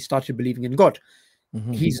and he started believing in God.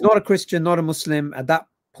 He's not a Christian, not a Muslim. At that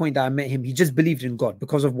point that I met him, he just believed in God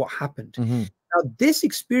because of what happened. Now, this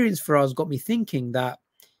experience for us got me thinking that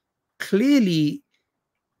clearly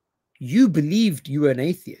you believed you were an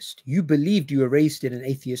atheist. You believed you were raised in an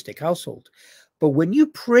atheistic household. But when you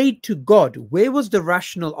prayed to God, where was the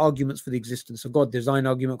rational arguments for the existence of God? Design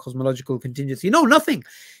argument, cosmological contingency? No, nothing.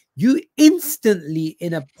 You instantly,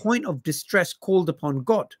 in a point of distress, called upon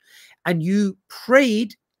God. And you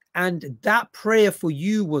prayed, and that prayer for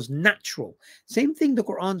you was natural. Same thing the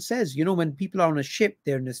Quran says. When people are on a ship,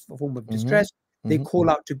 they're in this form of distress. They call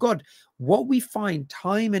out to God. What we find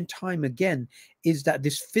time and time again is that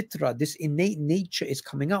this fitra, this innate nature is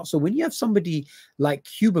coming out. So when you have somebody like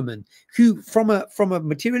Huberman, who from a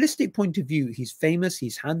materialistic point of view, he's famous,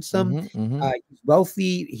 he's handsome, he's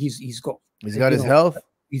wealthy, he's got his health.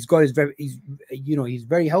 He's very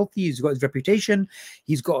healthy. He's got his reputation.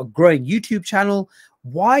 He's got a growing YouTube channel.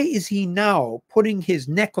 Why is he now putting his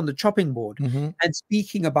neck on the chopping board and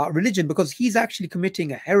speaking about religion? Because he's actually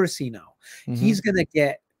committing a heresy now. He's going to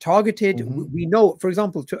get targeted. We know, for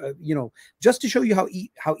example, just to show you how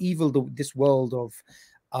evil this world of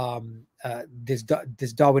this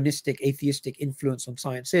Darwinistic, atheistic influence on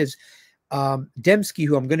science is. Dembski,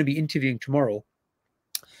 who I'm going to be interviewing tomorrow,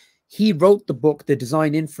 he wrote the book, The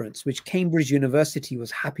Design Inference, which Cambridge University was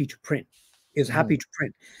happy to print. It was happy to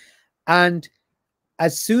print. And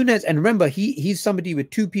as soon as, and remember, he's somebody with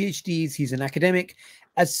 2 PhDs, he's an academic.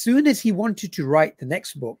 As soon as he wanted to write the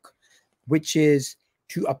next book, which is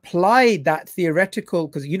to apply that theoretical,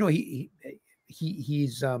 because he's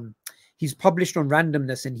published on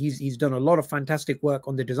randomness, and he's done a lot of fantastic work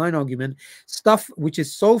on the design argument, stuff which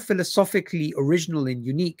is so philosophically original and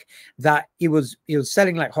unique that it was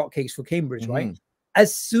selling like hotcakes for Cambridge, right?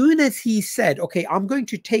 As soon as he said, okay, I'm going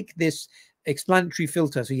to take this explanatory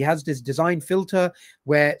filter. So he has this design filter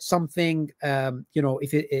where something,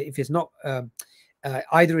 if it's not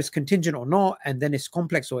either it's contingent or not, and then it's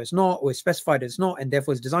complex or it's not, or it's specified or it's not, and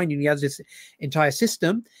therefore it's designed, and he has this entire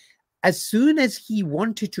system. As soon as he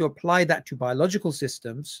wanted to apply that to biological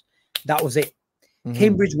systems, that was it.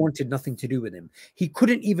 Cambridge wanted nothing to do with him. He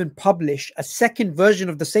couldn't even publish a second version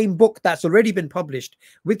of the same book that's already been published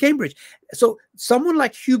with Cambridge. So someone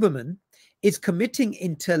like Huberman is committing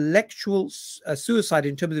intellectual suicide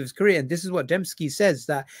in terms of his career. And this is what Dembski says,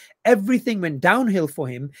 that everything went downhill for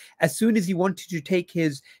him as soon as he wanted to take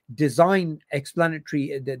his design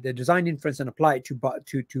explanatory, the design inference, and apply it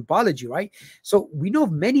to biology, right? So we know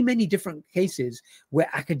of many, many different cases where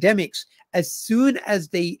academics, as soon as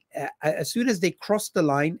they cross the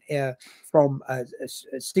line from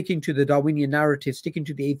sticking to the Darwinian narrative, sticking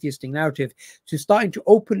to the atheistic narrative, to starting to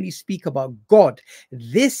openly speak about God,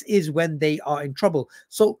 this is when they are in trouble.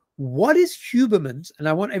 So what is Huberman's, and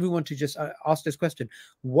I want everyone to just ask this question,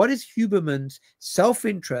 what is Huberman's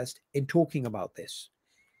self-interest in talking about this?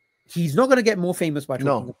 He's not going to get more famous by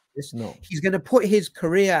talking about this. No. He's going to put his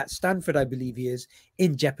career at Stanford, I believe he is,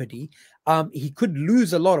 in jeopardy. He could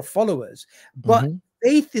lose a lot of followers, but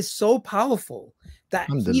faith is so powerful that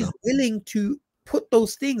he's willing to put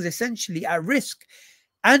those things essentially at risk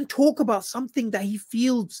and talk about something that he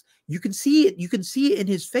feels, you can see it in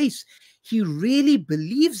his face. He really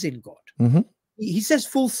believes in God. He says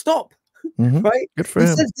full stop. Right? Good for he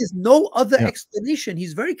him. says there's no other explanation.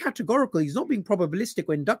 He's very categorical. He's not being probabilistic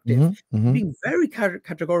or inductive. He's being very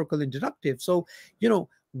categorical and deductive. So,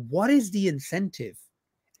 what is the incentive?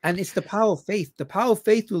 And it's the power of faith. The power of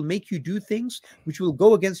faith will make you do things which will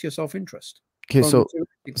go against your self-interest. Okay, so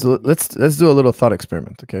let's do a little thought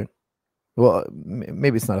experiment, okay? Well,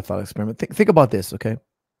 maybe it's not a thought experiment. Think about this, okay?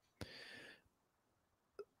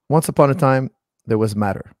 Once upon a time, there was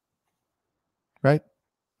matter, right?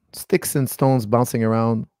 Sticks and stones bouncing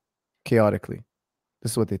around chaotically.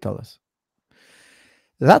 This is what they tell us.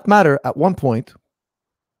 That matter at one point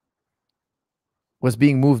was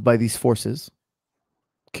being moved by these forces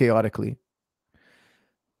chaotically.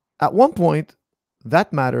 At one point,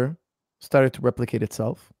 that matter started to replicate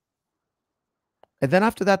itself. And then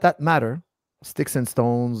after that, that matter, sticks and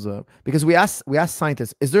stones, because we ask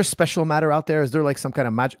scientists, is there special matter out there? Is there like some kind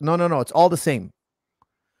of magic? No, it's all the same.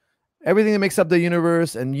 Everything that makes up the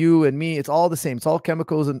universe and you and me, it's all the same. It's all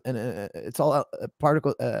chemicals and it's all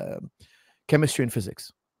particle chemistry and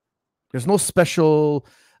physics. There's no special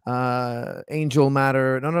angel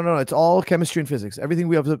matter. No. It's all chemistry and physics. Everything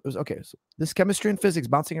we observe is okay. So this chemistry and physics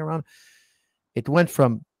bouncing around, it went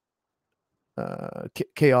from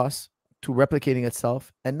chaos to replicating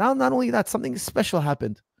itself. And now, not only that, something special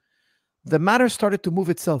happened. The matter started to move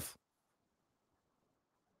itself.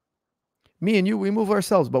 Me and you, we move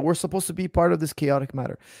ourselves, but we're supposed to be part of this chaotic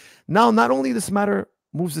matter. Now, not only this matter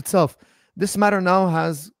moves itself, this matter now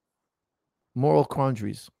has moral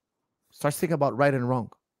quandaries. Starts thinking about right and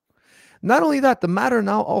wrong. Not only that, the matter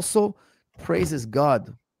now also praises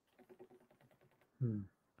God.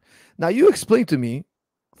 Now, you explain to me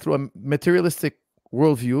through a materialistic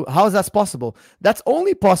worldview, how is that possible? That's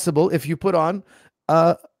only possible if you put on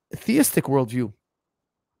a theistic worldview.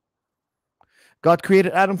 God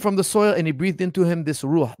created Adam from the soil and he breathed into him this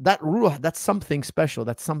ruh. That ruh, that's something special.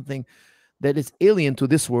 That's something that is alien to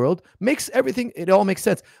this world. Makes everything, it all makes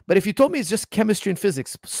sense. But if you told me it's just chemistry and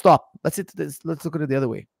physics, stop. Let's look at it the other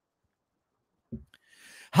way.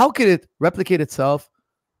 How could it replicate itself,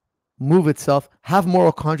 move itself, have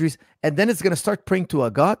moral quandaries, and then it's going to start praying to a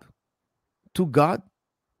God? To God?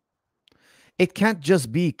 It can't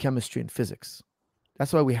just be chemistry and physics.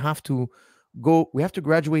 That's why we have to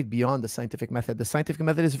graduate beyond the scientific method. The scientific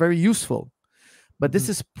method is very useful, but this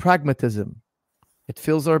is pragmatism. It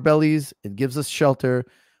fills our bellies. It gives us shelter.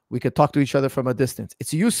 We could talk to each other from a distance.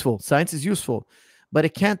 It's useful. Science is useful, but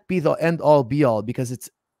it can't be the end all be all, because it's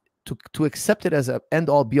to accept it as an end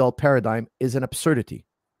all be all paradigm is an absurdity.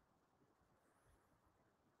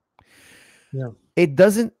 It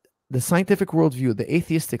doesn't. The scientific worldview, the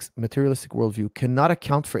atheistic materialistic worldview, cannot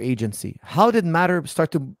account for agency. How did matter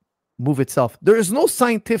start to move itself? There is no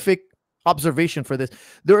scientific observation for this.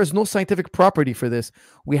 There is no scientific property for this.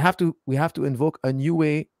 We have to invoke a new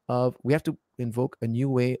way of, a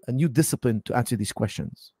new discipline to answer these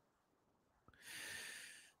questions.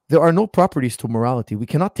 There are no properties to morality. We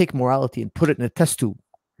cannot take morality and put it in a test tube.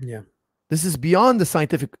 This is beyond the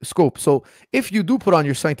scientific scope. So if you do put on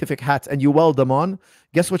your scientific hats and you weld them on,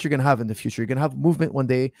 guess what you're going to have in the future? You're going to have movement one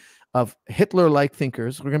day of Hitler-like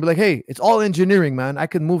thinkers. We're going to be like, hey, it's all engineering, man. I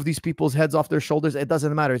can move these people's heads off their shoulders. It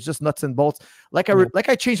doesn't matter. It's just nuts and bolts. Like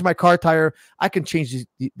I changed my car tire. I can change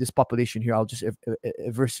this population here. I'll just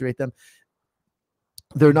eviscerate them.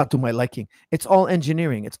 They're not to my liking. It's all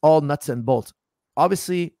engineering. It's all nuts and bolts.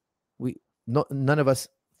 Obviously, none of us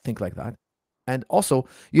think like that. And also,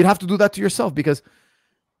 you'd have to do that to yourself, because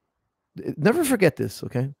never forget this,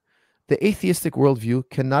 okay? The atheistic worldview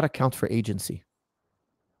cannot account for agency.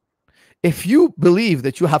 If you believe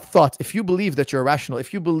that you have thoughts, if you believe that you're rational,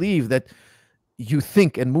 if you believe that you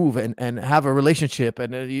think and move and have a relationship,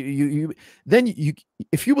 and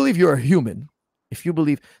if you believe you're a human,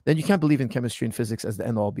 then you can't believe in chemistry and physics as the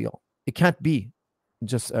end all be all. It can't be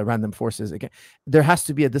just random forces. Again, there has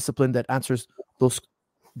to be a discipline that answers those,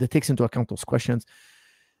 that takes into account those questions.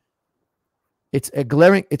 It's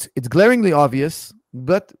glaringly obvious,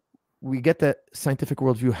 but we get the scientific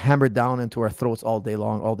worldview hammered down into our throats all day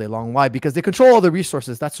long. Why? Because they control all the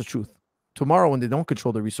resources. That's the truth. Tomorrow, when they don't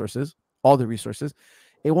control the resources, all the resources,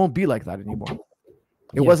 it won't be like that anymore.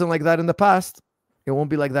 It wasn't like that in the past. It won't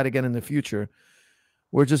be like that again in the future.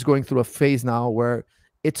 We're just going through a phase now where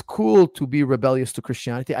it's cool to be rebellious to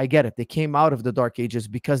Christianity. I get it. They came out of the Dark Ages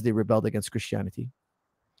because they rebelled against Christianity.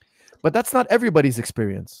 But that's not everybody's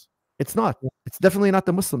experience. It's not. It's definitely not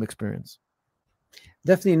the Muslim experience.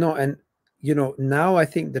 Definitely not. And, you know, now I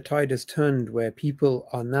think the tide has turned where people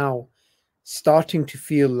are now starting to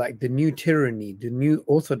feel like the new tyranny, the new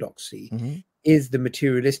orthodoxy is the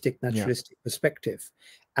materialistic, naturalistic perspective.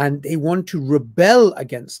 And they want to rebel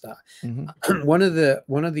against that. One of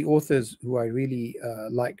the authors who I really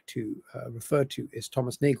like to refer to is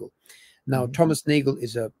Thomas Nagel. Now, Thomas Nagel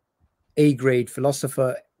is a grade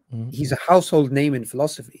philosopher. He's a household name in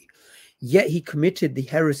philosophy, yet he committed the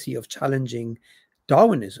heresy of challenging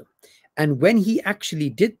Darwinism. And when he actually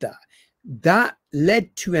did that, that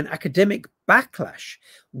led to an academic backlash.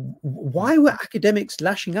 Why were academics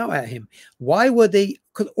lashing out at him? Why were they?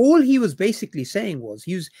 Because all he was basically saying was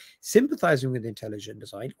he was sympathizing with intelligent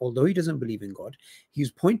design, although he doesn't believe in God. He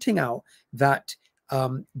was pointing out that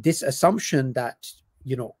this assumption that,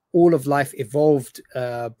 you know, all of life evolved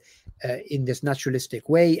in this naturalistic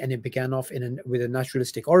way, and it began off with a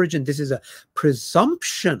naturalistic origin. This is a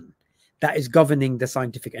presumption that is governing the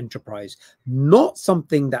scientific enterprise, not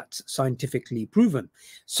something that's scientifically proven.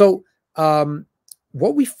 So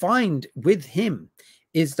what we find with him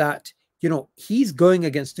is that, you know, he's going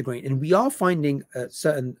against the grain, and we are finding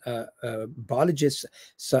certain biologists,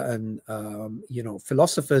 certain, you know,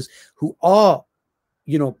 philosophers who are,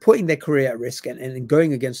 you know, putting their career at risk and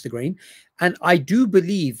going against the grain. And I do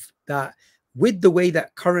believe that with the way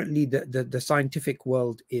that currently the scientific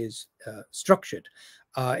world is structured,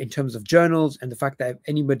 in terms of journals, and the fact that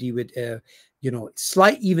anybody with you know,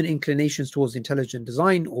 slight even inclinations towards intelligent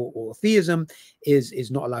design or theism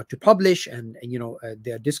is not allowed to publish, and you know,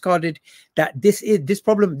 they're discarded, that this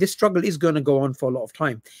struggle is going to go on for a lot of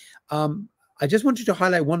time. I just wanted to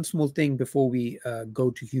highlight one small thing before we go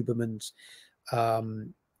to Huberman's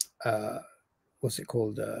what's it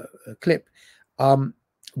called, clip.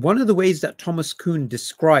 One of the ways that Thomas Kuhn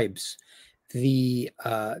describes the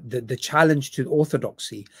challenge to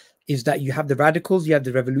orthodoxy is that you have the radicals, you have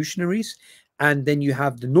the revolutionaries, and then you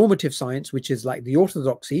have the normative science, which is like the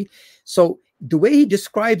orthodoxy. So the way he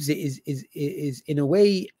describes it is in a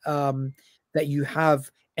way that you have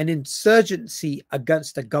an insurgency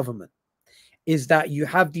against the government. Is that you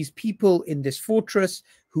have these people in this fortress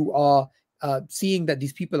who are seeing that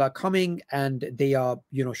these people are coming, and they are,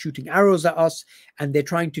 you know, shooting arrows at us, and they're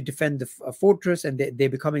trying to defend the fortress, and they're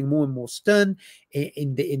becoming more and more stern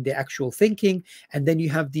in the actual thinking. And then you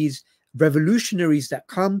have these revolutionaries that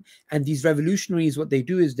come, and these revolutionaries, what they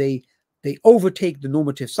do is they overtake the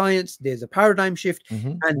normative science. There's a paradigm shift,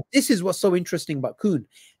 and this is what's so interesting about Kuhn.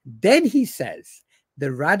 Then he says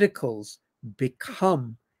the radicals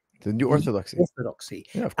become the new orthodoxy.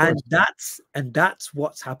 Yeah, and that's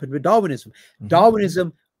what's happened with Darwinism.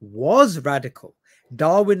 Darwinism was radical.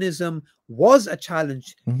 Darwinism was a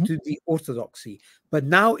challenge to the orthodoxy, but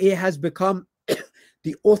now it has become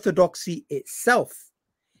the orthodoxy itself.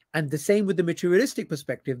 And the same with the materialistic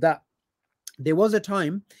perspective, that there was a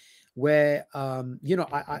time where you know,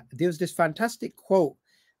 there was this fantastic quote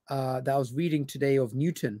that I was reading today of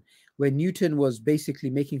Newton, where Newton was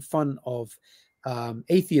basically making fun of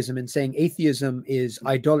atheism and saying atheism is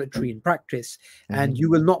idolatry in practice, and you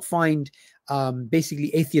will not find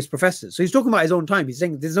basically atheist professors. So he's talking about his own time. He's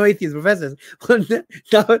saying there's no atheist professors.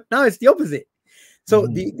 Now it's the opposite. So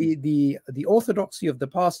Mhm. the orthodoxy of the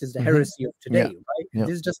past is the Mhm. heresy of Yeah. today, right? Yeah.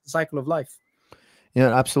 This is just the cycle of life.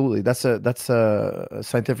 Yeah, absolutely. That's a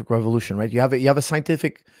scientific revolution, right? You have a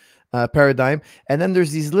scientific paradigm, and then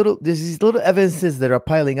there's these little evidences that are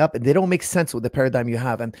piling up, and they don't make sense with the paradigm you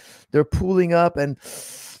have, and they're pooling up, and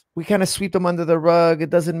we kind of sweep them under the rug. It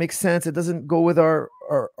doesn't make sense. It doesn't go with our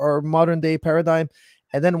modern day paradigm.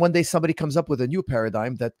 And then one day somebody comes up with a new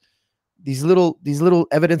paradigm that these little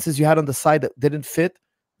evidences you had on the side that didn't fit.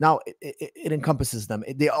 Now it encompasses them.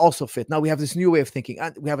 They also fit. Now we have this new way of thinking.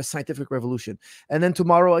 And we have a scientific revolution. And then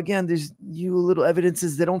tomorrow again, there's new little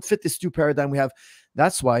evidences that don't fit this new paradigm we have.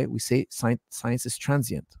 That's why we say science is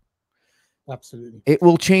transient. Absolutely. It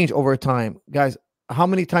will change over time, guys. How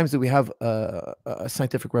many times do we have a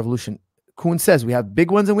scientific revolution? Kuhn says we have big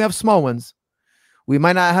ones and we have small ones. We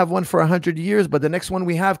might not have one for 100 years, but the next one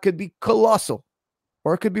we have could be colossal,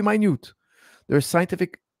 or it could be minute. There's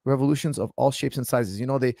scientific revolutions of all shapes and sizes. You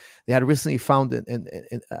know, they had recently found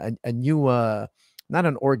a new, not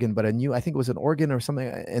an organ, but a new, I think it was an organ or something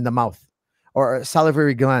in the mouth, or a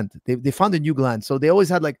salivary gland. They found a new gland. So they always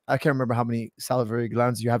had, like, I can't remember how many salivary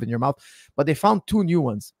glands you have in your mouth, but they found two new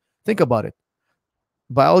ones. Think about it.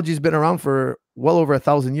 Biology's been around for well over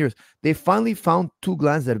 1,000 years. They finally found two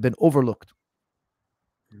glands that have been overlooked.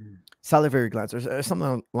 Salivary glands, or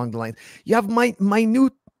something along the line. You have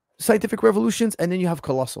minute scientific revolutions, and then you have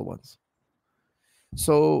colossal ones.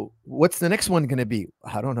 So what's the next one going to be?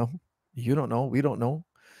 I don't know. You don't know. We don't know.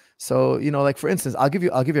 So, you know, like, for instance, I'll give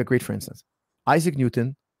you a great, for instance. Isaac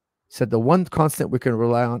Newton said the one constant we can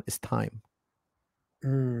rely on is time.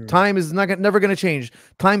 Time is never going to change.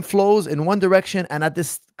 Time flows in one direction and at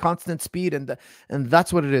this constant speed, and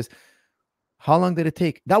that's what it is. How long did it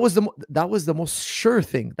take? That was the most sure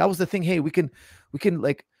thing. That was the thing. Hey, we can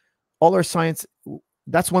like, all our science.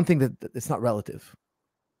 That's one thing that it's not relative.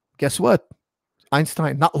 Guess what?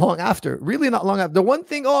 Einstein, not long after, really not long after. The one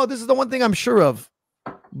thing, this is the one thing I'm sure of.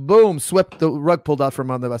 Boom, swept the rug pulled out from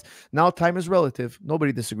under us. Now time is relative.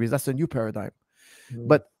 Nobody disagrees. That's a new paradigm.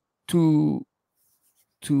 But to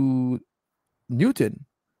Newton,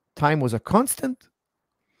 time was a constant,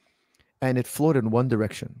 and it flowed in one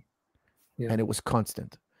direction, and it was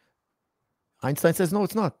constant. Einstein says, no,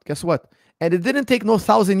 it's not. Guess what? And it didn't take no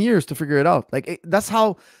 1,000 years to figure it out. Like, that's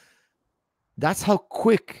how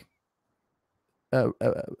quick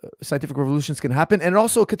scientific revolutions can happen. And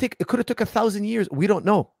also, it could have took 1,000 years. We don't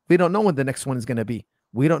know. We don't know when the next one is going to be.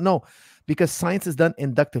 We don't know, because science is done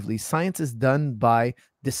inductively. Science is done by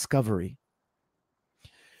discovery.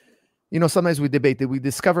 You know, sometimes we debate that we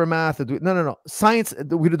discover math. No. Science,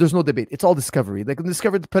 there's no debate. It's all discovery. Like, when we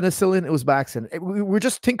discovered the penicillin, it was by accident. We're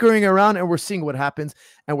just tinkering around, and we're seeing what happens,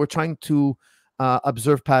 and we're trying to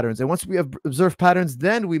observe patterns. And once we have observed patterns,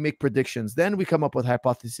 then we make predictions. Then we come up with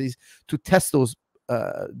hypotheses to test those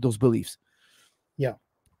beliefs. Yeah.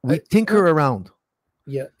 We tinker around.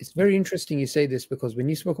 Yeah, it's very interesting you say this, because when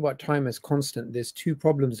you spoke about time as constant, there's two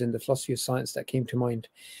problems in the philosophy of science that came to mind.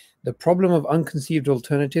 The problem of unconceived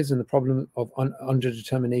alternatives and the problem of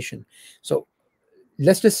underdetermination. So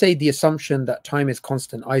let's just say the assumption that time is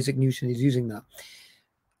constant. Isaac Newton is using that.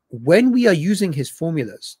 When we are using his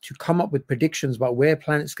formulas to come up with predictions about where a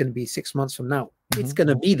planet's going to be 6 months from now, it's going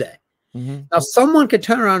to be there. Now, someone could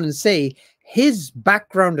turn around and say his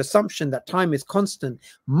background assumption that time is constant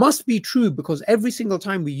must be true, because every single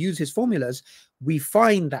time we use his formulas, we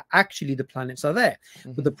find that actually the planets are there.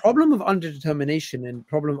 But the problem of underdetermination and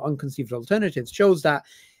problem of unconceived alternatives shows that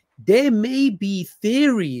there may be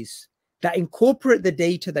theories that incorporate the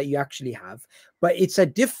data that you actually have, but it's a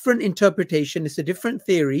different interpretation. It's a different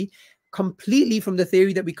theory completely from the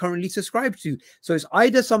theory that we currently subscribe to. So it's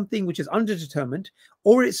either something which is underdetermined,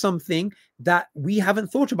 or it's something that we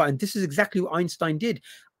haven't thought about. And this is exactly what Einstein did.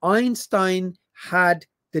 Einstein had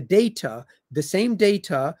the data, the same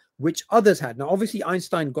data which others had. Now, obviously,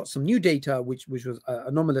 Einstein got some new data, which was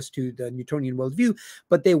anomalous to the Newtonian worldview,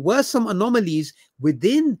 but there were some anomalies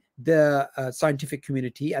within the scientific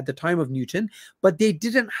community at the time of Newton, but they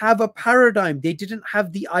didn't have a paradigm. They didn't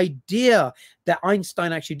have the idea that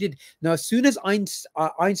Einstein actually did. Now, as soon as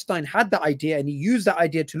Einstein had the idea and he used that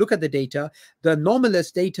idea to look at the data, the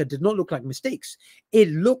anomalous data did not look like mistakes. It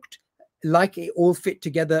looked like it all fit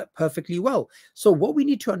together perfectly well. So what we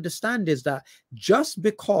need to understand is that just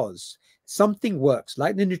because something works,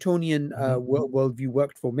 like the Newtonian worldview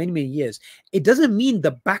worked for many, many years, it doesn't mean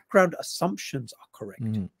the background assumptions are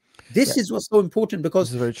correct. This is what's so important, because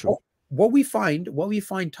this is very true. what we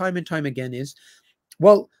find time and time again is,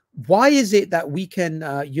 well, why is it that we can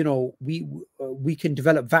we can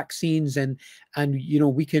develop vaccines and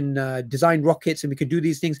we can design rockets and we can do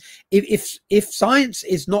these things? If science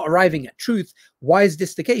is not arriving at truth, why is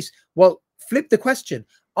this the case? Well, flip the question.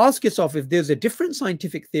 Ask yourself, if there's a different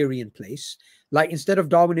scientific theory in place, like instead of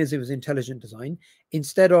Darwinism, it was intelligent design,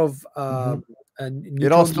 instead of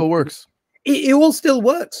it all still works. It all still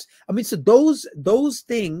works. I mean, so those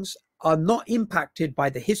things are not impacted by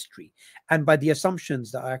the history and by the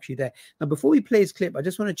assumptions that are actually there. Now, before we play this clip, I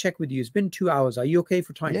just want to check with you. It's been 2 hours. Are you okay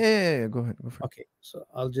for time? Yeah. Go ahead. Go for it. Okay, so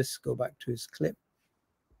I'll just go back to his clip.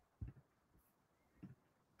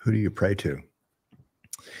 Who do you pray to?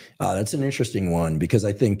 That's an interesting one, because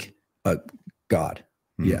I think God.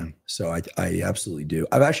 Mm-hmm. Yeah. So I absolutely do.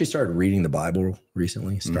 I've actually started reading the Bible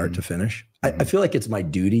recently, start to finish. I feel like it's my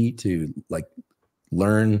duty to like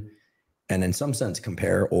learn and in some sense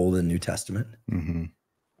compare Old and New Testament.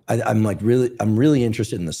 I'm really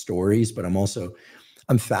interested in the stories, but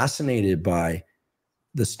I'm fascinated by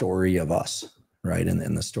the story of us, right?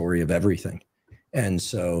 And the story of everything. And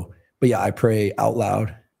so, but yeah, I pray out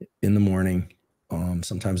loud in the morning,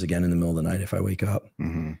 sometimes again in the middle of the night if I wake up.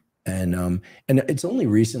 And it's only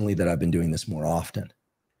recently that I've been doing this more often.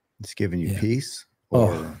 It's giving you peace?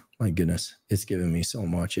 Oh my goodness. It's given me so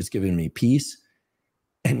much. It's given me peace.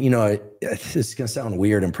 And, this is going to sound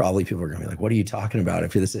weird and probably people are going to be like, what are you talking about?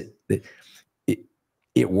 If this,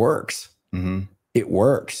 it works. It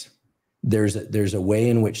works. There's a way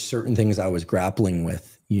in which certain things I was grappling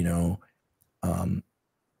with, I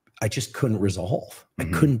just couldn't resolve. I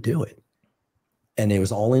couldn't do it. And it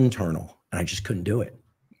was all internal and I just couldn't do it.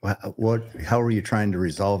 How were you trying to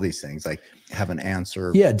resolve these things? Like have an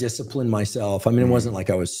answer? Yeah. Discipline myself. I mean, it wasn't like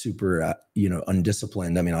I was super,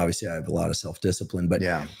 undisciplined. I mean, obviously I have a lot of self-discipline, but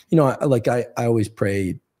yeah, I always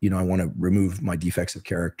pray, I want to remove my defects of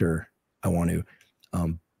character. I want to,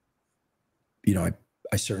 I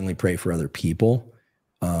certainly pray for other people.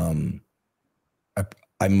 I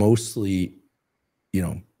mostly,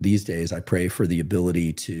 these days I pray for the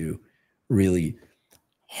ability to really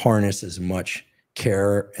harness as much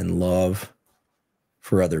care and love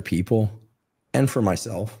for other people and for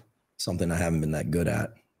myself, something I haven't been that good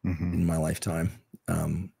at in my lifetime,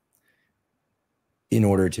 in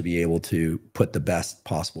order to be able to put the best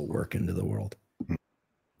possible work into the world.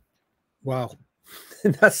 Wow.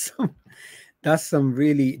 That's some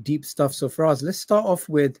really deep stuff. So Firas, let's start off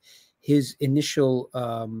with his initial,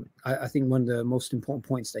 I think one of the most important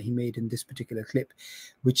points that he made in this particular clip,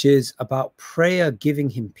 which is about prayer giving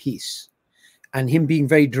him peace. And him being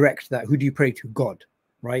very direct that who do you pray to? God,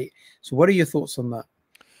 right? So what are your thoughts on that?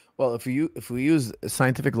 Well, if we use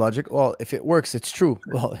scientific logic, well, if it works, it's true.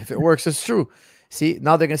 Well, if it works, it's true. See,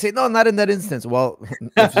 now they're going to say, no, not in that instance. Well,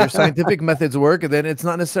 if your scientific methods work, then it's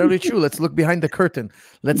not necessarily true. Let's look behind the curtain.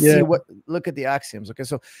 Let's see look at the axioms. Okay,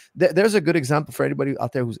 so there's a good example for anybody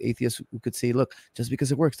out there who's atheist who could say, look, just because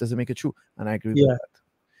it works doesn't make it true. And I agree with that.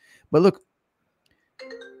 But look,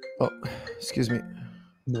 oh, excuse me.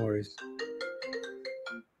 No worries.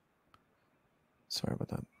 Sorry about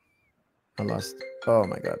that. I lost. Oh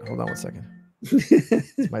my God. Hold on 1 second.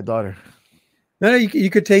 It's my daughter. No, you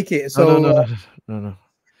could take it. So no.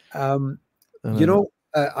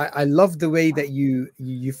 I love the way that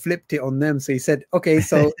you flipped it on them. So you said, okay,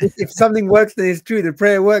 so if something works, then it's true. The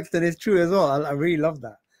prayer works, then it's true as well. I really love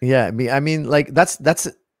that. Yeah, I mean, like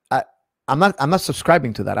I'm not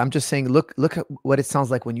subscribing to that. I'm just saying, look at what it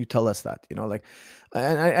sounds like when you tell us that, like,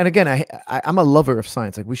 and again, I'm a lover of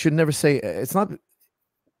science. Like we should never say it's not.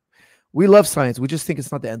 We love science. We just think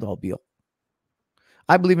it's not the end all be all.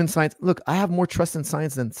 I believe in science. Look, I have more trust in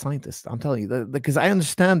science than scientists. I'm telling you, because I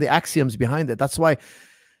understand the axioms behind it. That's why,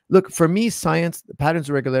 look, for me, science, the patterns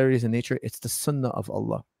of regularities in nature, it's the sunnah of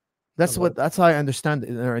Allah. That's how I understand it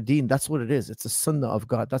in our deen. That's what it is. It's the sunnah of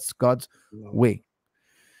God. That's God's way.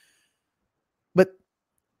 But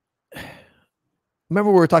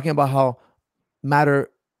remember we were talking about how matter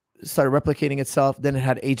started replicating itself. Then it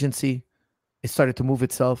had agency. It started to move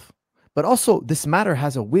itself. But also this matter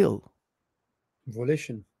has a will.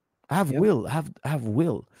 Volition. I have will. I have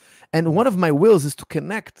will. And one of my wills is to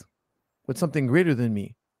connect with something greater than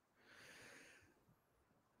me.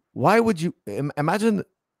 Why would you imagine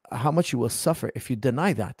how much you will suffer if you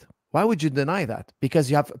deny that? Why would you deny that? Because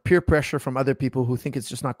you have peer pressure from other people who think it's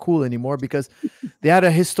just not cool anymore because they had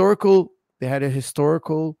a historical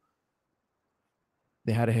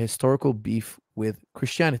beef with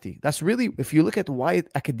Christianity. That's really, if you look at why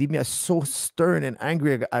academia is so stern and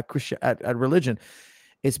angry at religion,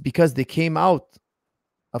 it's because they came out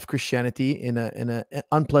of Christianity in an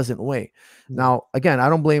unpleasant way. Now, again, I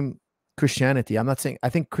don't blame Christianity. I'm not saying, I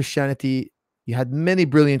think Christianity, You had many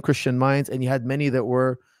brilliant Christian minds, and you had many that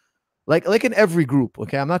were like in every group.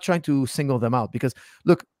 Okay, I'm not trying to single them out, because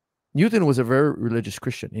look, Newton was a very religious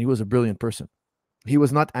Christian, and he was a brilliant person. He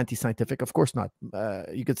was not anti-scientific, of course not.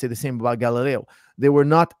 You could say the same about Galileo. They were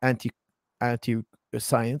not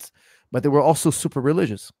anti-science, but they were also super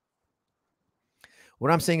religious.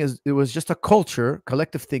 What I'm saying is, it was just a culture,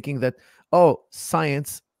 collective thinking that, oh,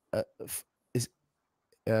 science is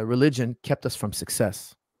religion kept us from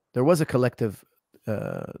success. There was a collective,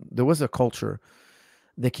 there was a culture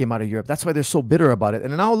that came out of Europe. That's why they're so bitter about it.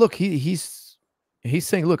 And now look, he's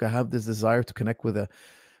saying, look, I have this desire to connect with a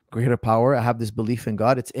greater power. I have this belief in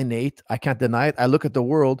God. It's innate. I can't deny it. I look at the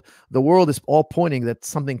world. The world is all pointing that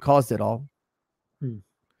something caused it all.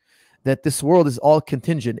 That this world is all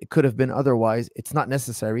contingent. It could have been otherwise. It's not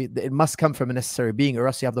necessary. It must come from a necessary being, or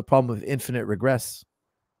else you have the problem of infinite regress.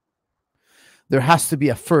 There has to be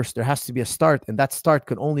a first. There has to be a start, and that start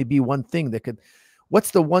could only be one thing that could.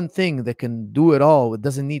 What's the one thing that can do it all? It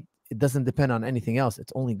doesn't depend on anything else.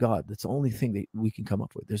 It's only God. That's the only thing that we can come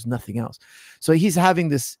up with. There's nothing else. So he's having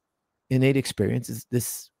this innate experience, is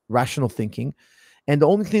this rational thinking. And the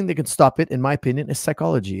only thing that can stop it, in my opinion, is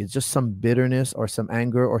psychology. It's just some bitterness or some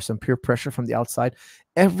anger or some peer pressure from the outside.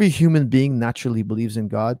 Every human being naturally believes in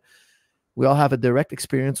God. We all have a direct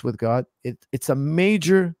experience with God. It's a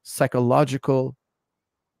major psychological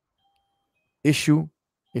issue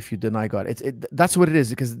if you deny God. That's what it is,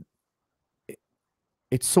 because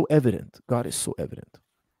it's so evident. God is so evident.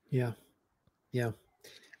 Yeah.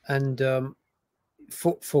 And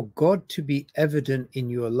for God to be evident in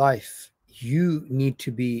your life, you need to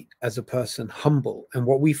be, as a person, humble. And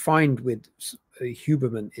what we find with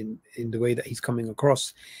Huberman in the way that he's coming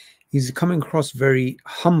across very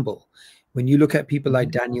humble. When you look at people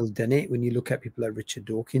like Daniel Dennett, when you look at people like Richard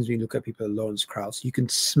Dawkins, when you look at people like Lawrence Krauss, you can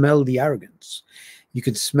smell the arrogance. You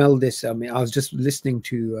can smell this. I mean, I was just listening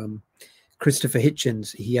to Christopher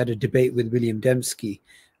Hitchens. He had a debate with William Dembski.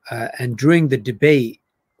 And during the debate,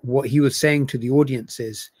 what he was saying to the audience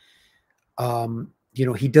is,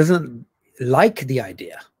 he doesn't like the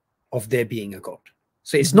idea of there being a God.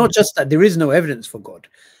 So it's not just that there is no evidence for God.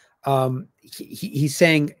 He's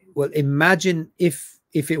saying, well, imagine if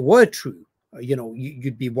it were true,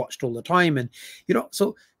 you'd be watched all the time. And,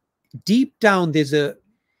 so deep down, there's a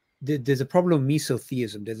problem of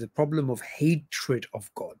mesotheism. There's a problem of hatred of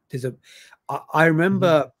God. I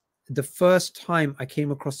remember the first time I came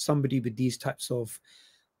across somebody with these types of,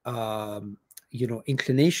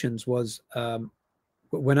 inclinations was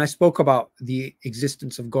when I spoke about the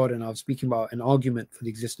existence of God, and I was speaking about an argument for the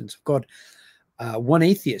existence of God. One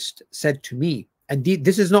atheist said to me, and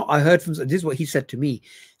this is not, I heard from, this is what he said to me. He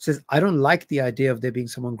says, I don't like the idea of there being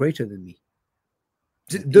someone greater than me.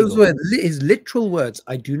 Those were his literal words.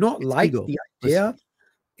 I do not like the idea.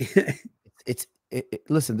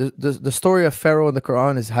 Listen, the story of Pharaoh in the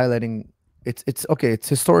Quran is highlighting, it's okay, it's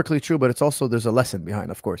historically true, but it's also, there's a lesson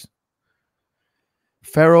behind, of course.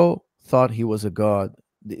 Pharaoh thought he was a god.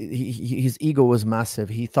 His ego was massive.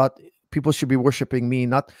 He thought people should be worshiping me,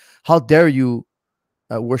 not, how dare you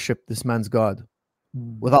worship this man's God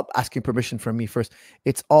without asking permission from me first.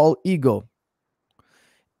 It's all ego.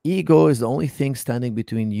 Ego is the only thing standing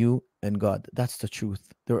between you and God. That's the truth.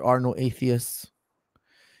 There are no atheists.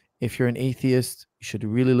 If you're an atheist, you should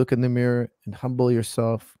really look in the mirror and humble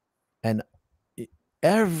yourself. And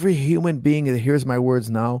every human being that hears my words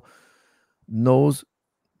now knows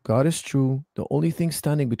God is true. The only thing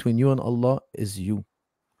standing between you and Allah is you.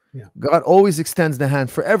 Yeah. God always extends the hand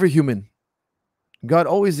for every human. God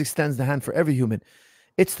always extends the hand for every human.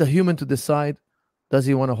 It's the human to decide, does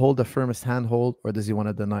he want to hold the firmest handhold, or does he want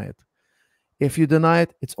to deny it? If you deny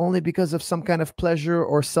it, it's only because of some kind of pleasure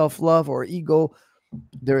or self-love or ego.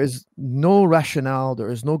 There is no rationale.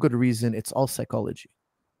 There is no good reason. It's all psychology.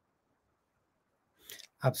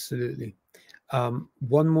 Absolutely.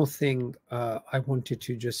 One more thing I wanted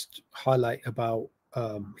to just highlight about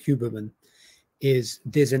Huberman is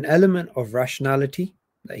there's an element of rationality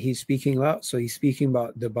that he's speaking about. So he's speaking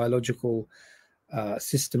about the biological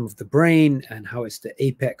system of the brain and how it's the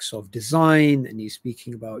apex of design. And he's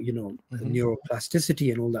speaking about,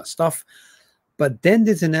 neuroplasticity and all that stuff. But then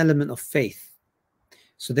there's an element of faith.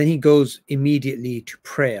 So then he goes immediately to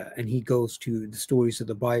prayer, and he goes to the stories of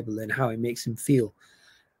the Bible and how it makes him feel.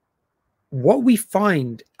 What we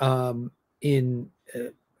find in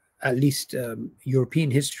at least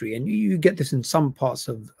European history, and you get this in some parts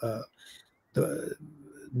of the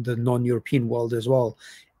non-European world as well,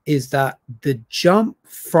 is that the jump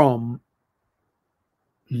from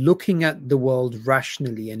looking at the world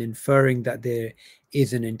rationally and inferring that there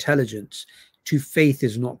is an intelligence to faith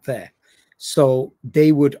is not there. So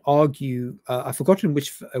they would argue, I've forgotten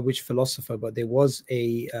which philosopher, but there was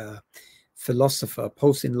a philosopher,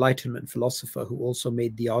 post-enlightenment philosopher, who also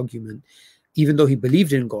made the argument, even though he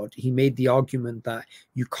believed in God, he made the argument that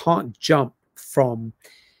you can't jump from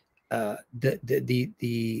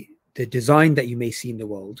the design that you may see in the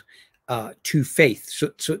world to faith.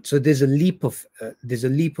 So there's a leap of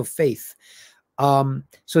faith.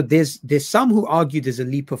 So there's some who argue there's a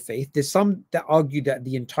leap of faith. There's some that argue that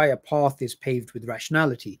the entire path is paved with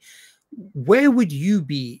rationality. Where would you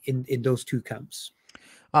be in those two camps?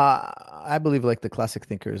 I believe, like the classic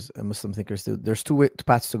thinkers and Muslim thinkers do, there's two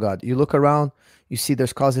paths to God. You look around, you see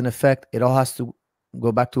there's cause and effect. It all has to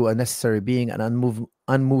go back to a necessary being, an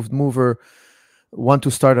unmoved mover, one to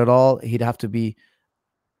start at all. He'd have to be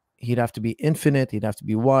infinite. He'd have to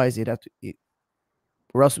be wise.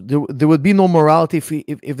 Or else there would be no morality.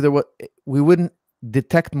 If there were, we wouldn't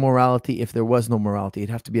detect morality if there was no morality.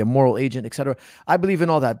 It'd have to be a moral agent, etc. I believe in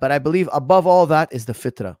all that, but I believe above all that is the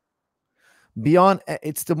fitrah. Beyond,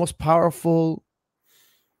 it's the most powerful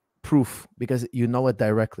proof because you know it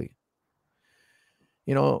directly.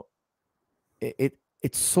 You know,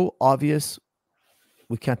 it's so obvious,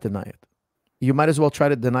 we can't deny it. You might as well try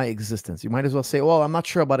to deny existence. You might as well say, well, I'm not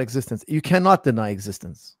sure about existence. You cannot deny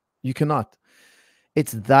existence. You cannot.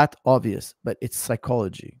 It's that obvious, but it's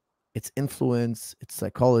psychology. It's influence. It's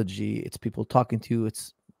psychology. It's people talking to you.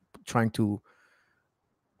 It's trying to,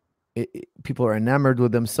 people are enamored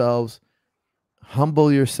with themselves.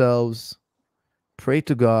 Humble yourselves. Pray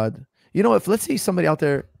to God. You know, if let's say somebody out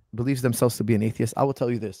there believes themselves to be an atheist, I will tell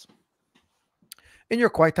you this. In your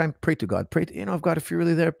quiet time, pray to God. Pray to, if God, if you're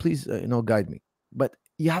really there, please, guide me. But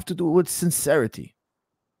you have to do it with sincerity.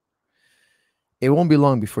 It won't be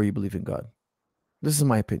long before you believe in God. This is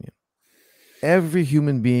my opinion. Every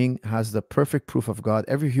human being has the perfect proof of God.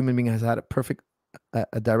 Every human being has had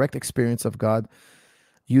a direct experience of God.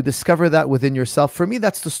 You discover that within yourself. For me,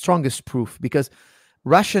 that's the strongest proof, because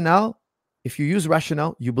rationale, if you use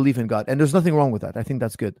rationale, you believe in God. And there's nothing wrong with that. I think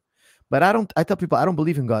that's good. But I tell people, I don't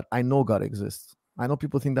believe in God. I know God exists. I know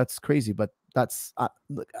people think that's crazy, but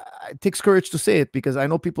it takes courage to say it, because I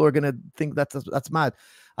know people are going to think that's mad.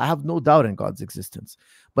 I have no doubt in God's existence,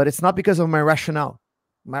 but it's not because of my rationale.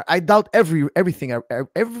 I doubt everything.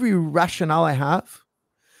 Every rationale I have,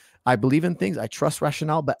 I believe in things. I trust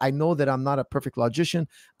rationale, but I know that I'm not a perfect logician.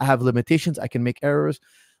 I have limitations. I can make errors.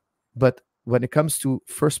 But when it comes to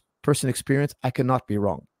first-person experience, I cannot be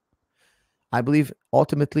wrong. I believe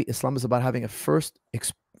ultimately Islam is about having a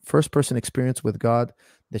first-person experience with God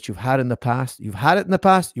that you've had in the past. You've had it in the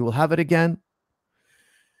past. You will have it again.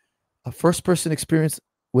 A first-person experience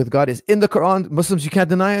with God is in the Quran. Muslims, you can't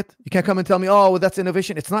deny it. You can't come and tell me, oh, well, that's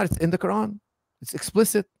innovation. It's not. It's in the Quran. It's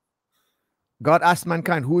explicit. God asked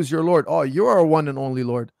mankind, who is your Lord? Oh, you are one and only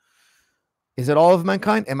Lord. Is it all of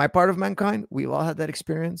mankind? Am I part of mankind? We've all had that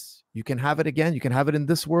experience. You can have it again. You can have it in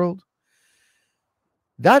this world.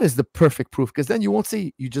 That is the perfect proof, because then you won't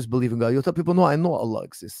say you just believe in God. You'll tell people, no, I know Allah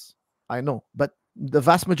exists. I know. But the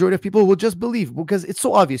vast majority of people will just believe because it's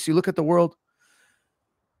so obvious. You look at the world.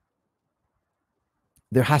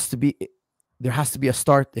 There has to be a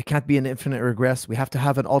start. It can't be an infinite regress. We have to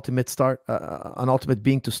have an ultimate start, an ultimate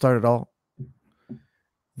being to start it all.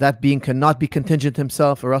 That being cannot be contingent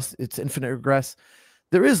himself, or else it's infinite regress.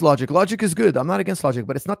 There is logic. Logic is good. I'm not against logic,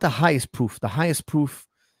 but it's not the highest proof. The highest proof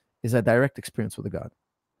is a direct experience with a God.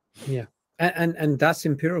 Yeah, and that's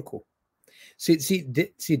empirical. See,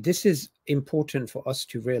 this is important for us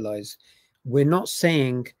to realize. We're not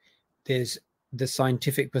saying there's the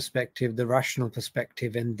scientific perspective, the rational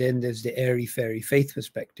perspective, and then there's the airy-fairy faith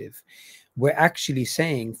perspective. We're actually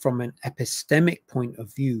saying, from an epistemic point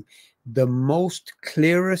of view, the most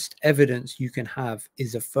clearest evidence you can have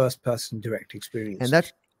is a first-person direct experience. And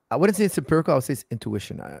that's, I wouldn't say it's empirical, I would say it's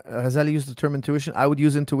intuition. Ghazali used the term intuition. I would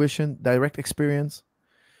use intuition, direct experience.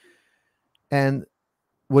 And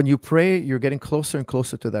when you pray, you're getting closer and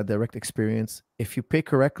closer to that direct experience. If you pray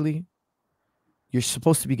correctly, you're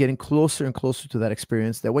supposed to be getting closer and closer to that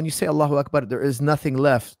experience, that when you say Allahu Akbar, there is nothing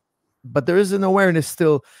left, but there is an awareness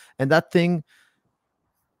still. And that thing,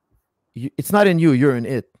 it's not in you, you're in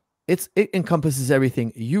it. It encompasses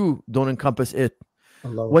everything. You don't encompass it.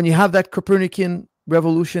 Allah. When you have that Copernican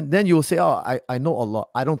revolution, then you will say, oh, I know Allah.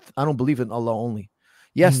 I don't believe in Allah only.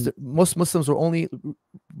 Yes, most Muslims will only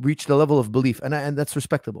reach the level of belief, and that's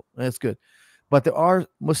respectable, and that's good. But there are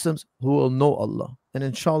Muslims who will know Allah. And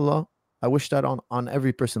inshallah, I wish that on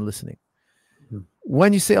every person listening.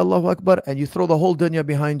 When you say Allahu Akbar and you throw the whole dunya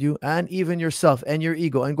behind you, and even yourself and your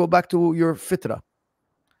ego, and go back to your fitrah,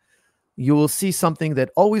 you will see something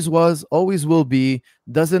that always was, always will be,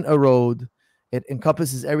 doesn't erode, It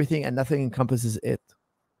encompasses everything and nothing encompasses it.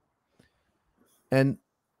 And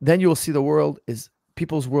then you will see the world is,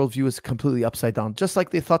 people's worldview is completely upside down. Just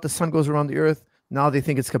like they thought the sun goes around the earth, now they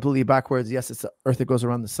think it's completely backwards. Yes, it's the earth that goes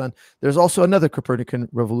around the sun. There's also another Copernican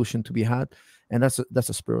revolution to be had, and that's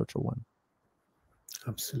a spiritual one.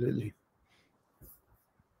 Absolutely.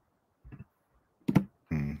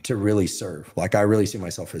 To really serve. Like I really see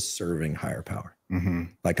myself as serving higher power.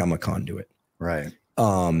 Like I'm a conduit. Right.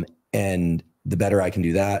 And the better I can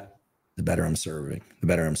do that, the better I'm serving. The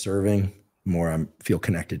better I'm serving, the more I feel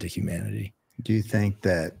connected to humanity. Do you think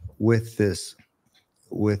that with this,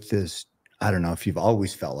 I don't know if you've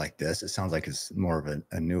always felt like this. It sounds like it's more of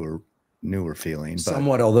a newer feeling. But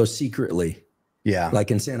Somewhat, although secretly. Yeah. Like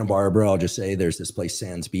in Santa Barbara, I'll just say there's this place,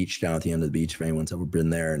 Sands Beach, down at the end of the beach, if anyone's ever been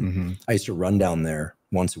there. And I used to run down there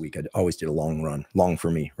once a week. I always did a long run, long for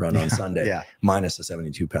me, run on Sunday, minus a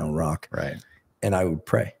 72-pound rock. Right. And I would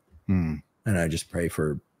pray. And I just pray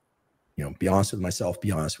for, you know, be honest with myself,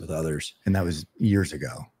 be honest with others. And that was years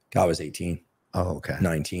ago. I was 18. Oh, okay.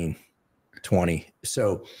 19, 20.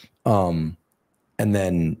 So, and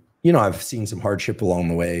then, you know, I've seen some hardship along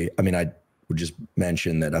the way. I mean, I would just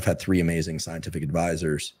mention that I've had 3 amazing scientific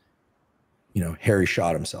advisors. You know, Harry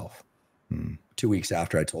shot himself 2 weeks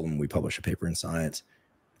after I told him we published a paper in Science.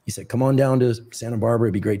 He said, come on down to Santa Barbara.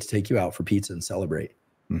 It'd be great to take you out for pizza and celebrate.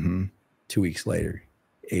 2 weeks later,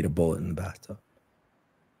 ate a bullet in the bathtub.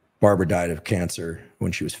 Barbara died of cancer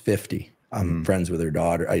when she was 50. I'm friends with her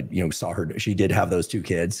daughter. I, you know, saw her. She did have those 2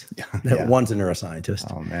 kids. One's a neuroscientist.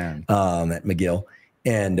 Oh man. At McGill.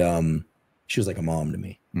 And she was like a mom to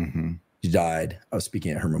me. She died. I was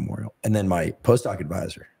speaking at her memorial. And then my postdoc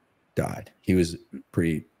advisor died. He was a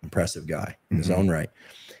pretty impressive guy in his own right.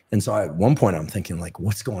 And so at one point I'm thinking like,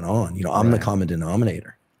 what's going on? You know, I'm the common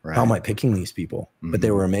denominator. How am I picking these people? But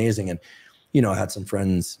they were amazing. And, you know, I had some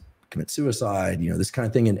friends commit suicide, you know, this kind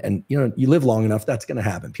of thing. And you know, you live long enough, that's going to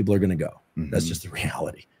happen. People are going to go. That's just the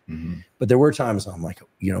reality. But there were times I'm like,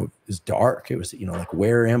 you know, it was dark. It was, you know, like,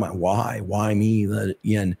 where am I? Why me?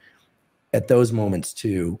 And at those moments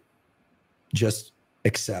too, just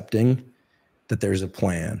accepting that there's a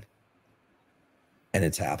plan and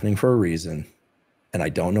it's happening for a reason. And I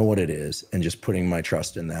don't know what it is. And just putting my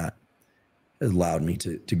trust in that has allowed me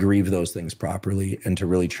to grieve those things properly and to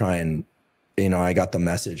really try and, you know, I got the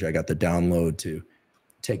message, I got the download to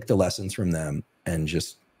take the lessons from them and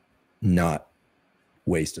just not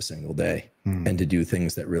waste a single day and to do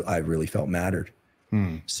things that I really felt mattered.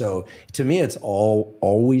 So to me, it's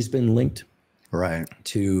always been linked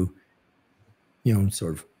to, you know,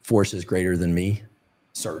 sort of forces greater than me,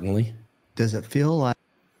 certainly. Does it feel like?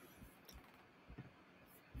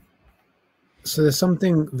 So there's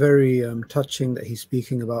something very touching that he's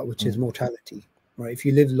speaking about, which is mortality, right? If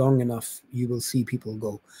you live long enough, you will see people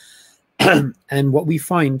go. And what we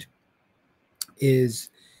find is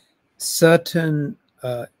certain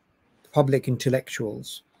public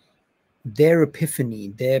intellectuals, their epiphany,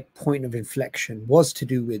 their point of inflection was to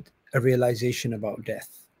do with a realization about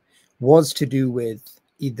death, was to do with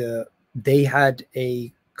either they had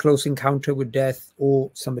a close encounter with death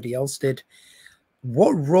or somebody else did.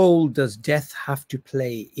 What role does death have to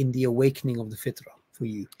play in the awakening of the fitrah for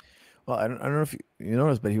you? Well, I don't know if you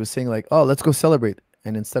noticed, but he was saying like, oh, let's go celebrate.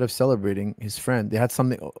 And instead of celebrating his friend, they had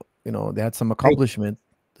something, you know, they had some accomplishment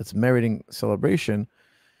that's meriting celebration.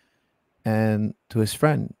 And to his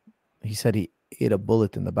friend, he said he ate a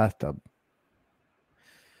bullet in the bathtub.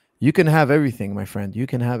 You can have everything, my friend. You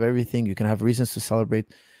can have everything. You can have reasons to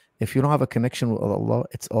celebrate. If you don't have a connection with Allah,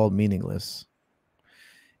 it's all meaningless.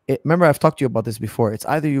 Remember, I've talked to you about this before. It's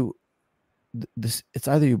either you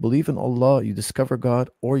believe in Allah, you discover God,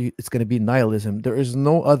 or it's going to be nihilism. There is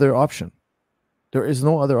no other option. There is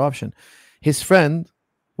no other option. His friend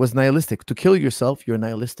was nihilistic. To kill yourself, you're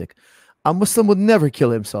nihilistic. A Muslim would never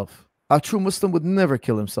kill himself. A true Muslim would never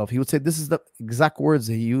kill himself. He would say, this is the exact words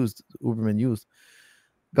that he used, Huberman used.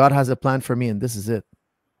 God has a plan for me, and this is it.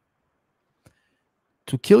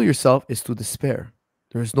 To kill yourself is to despair.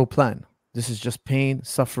 There is no plan. This is just pain,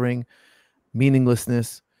 suffering,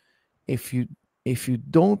 meaninglessness. If you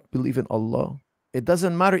don't believe in Allah, it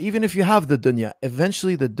doesn't matter. Even if you have the dunya,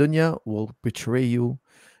 eventually the dunya will betray you.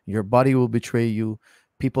 Your body will betray you.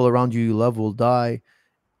 People around you love will die.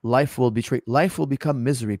 Life will betray. Life will become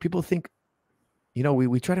misery. People think, you know,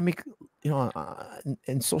 we try to make, you know,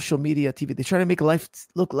 in social media, TV, they try to make life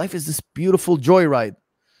look. Life is this beautiful joyride.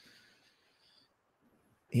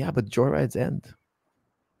 Yeah, but joyrides end.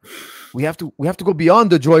 We have to go beyond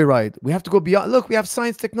the joyride. We have to go beyond. Look, we have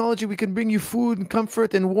science, technology. We can bring you food and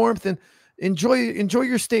comfort and warmth and enjoy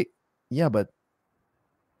your state. Yeah, but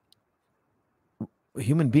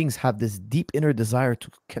human beings have this deep inner desire to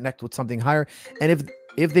connect with something higher, and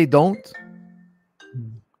if they don't,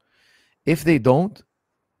 if they don't,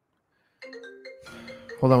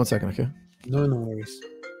 hold on one second, okay? No, no worries.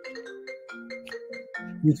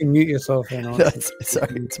 You can mute yourself and answer.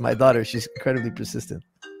 Sorry, it's my daughter. She's incredibly persistent.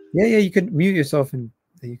 Yeah, you can mute yourself and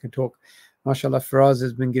you can talk. MashaAllah, Firas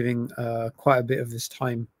has been giving quite a bit of his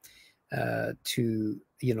time to,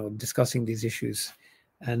 discussing these issues.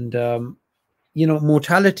 And,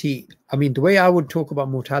 mortality, I mean, the way I would talk about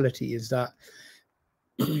mortality is that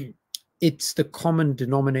it's the common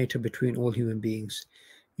denominator between all human beings.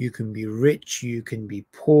 You can be rich, you can be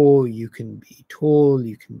poor, you can be tall,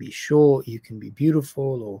 you can be short, you can be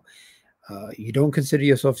beautiful, or you don't consider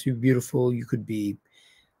yourself to be beautiful. You could be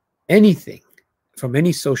anything, from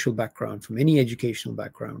any social background, from any educational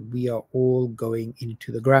background. We are all going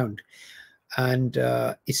into the ground. And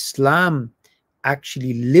Islam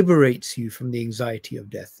actually liberates you from the anxiety of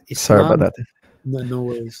death. Islam, sorry about that. No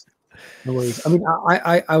worries. No worries. I mean,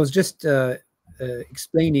 I was just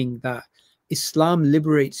explaining that Islam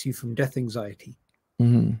liberates you from death anxiety.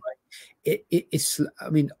 Mm-hmm. It's, I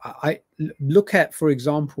mean, I look at, for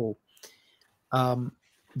example,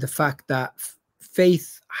 the fact that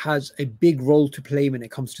faith has a big role to play when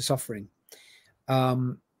it comes to suffering.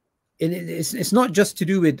 And it's not just to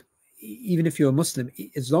do with, even if you're a Muslim,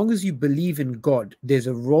 as long as you believe in God, there's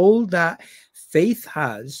a role that faith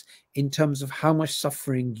has in terms of how much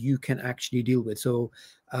suffering you can actually deal with. So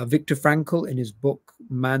Viktor Frankl, in his book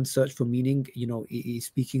Man's Search for Meaning, he's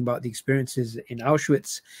speaking about the experiences in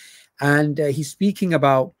Auschwitz, and he's speaking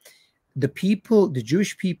about the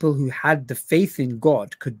Jewish people who had the faith in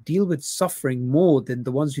God could deal with suffering more than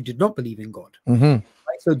the ones who did not believe in God. Mm-hmm.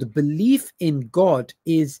 Right? So the belief in God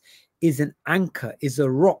is an anchor, is a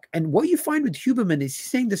rock. And what you find with Huberman is he's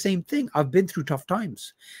saying the same thing. I've been through tough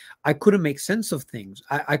times. I couldn't make sense of things.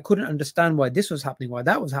 I couldn't understand why this was happening, why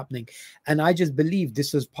that was happening. And I just believed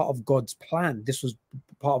this was part of God's plan. This was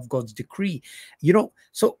part of God's decree.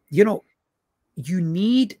 So you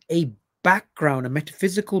need a background, a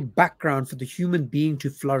metaphysical background for the human being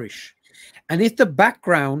to flourish. And if the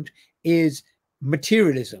background is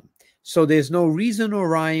materialism, so there's no reason or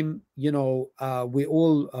rhyme, we're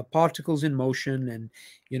all particles in motion. And,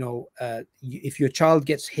 if your child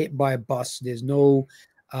gets hit by a bus, there's no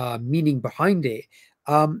meaning behind it.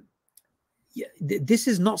 This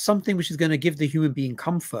is not something which is going to give the human being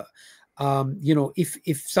comfort.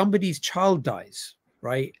 If somebody's child dies,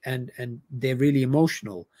 right, and they're really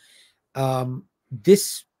emotional,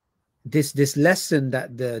 this lesson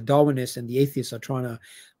that the Darwinists and the atheists are trying to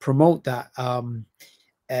promote, that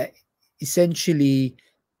essentially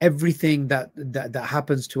everything that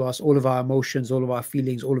happens to us, all of our emotions, all of our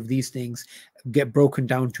feelings, all of these things get broken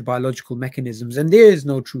down to biological mechanisms, and there is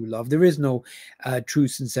no true love, there is no true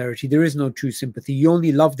sincerity, there is no true sympathy. You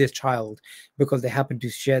only love this child because they happen to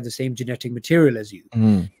share the same genetic material as you.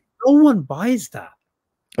 No one buys that.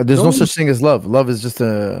 There's no such thing as love. Love is just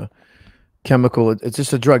a chemical. It's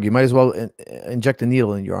just a drug. You might as well inject a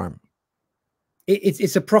needle in your arm.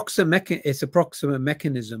 It's a proximate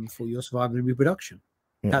mechanism for your survival and reproduction.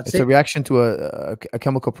 Yeah. It's a reaction to a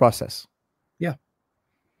chemical process. Yeah.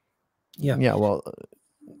 Well,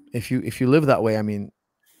 if you live that way, I mean,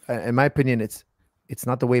 in my opinion, it's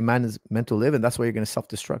not the way man is meant to live, and that's why you're going to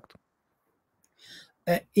self-destruct.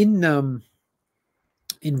 In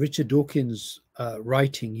Richard Dawkins'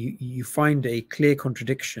 writing, you find a clear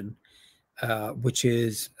contradiction, which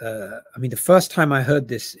is, I mean, the first time I heard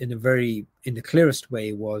this in the clearest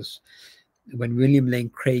way was when William Lane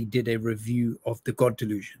Craig did a review of The God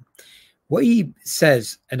Delusion. What he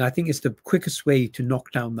says, and I think it's the quickest way to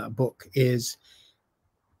knock down that book, is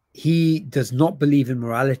he does not believe in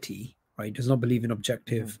morality, right? He does not believe in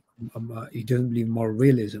objective. He doesn't believe in moral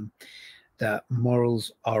realism, that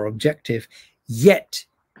morals are objective, yet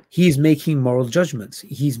he's making moral judgments.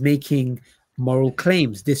 He's making moral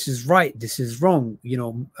claims. This is right. This is wrong.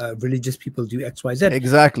 Religious people do X, Y, Z.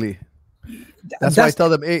 Exactly. That's why I tell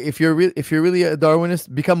them, hey, if you're really a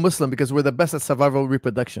Darwinist, become Muslim, because we're the best at survival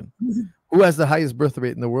reproduction. Who has the highest birth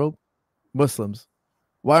rate in the world? Muslims.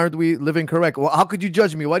 Why aren't we living correct? Well, how could you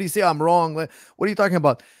judge me? Why do you say I'm wrong? What are you talking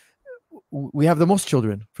about? We have the most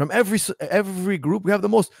children from every group. We have the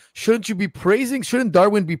most. Shouldn't you be praising? Shouldn't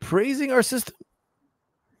Darwin be praising our system?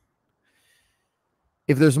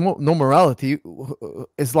 If there's no morality,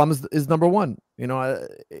 Islam is number one.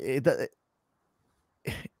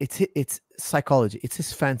 It's psychology. It's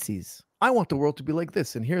his fancies. I want the world to be like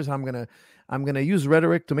this, and here's how I'm gonna use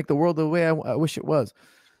rhetoric to make the world the way I wish it was.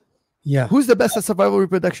 Yeah. Who's the best at survival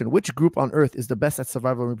reproduction? Which group on earth is the best at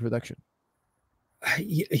survival reproduction?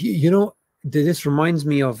 this reminds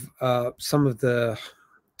me of some of the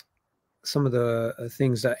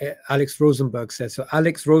things that Alex Rosenberg says. So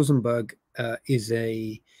Alex Rosenberg is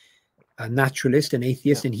a naturalist, an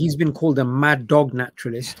atheist, and he's been called a mad dog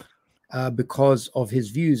naturalist because of his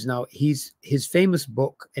views. Now, his famous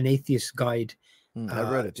book, An Atheist Guide I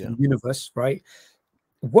read it. to Yeah. the Universe, right?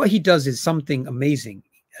 What he does is something amazing,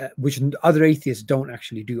 which other atheists don't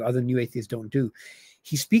actually do, other new atheists don't do.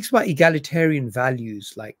 He speaks about egalitarian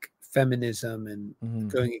values like feminism and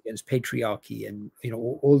going against patriarchy and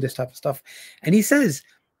all this type of stuff. And he says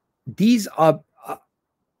these are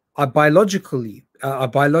biologically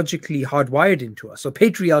hardwired into us. So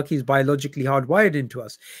patriarchy is biologically hardwired into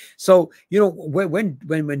us. So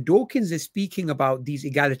when Dawkins is speaking about these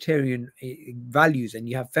egalitarian values, and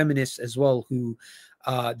you have feminists as well who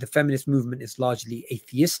the feminist movement is largely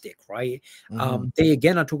atheistic, right? They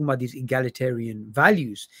again are talking about these egalitarian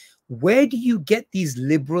values. Where do you get these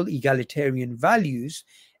liberal egalitarian values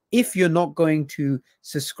if you're not going to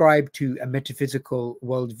subscribe to a metaphysical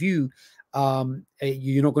worldview?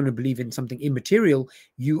 You're not going to believe in something immaterial.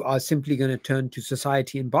 You are simply going to turn to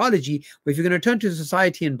society and biology. But if you're going to turn to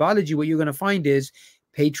society and biology, what you're going to find is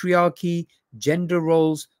patriarchy, gender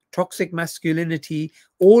roles, toxic masculinity.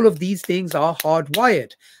 All of these things are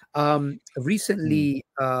hardwired. Recently,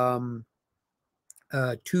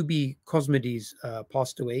 Tubi Cosmides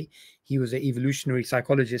passed away. He was an evolutionary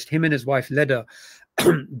psychologist. Him and his wife Leda,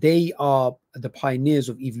 they are the pioneers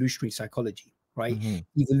of evolutionary psychology, right?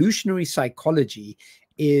 Evolutionary psychology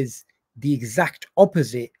is the exact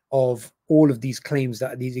opposite of all of these claims,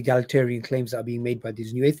 that these egalitarian claims that are being made by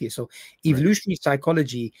these new atheists. So evolutionary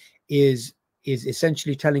psychology is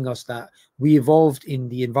essentially telling us that we evolved in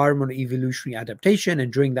the environment of evolutionary adaptation,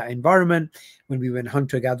 and during that environment, when we were in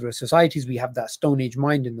hunter-gatherer societies, we have that Stone Age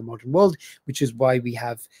mind in the modern world, which is why we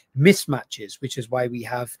have mismatches, which is why we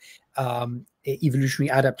have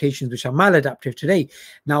evolutionary adaptations which are maladaptive today.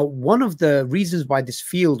 Now, one of the reasons why this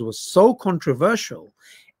field was so controversial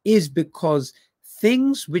is because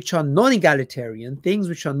things which are non-egalitarian, things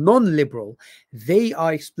which are non-liberal, they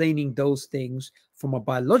are explaining those things from a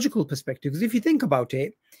biological perspective. Because if you think about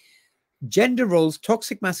it, gender roles,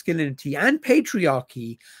 toxic masculinity, and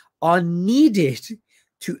patriarchy are needed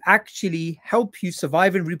to actually help you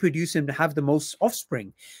survive and reproduce and have the most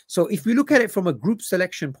offspring. So if we look at it from a group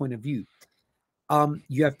selection point of view,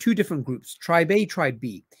 you have two different groups, tribe A, tribe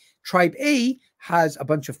B. Tribe A has a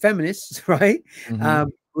bunch of feminists, right?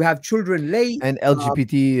 Who have children late. And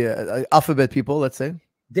LGBT alphabet people, let's say.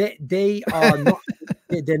 They are not,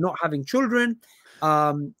 they're not having children.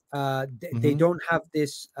 They don't have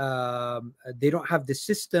this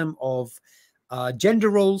system of gender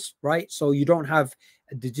roles, right? So you don't have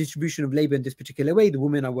the distribution of labor in this particular way. The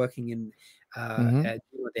women are working in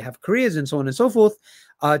they have careers and so on and so forth.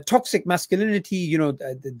 Toxic masculinity,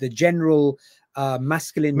 the general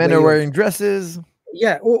masculine men are wearing dresses,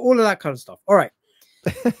 all of that kind of stuff. All right.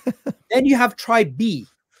 Then you have tribe B,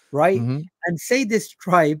 right? And say this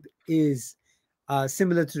tribe is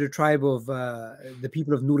similar to the tribe of the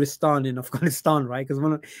people of Nuristan in Afghanistan, right? Because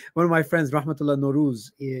one of my friends, Rahmatullah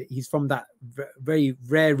Noruz, he's from that very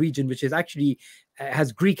rare region, which is actually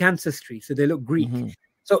has Greek ancestry, so they look Greek.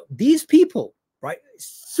 So these people, right,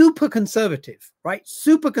 super conservative, right?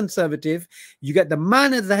 Super conservative. You get the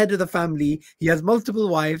man as the head of the family. He has multiple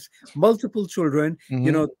wives, multiple children.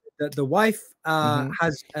 The wife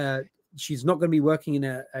has she's not going to be working in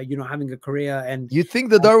a having a career, and you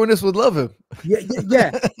think the Darwinists would love him.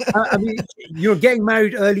 I mean, you're getting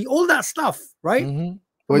married early, all that stuff, right?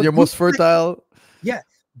 When you're most fertile.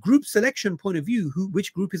 Group selection point of view,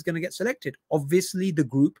 which group is going to get selected? Obviously the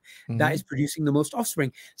group that is producing the most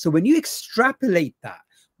offspring. So when you extrapolate that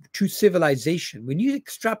to civilization, when you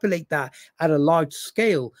extrapolate that at a large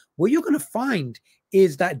scale, what you're going to find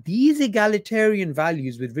is that these egalitarian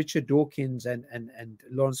values with Richard Dawkins and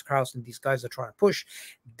Lawrence Krauss and these guys are trying to push,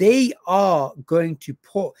 they are going to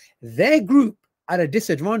put their group at a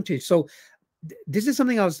disadvantage. So this is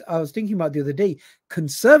something I was thinking about the other day.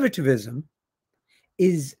 Conservatism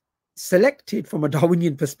is selected from a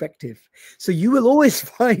Darwinian perspective. So you will always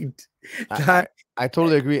find that. I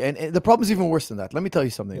totally agree. And the problem is even worse than that. Let me tell you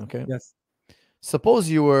something, okay? Yes. Suppose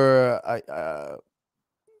you were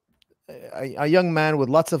a young man with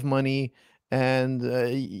lots of money, and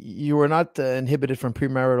you were not inhibited from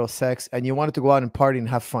premarital sex, and you wanted to go out and party and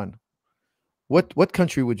have fun. What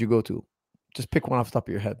country would you go to? Just pick one off the top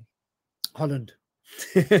of your head. Holland.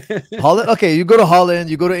 Holland. Okay, you go to Holland.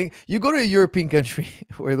 You go to a European country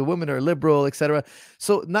where the women are liberal, etc.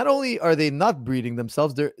 So not only are they not breeding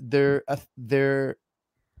themselves, they're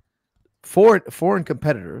foreign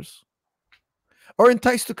competitors are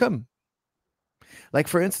enticed to come. Like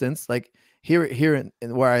for instance, like here in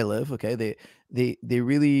where I live, okay,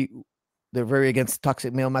 they're very against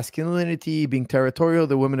toxic male masculinity, being territorial.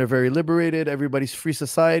 The women are very liberated. Everybody's free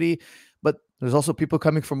society, but there's also people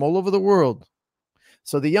coming from all over the world.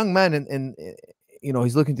 So the young man in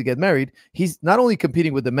he's looking to get married. He's not only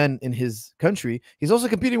competing with the men in his country, he's also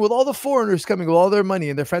competing with all the foreigners coming with all their money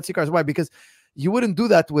and their fancy cars. Why? Because you wouldn't do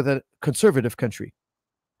that with a conservative country.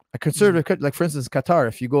 A conservative country, like for instance Qatar,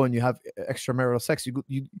 if you go and you have extramarital sex,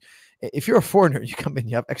 if you're a foreigner, you come in,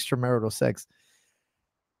 you have extramarital sex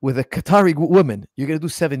with a Qatari woman, you're gonna do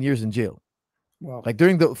 7 years in jail. Wow. Like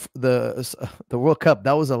during the World Cup,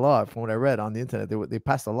 that was a law. From what I read on the internet, they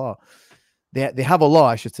passed a law. They have a law,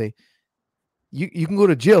 I should say. You can go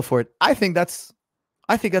to jail for it. I think that's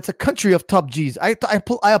a country of top G's. I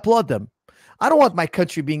applaud them. I don't want my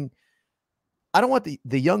country being. I don't want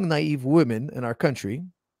the young naive women in our country.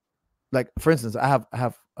 Like for instance, I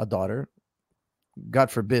have a daughter. God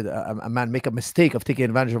forbid a man make a mistake of taking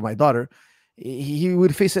advantage of my daughter. He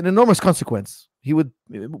would face an enormous consequence. He would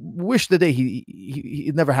wish the day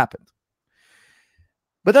it never happened.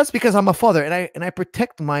 But that's because I'm a father and I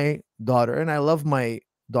protect my daughter and I love my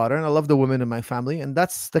daughter and I love the women in my family, and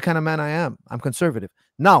that's the kind of man I am. I'm conservative.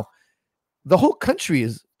 Now, the whole country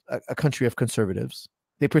is a country of conservatives.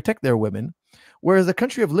 They protect their women, whereas the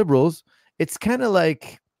country of liberals, it's kind of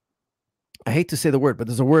like, I hate to say the word, but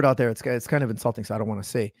there's a word out there. It's kind of insulting, so I don't want to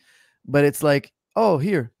say. But it's like, oh,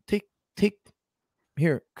 here, take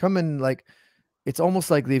here, come and like, it's almost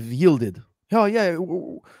like they've yielded. Oh yeah,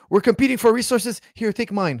 we're competing for resources. Here,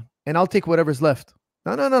 take mine, and I'll take whatever's left.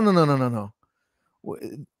 No.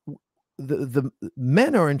 The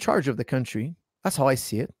men are in charge of the country. That's how I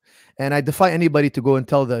see it. And I defy anybody to go and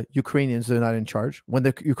tell the Ukrainians they're not in charge. When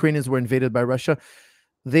the Ukrainians were invaded by Russia,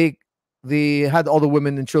 they had all the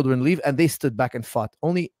women and children leave, and they stood back and fought.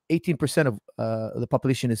 Only 18% of the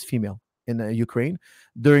population is female in Ukraine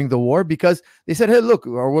during the war, because they said, hey, look,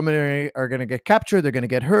 our women are going to get captured. They're going to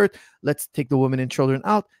get hurt. Let's take the women and children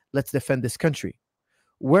out. Let's defend this country.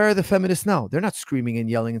 Where are the feminists now? They're not screaming and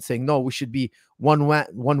yelling and saying, no, we should be one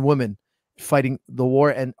woman fighting the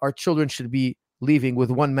war, and our children should be leaving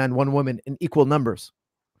with one man, one woman in equal numbers.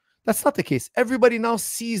 That's not the case. Everybody now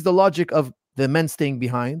sees the logic of the men staying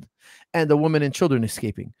behind and the women and children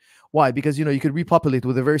escaping. Why? Because, you could repopulate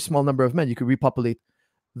with a very small number of men. You could repopulate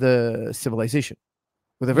the civilization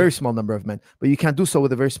with a very small number of men, but you can't do so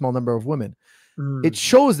with a very small number of women. It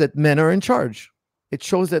shows that men are in charge. It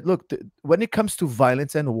shows that, look, when it comes to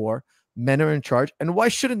violence and war, men are in charge. And why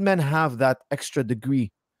shouldn't men have that extra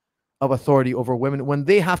degree of authority over women when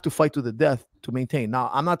they have to fight to the death to maintain? Now,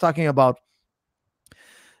 I'm not talking about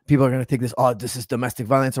people are going to take this, oh, this is domestic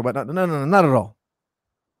violence or whatnot. No, not at all.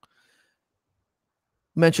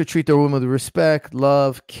 Men should treat their women with respect,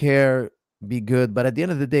 love, care, be good. But at the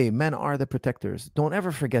end of the day, men are the protectors. Don't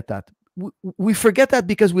ever forget that. We forget that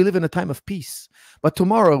because we live in a time of peace. But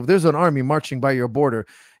tomorrow, if there's an army marching by your border,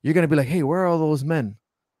 you're going to be like, hey, where are all those men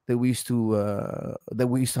that we used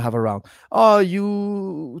to have around? Oh,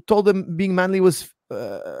 you told them being manly was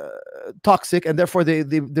toxic, and therefore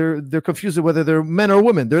they're confused whether they're men or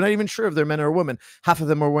women. They're not even sure if they're men or women. Half of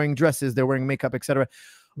them are wearing dresses, they're wearing makeup, etc.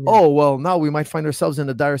 Yeah. Oh, well, now we might find ourselves in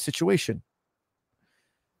a dire situation.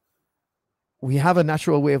 We have a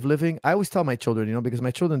natural way of living. I always tell my children, because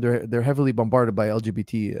my children, they're heavily bombarded by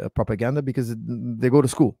LGBT propaganda because they go to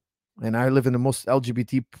school. And I live in the most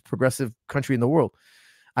LGBT progressive country in the world.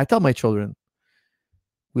 I tell my children,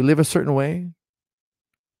 we live a certain way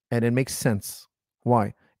and it makes sense.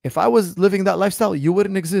 Why? If I was living that lifestyle, you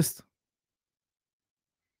wouldn't exist.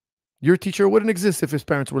 Your teacher wouldn't exist if his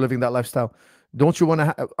parents were living that lifestyle. Don't you want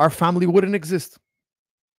to? Our family wouldn't exist.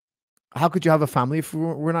 How could you have a family if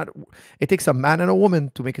we're not? It takes a man and a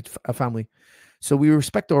woman to make it a family. So we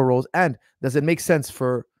respect our roles. And does it make sense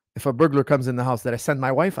for, if a burglar comes in the house, that I send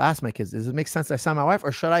my wife? I ask my kids, does it make sense that I send my wife,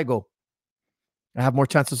 or should I go? I have more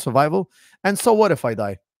chance of survival. And so what if I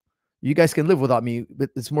die? You guys can live without me, but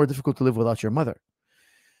it's more difficult to live without your mother.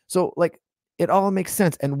 So like, it all makes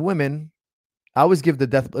sense. And women, I always give the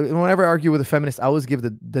death. Whenever I argue with a feminist, I always give the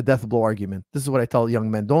death blow argument. This is what I tell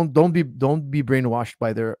young men: don't be brainwashed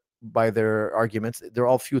by their arguments. They're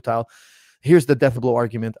all futile. Here's the death blow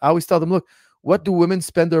argument. I always tell them, look, what do women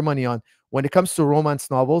spend their money on? When it comes to romance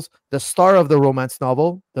novels, the star of the romance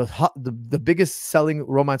novel, the biggest selling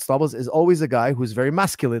romance novels, is always a guy who's very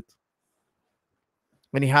masculine.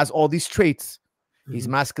 And he has all these traits. Mm-hmm. He's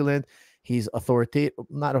masculine. He's authoritative,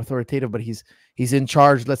 not authoritative, but he's in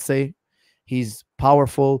charge, let's say. He's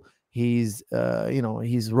powerful. He's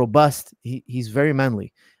he's robust. He's very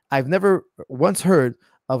manly. I've never once heard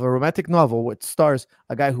of a romantic novel which stars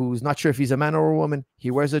a guy who's not sure if he's a man or a woman.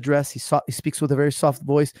 He wears a dress. He speaks with a very soft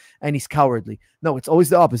voice, and he's cowardly. No, it's always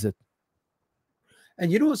the opposite.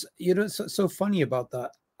 And you know what's so funny about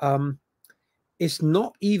that? It's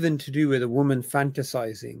not even to do with a woman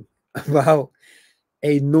fantasizing about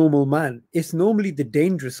a normal man. It's normally the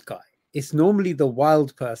dangerous guy. It's normally the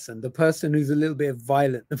wild person, the person who's a little bit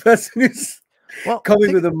violent, the person who's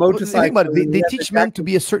coming with a motorcycle. Think about it. They teach men to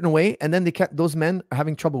be a certain way, and then those men are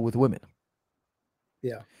having trouble with women.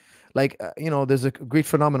 Yeah. Like, there's a great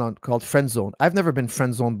phenomenon called friend zone. I've never been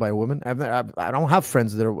friend zoned by a woman. I don't have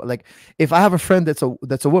friends that are like, if I have a friend that's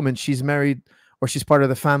a woman, she's married or she's part of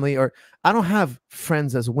the family, or I don't have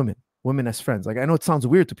friends as women as friends. Like, I know it sounds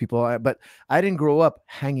weird to people, but I didn't grow up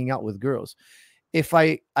hanging out with girls. If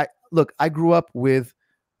I look, I grew up with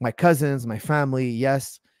my cousins, my family,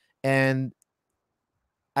 yes. And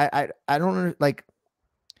I don't like,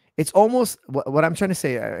 it's almost what I'm trying to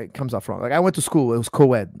say. It comes off wrong. Like, I went to school; it was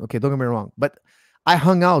co-ed. Okay, don't get me wrong, but I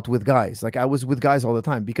hung out with guys. Like, I was with guys all the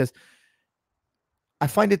time because I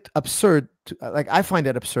find it absurd. I find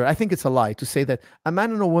it absurd. I think it's a lie to say that a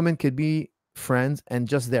man and a woman could be friends and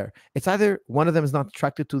just there. It's either one of them is not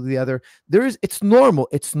attracted to the other. It's normal.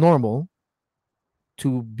 It's normal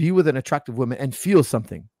to be with an attractive woman and feel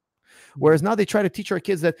something. Whereas now they try to teach our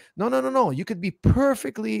kids that no, you could be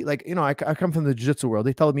perfectly like, I come from the jiu-jitsu world.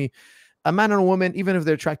 They tell me a man and a woman, even if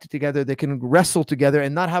they're attracted together, they can wrestle together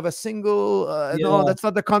and not have a single, no, that's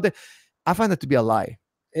not the content. I find that to be a lie.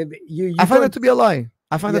 I find that to be a lie.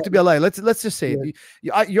 That to be a lie. Let's just say it.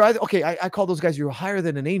 You're either, okay, I call those guys, you're higher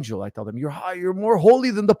than an angel. I tell them you're more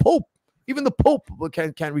holy than the Pope. Even the Pope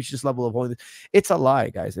can't reach this level of holiness. It's a lie,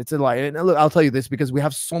 guys. It's a lie. And look, I'll tell you this because we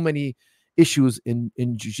have so many issues in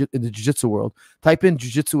the jiu-jitsu world. Type in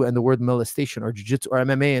jiu-jitsu and the word molestation, or jiu-jitsu or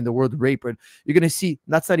MMA and the word rape, and you're going to see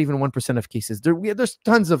that's not even 1% of cases. There's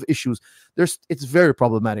tons of issues. It's very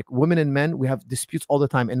problematic. Women and men, we have disputes all the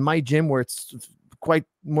time. In my gym, where it's quite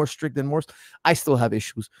more strict than most, I still have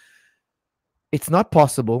issues. It's not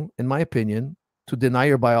possible, in my opinion, to deny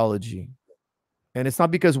your biology. And it's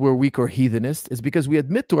not because we're weak or heathenist. It's because we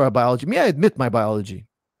admit to our biology. I admit my biology.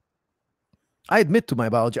 I admit to my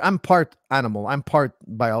biology. I'm part animal. I'm part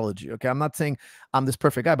biology. Okay. I'm not saying I'm this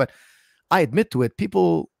perfect guy, but I admit to it.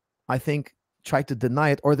 People, I think, try to deny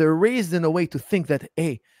it, or they're raised in a way to think that,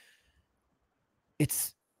 hey,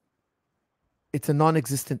 it's a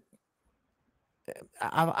non-existent.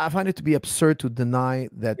 I find it to be absurd to deny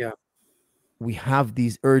that we have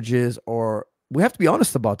these urges, or we have to be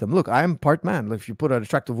honest about them. Look, I am part man. Like, if you put an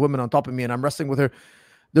attractive woman on top of me and I'm wrestling with her,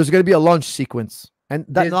 there's going to be a launch sequence, and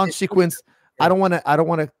that launch sequence, I don't want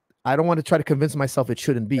to try to convince myself it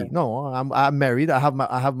shouldn't be. No, I'm married. I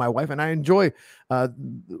have my wife, and I enjoy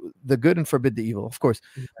the good and forbid the evil, of course.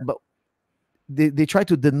 But they try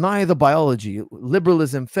to deny the biology,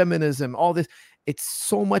 liberalism, feminism, all this. It's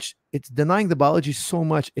so much. It's denying the biology so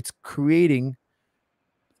much. It's creating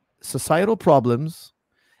societal problems.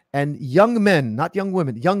 And young men, not young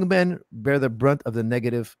women, young men bear the brunt of the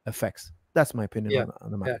negative effects. That's my opinion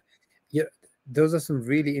on the matter. Yeah, those are some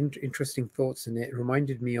really interesting thoughts, and it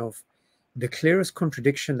reminded me of the clearest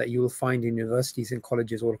contradiction that you will find in universities and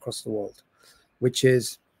colleges all across the world, which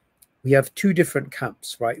is we have two different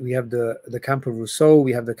camps, right? We have the camp of Rousseau,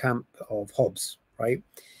 we have the camp of Hobbes, right?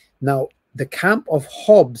 Now, the camp of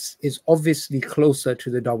Hobbes is obviously closer to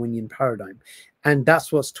the Darwinian paradigm. And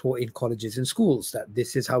that's what's taught in colleges and schools, that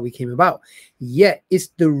this is how we came about. Yet it's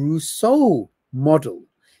the Rousseau model,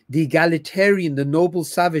 the egalitarian, the noble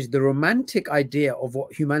savage, the romantic idea of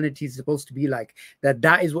what humanity is supposed to be like,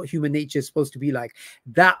 that is what human nature is supposed to be like,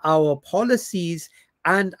 that our policies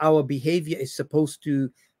and our behavior is supposed to,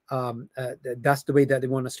 that's the way that they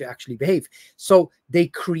want us to actually behave. So they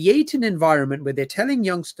create an environment where they're telling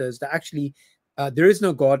youngsters that actually there is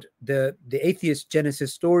no God. The atheist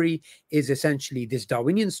Genesis story is essentially this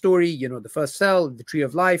Darwinian story, the first cell, the tree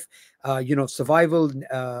of life, survival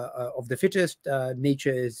of the fittest,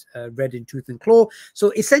 nature is red in tooth and claw. So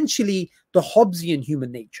essentially the Hobbesian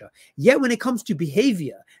human nature. Yet when it comes to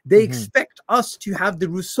behavior, they expect us to have the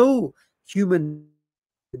Rousseau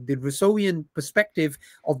the Rousseauian perspective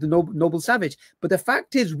of the noble savage. But the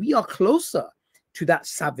fact is, we are closer to that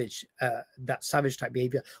savage type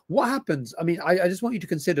behavior. What happens? I mean, I just want you to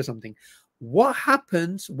consider something. What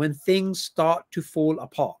happens when things start to fall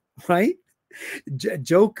apart, right?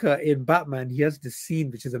 Joker in Batman, he has this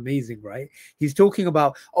scene which is amazing, right? He's talking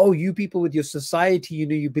about, oh, you people with your society, you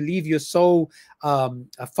know, you believe you're so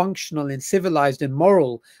functional and civilized and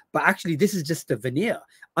moral, but actually this is just a veneer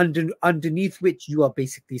underneath which you are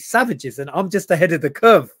basically savages, and I'm just ahead of the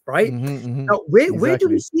curve, right? Now, where do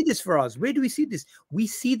we Exactly. see this for us? Where do we see this? We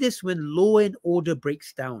see this when law and order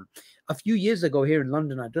breaks down. A few years ago here in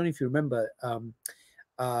London, I don't know if you remember,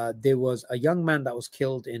 there was a young man that was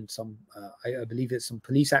killed in some, I believe it's some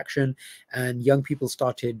police action, and young people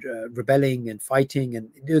started rebelling and fighting. And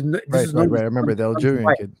this Right, is right, known as right. I remember the London Algerian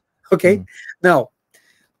riot. kid. Okay, now,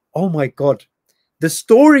 oh my God, the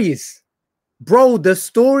stories, bro, the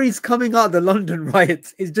stories coming out of the London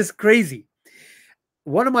riots is just crazy.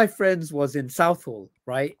 One of my friends was in Southall,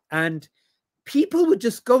 right? And people were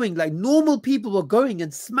just going, like normal people were going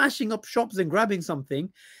and smashing up shops and grabbing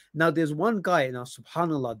something. Now there's one guy, now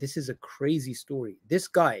subhanallah, this is a crazy story. This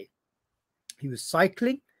guy, he was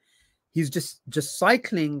cycling, he's just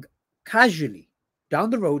cycling casually down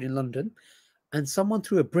the road in London, and someone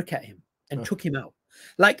threw a brick at him and took him out.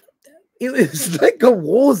 Like, it was like a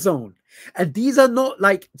war zone. And these are not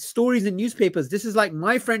like stories in newspapers. This is like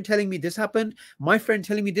my friend telling me this happened, my friend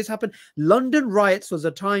telling me this happened. London riots was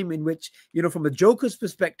a time in which, you know, from a Joker's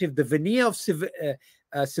perspective, the veneer of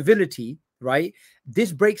civility, right?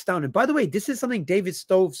 This breaks down. And by the way, this is something David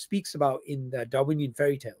Stove speaks about in the Darwinian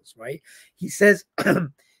fairy tales, right? He says,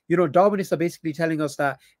 you know, Darwinists are basically telling us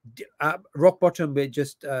that at rock bottom we're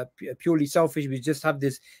just purely selfish. We just have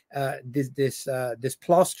this this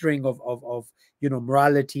plastering of you know,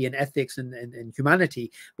 morality and ethics and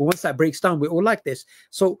humanity. But once that breaks down, we're all like this.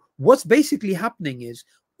 So what's basically happening is,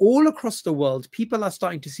 all across the world, people are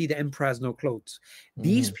starting to see the emperor has no clothes.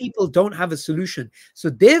 These people don't have a solution. So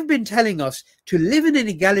they've been telling us to live in an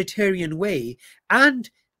egalitarian way, and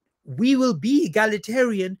we will be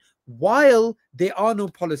egalitarian while there are no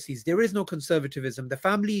policies, there is no conservatism, the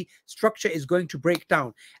family structure is going to break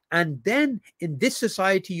down. And then in this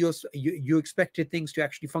society, you expected things to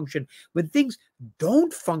actually function. When things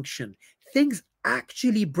don't function, things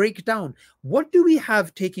actually break down. What do we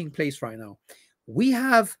have taking place right now? We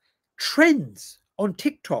have trends on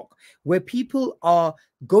TikTok where people are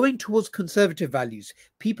going towards conservative values.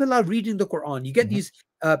 People are reading the Quran. You get these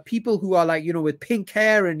people who are like, you know, with pink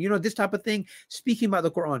hair and, you know, this type of thing, speaking about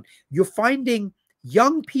the Quran. You're finding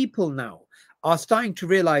young people now are starting to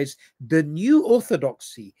realize the new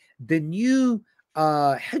orthodoxy, the new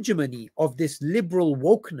hegemony of this liberal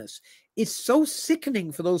wokeness is so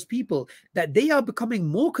sickening for those people that they are becoming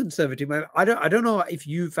more conservative. I don't know if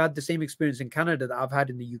you've had the same experience in Canada that I've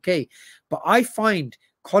had in the UK, but I find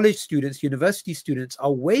college students, university students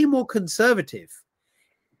are way more conservative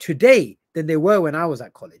today than they were when I was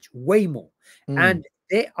at college, way more. And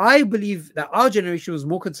I believe that our generation was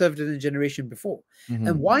more conservative than the generation before.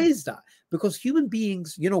 And why is that? Because human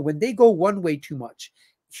beings, you know, when they go one way too much,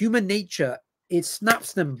 human nature, it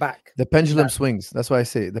snaps them back. The pendulum swings. That's why I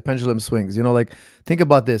say the pendulum swings. You know, like, think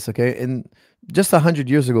about this, okay? In just 100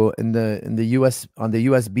 years ago, in the US, on the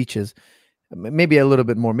US beaches, maybe a little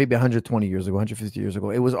bit more, maybe 120 years ago, 150 years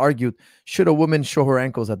ago, it was argued, should a woman show her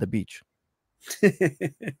ankles at the beach?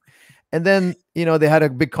 And then, you know, they had a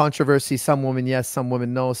big controversy. Some women yes, some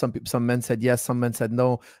women no. Some men said yes, some men said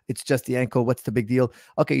no. It's just the ankle. What's the big deal?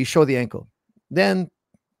 Okay, you show the ankle. Then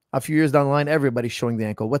a few years down the line, everybody's showing the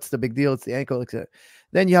ankle. What's the big deal? It's the ankle.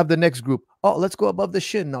 Then you have the next group. Oh, let's go above the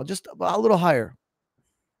shin now, just a little higher.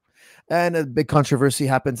 And a big controversy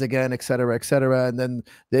happens again, et cetera, et cetera. And then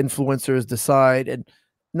the influencers decide, and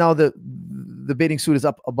now the bathing suit is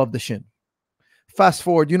up above the shin. Fast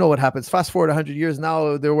forward, you know what happens. Fast forward 100 years,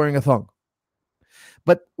 now they're wearing a thong.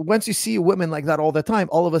 But once you see women like that all the time,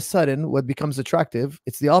 all of a sudden, what becomes attractive,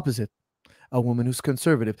 it's the opposite. A woman who's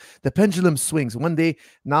conservative. The pendulum swings. One day,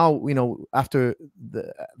 now, you know, after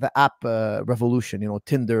the app revolution, you know,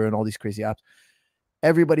 Tinder and all these crazy apps,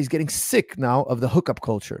 everybody's getting sick now of the hookup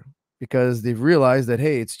culture, because they've realized that,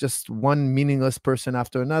 hey, it's just one meaningless person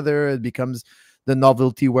after another. It becomes, the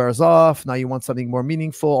novelty wears off. Now you want something more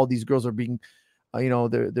meaningful. All these girls are being, you know,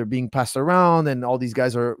 they're being passed around, and all these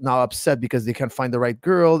guys are now upset because they can't find the right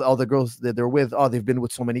girl. All the girls that they're with, oh, they've been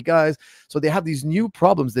with so many guys. So they have these new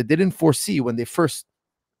problems they didn't foresee when they first,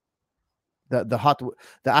 the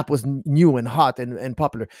app was new and hot and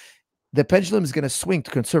popular. The pendulum is going to swing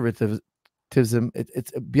to conservatism.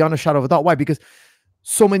 It's beyond a shadow of a doubt. Why? Because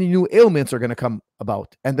so many new ailments are going to come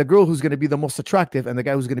about, and the girl who's going to be the most attractive and the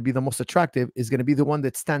guy who's going to be the most attractive is going to be the one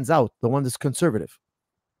that stands out, the one that's conservative.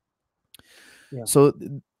 Yeah. So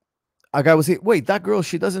a guy will say, wait, that girl,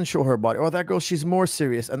 she doesn't show her body, or that girl, she's more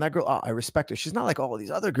serious, and that girl, oh, I respect her, she's not like all these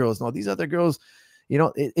other girls. No, these other girls, You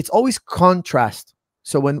know, it's always contrast.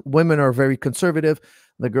 So when women are very conservative,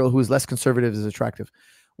 the girl who is less conservative is attractive.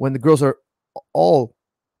 When the girls are all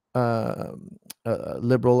uh,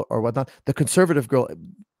 liberal or whatnot, the conservative girl,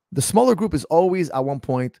 the smaller group is always at one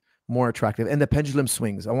point more attractive, and the pendulum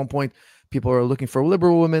swings. At one point, people are looking for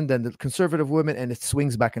liberal women, then the conservative women, and it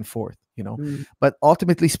swings back and forth. You know, but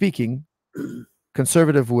ultimately speaking,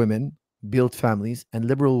 conservative women build families, and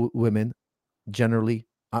liberal women generally,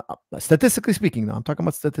 statistically speaking, now I'm talking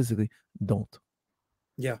about statistically, don't.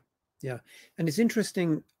 Yeah, yeah, and it's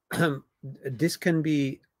interesting. This can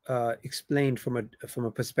be explained from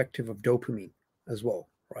a perspective of dopamine as well,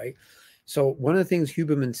 right? So one of the things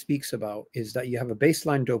Huberman speaks about is that you have a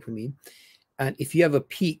baseline dopamine, and if you have a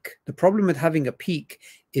peak, the problem with having a peak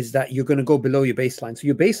is that you're going to go below your baseline. So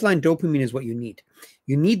your baseline dopamine is what you need.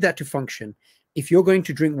 You need that to function. If you're going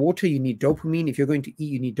to drink water, you need dopamine. If you're going to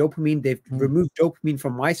eat, you need dopamine. They've removed dopamine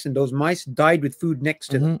from mice, and those mice died with food next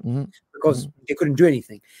to them because they couldn't do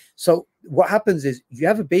anything. So what happens is you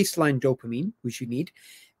have a baseline dopamine, which you need,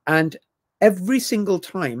 and every single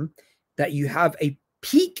time that you have a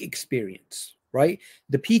peak experience, right?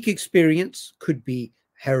 The peak experience could be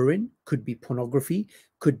heroin, could be pornography,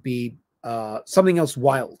 could be something else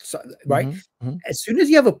wild, right? As soon as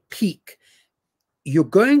you have a peak, you're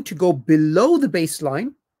going to go below the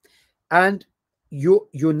baseline, and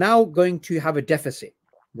you're now going to have a deficit,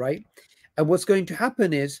 right? And what's going to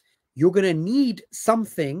happen is you're going to need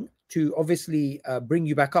something to obviously bring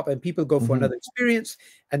you back up, and people go for another experience,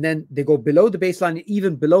 and then they go below the baseline,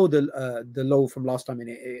 even below the low from last time, and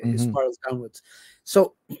it spirals downwards.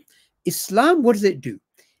 So Islam, what does it do?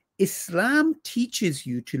 Islam teaches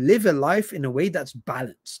you to live a life in a way that's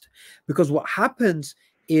balanced, because what happens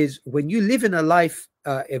is when you live in a life,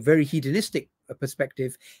 a very hedonistic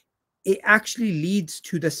perspective, it actually leads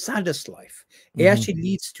to the saddest life. It actually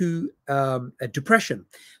leads to a depression.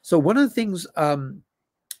 So one of the things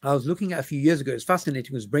I was looking at a few years ago, it's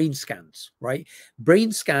fascinating, was brain scans, right?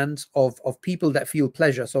 Brain scans of people that feel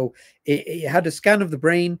pleasure. So it had a scan of the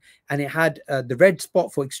brain, and it had the red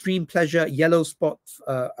spot for extreme pleasure, yellow spot.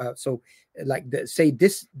 So like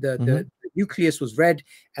the nucleus was red,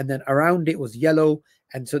 and then around it was yellow.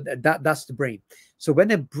 And so that's the brain. So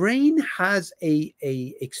when a brain has a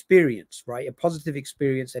experience, right, a positive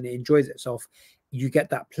experience, and it enjoys itself, you get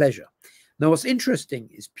that pleasure. Now, what's interesting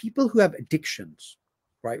is people who have addictions,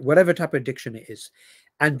 right, whatever type of addiction it is,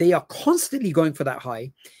 and they are constantly going for that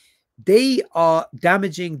high, they are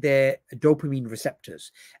damaging their dopamine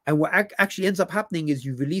receptors. And what actually ends up happening is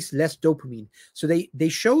you release less dopamine. So they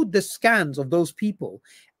showed the scans of those people,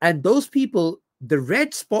 and those people, the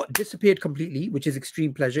red spot disappeared completely, which is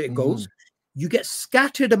extreme pleasure. It goes. You get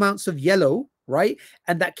scattered amounts of yellow, right?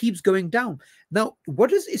 And that keeps going down. Now, what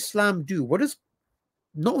does Islam do? What does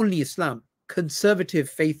not only Islam, conservative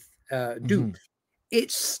faith do? It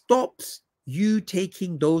stops you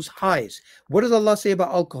taking those highs. What does Allah say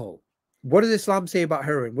about alcohol? What does Islam say about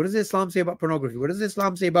heroin? What does Islam say about pornography? What does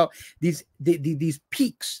Islam say about these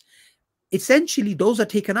peaks? Essentially, those are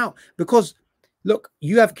taken out, because look,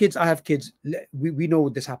 you have kids, I have kids. We know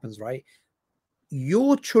this happens, right?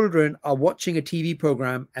 Your children are watching a TV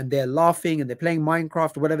program and they're laughing and they're playing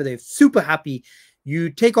Minecraft or whatever. They're super happy. You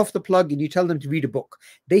take off the plug and you tell them to read a book.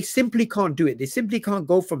 They simply can't do it. They simply can't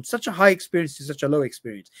go from such a high experience to such a low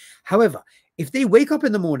experience. However, if they wake up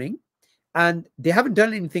in the morning and they haven't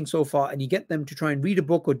done anything so far, and you get them to try and read a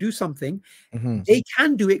book or do something, they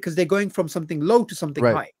can do it because they're going from something low to something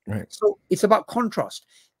high. So it's about contrast.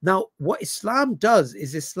 Now, what Islam does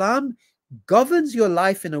is Islam governs your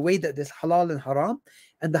life in a way that there's halal and haram,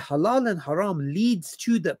 and the halal and haram leads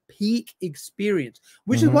to the peak experience,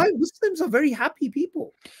 which is why Muslims are very happy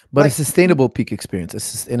people. But like, a sustainable peak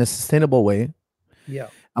experience, in a sustainable way,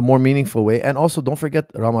 a more meaningful way. And also, don't forget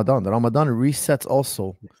Ramadan. The Ramadan resets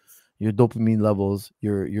also your dopamine levels,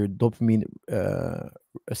 your dopamine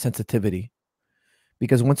sensitivity.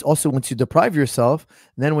 Because once you deprive yourself,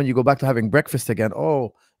 then when you go back to having breakfast again,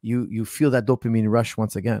 you feel that dopamine rush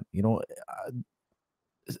once again. You know,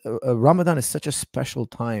 Ramadan is such a special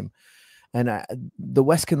time, and the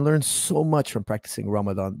West can learn so much from practicing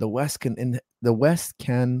Ramadan. The West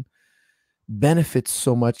can benefit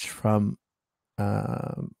so much from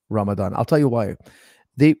Ramadan. I'll tell you why.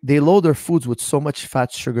 They load their foods with so much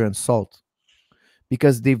fat, sugar, and salt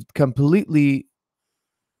because they've completely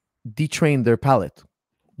detrained their palate.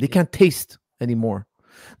 They can't taste anymore.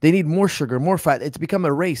 They need more sugar, more fat. It's become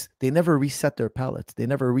a race. They never reset their palates. They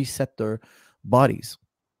never reset their bodies.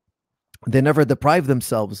 They never deprive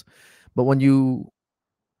themselves. But when you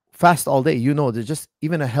fast all day, you know, there's just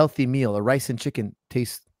even a healthy meal, a rice and chicken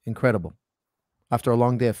tastes incredible after a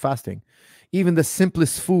long day of fasting. Even the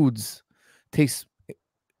simplest foods taste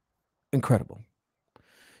incredible.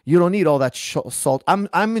 You don't need all that salt.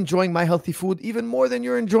 I'm enjoying my healthy food even more than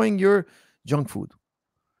you're enjoying your junk food.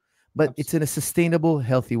 But it's in a sustainable,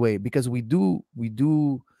 healthy way, because we do.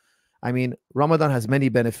 I mean, Ramadan has many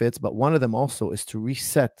benefits, but one of them also is to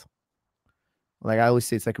reset. Like I always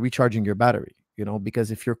say, it's like recharging your battery, because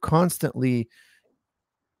if you're constantly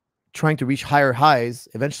trying to reach higher highs,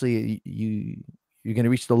 eventually you're going to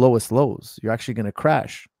reach the lowest lows. You're actually going to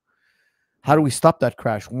crash. How do we stop that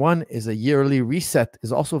crash? One is a yearly reset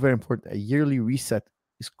is also very important. A yearly reset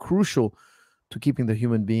is crucial to keeping the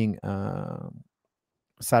human being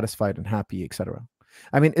satisfied and happy, etc.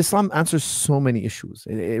 I mean, Islam answers so many issues.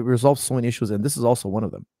 It resolves so many issues, and this is also one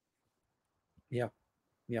of them. Yeah.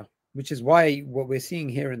 Which is why what we're seeing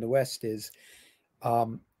here in the West is,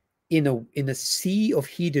 in a sea of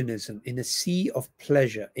hedonism, in a sea of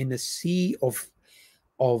pleasure, in a sea of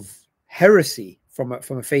heresy from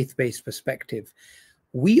a faith-based perspective,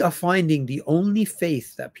 we are finding the only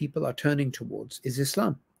faith that people are turning towards is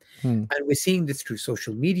Islam. And we're seeing this through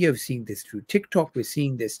social media, we're seeing this through TikTok, we're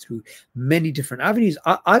seeing this through many different avenues.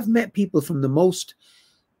 I've met people from the most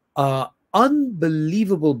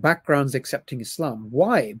unbelievable backgrounds accepting Islam.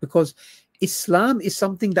 Why? Because Islam is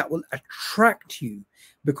something that will attract you,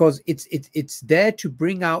 because it's there to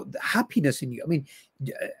bring out the happiness in you. I mean,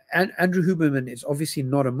 Andrew Huberman is obviously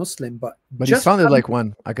not a Muslim, but he sounded like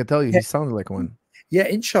one. I could tell you, he sounded like one. Yeah,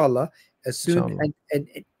 inshallah. As soon Inshallah. And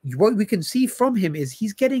what we can see from him is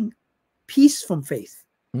he's getting peace from faith.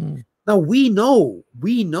 Now we know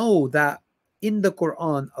that in the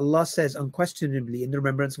Quran, Allah says unquestionably, in the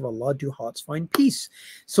remembrance of Allah do hearts find peace.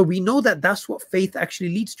 So we know that that's what faith actually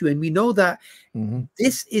leads to, and we know that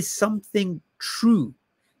this is something true.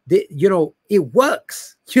 It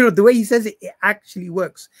works. The way he says it, it actually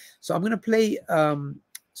works. So I'm going to play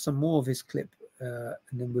some more of his clip, and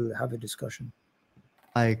then we'll have a discussion.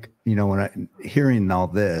 Like, when I'm hearing all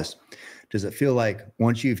this, does it feel like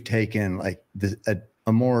once you've taken like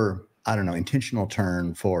a more, I don't know, intentional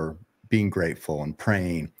turn for being grateful and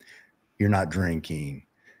praying, you're not drinking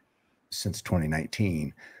since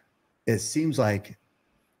 2019, it seems like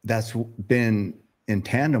that's been in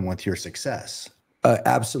tandem with your success.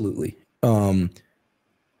 Absolutely. I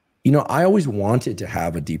always wanted to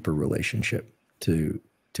have a deeper relationship to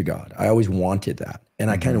God. I always wanted that. And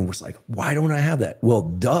I kind of was like, why don't I have that? Well,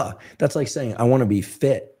 duh. That's like saying I want to be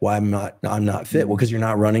fit. Why I'm not fit? Well, because you're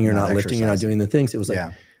not running, you're not lifting, you're not doing the things. It was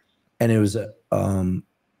like, and it was a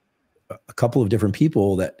couple of different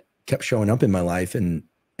people that kept showing up in my life, and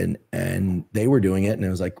they were doing it. And it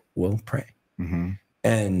was like, well, pray.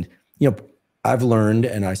 And, I've learned,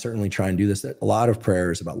 and I certainly try and do this, that a lot of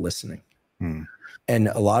prayer is about listening. And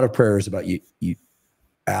a lot of prayer is about you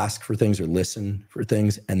ask for things or listen for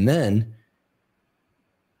things. And then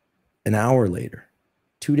an hour later,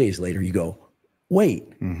 2 days later, you go, wait,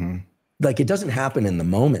 like it doesn't happen in the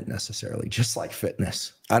moment necessarily, just like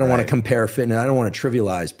fitness. I don't want to compare fitness. I don't want to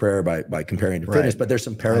trivialize prayer by comparing to fitness, but there's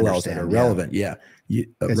some parallels that are relevant.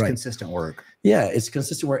 It's consistent work. Yeah, it's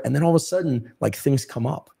consistent work. And then all of a sudden, like things come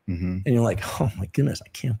up and you're like, oh my goodness, I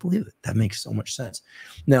can't believe it. That makes so much sense.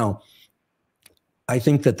 Now, I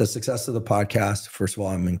think that the success of the podcast, first of all,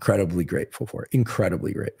 I'm incredibly grateful for it,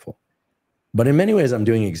 incredibly grateful. But in many ways, I'm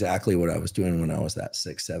doing exactly what I was doing when I was that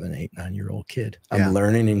 6, 7, 8, 9-year-old kid. I'm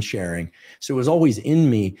learning and sharing. So it was always in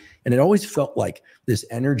me. And it always felt like this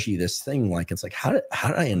energy, this thing, like, it's like, how did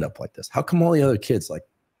I end up like this? How come all the other kids like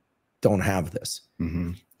don't have this?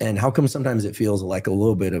 And how come sometimes it feels like a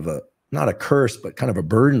little bit of a, not a curse, but kind of a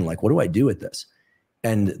burden? Like, what do I do with this?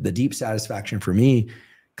 And the deep satisfaction for me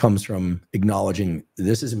comes from acknowledging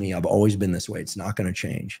this is me. I've always been this way. It's not going to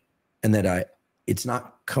change. And that it's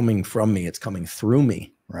not coming from me, it's coming through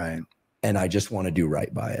me. Right. And I just want to do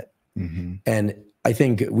right by it. And I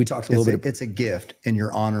think we talked a little bit. It's a gift, and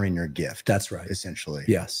you're honoring your gift. That's right. Essentially.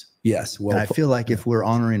 Yes. Yes. Well, and I feel like if we're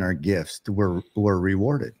honoring our gifts, we're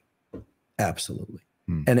rewarded. Absolutely.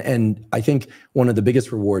 And I think one of the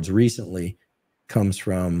biggest rewards recently comes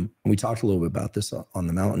from, and we talked a little bit about this on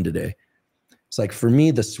the mountain today. It's like, for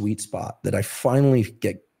me, the sweet spot that I finally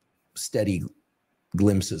get steady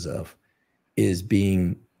glimpses of is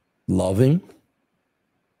being loving,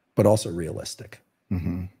 but also realistic.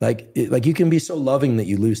 Like you can be so loving that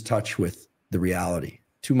you lose touch with the reality.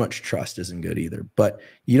 Too much trust isn't good either, but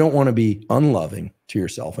you don't want to be unloving to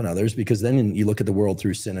yourself and others, because then you look at the world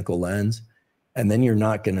through a cynical lens, and then you're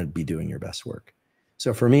not going to be doing your best work.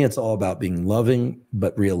 So for me, it's all about being loving,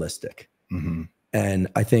 but realistic. And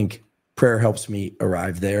I think prayer helps me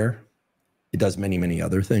arrive there. It does many, many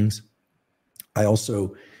other things. I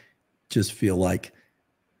also just feel like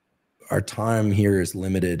our time here is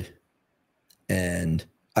limited, and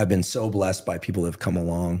I've been so blessed by people that have come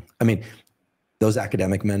along. I mean, those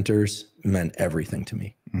academic mentors meant everything to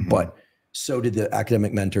me, but so did the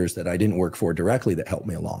academic mentors that I didn't work for directly that helped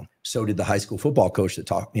me along. So did the high school football coach that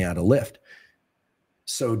taught me how to lift.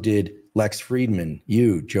 So did Lex Friedman,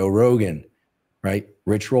 you, Joe Rogan, right?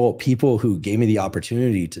 Rich Roll, people who gave me the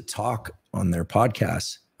opportunity to talk on their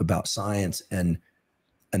podcasts about science. And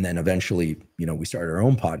then eventually, you know, we started our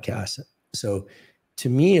own podcast. So to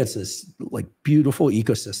me, it's this like beautiful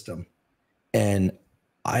ecosystem. And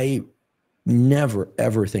I never,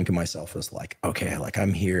 ever think of myself as like, okay, like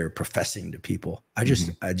I'm here professing to people. I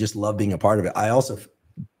just love being a part of it. I also,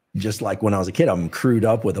 just like when I was a kid, I'm crewed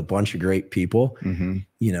up with a bunch of great people,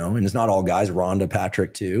 you know, and it's not all guys. Rhonda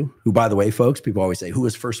Patrick too, who, by the way, folks, people always say, who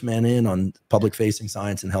was first man in on public facing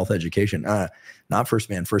science and health education? Not first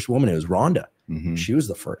man, first woman. It was Rhonda. She was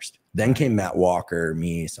the first. Then came Matt Walker,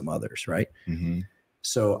 me, some others, right?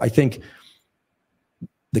 So I think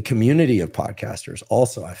the community of podcasters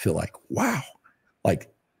also, I feel like, wow,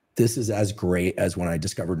 like this is as great as when I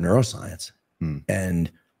discovered neuroscience.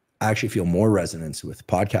 And I actually feel more resonance with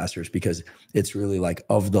podcasters because it's really like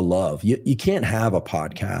of the love. You can't have a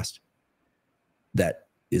podcast that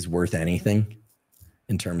is worth anything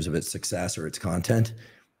in terms of its success or its content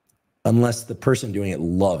unless the person doing it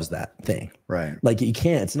loves that thing. Right. Like you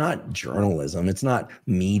can't, it's not journalism. It's not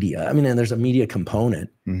media. I mean, and there's a media component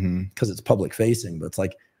because it's public facing, but it's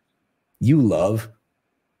like you love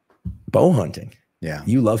bow hunting. Yeah.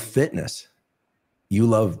 You love fitness. You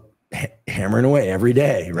love hammering away every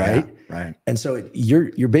day, right? Yeah, right. And so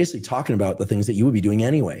you're basically talking about the things that you would be doing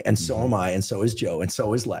anyway. And so am I, and so is Joe, and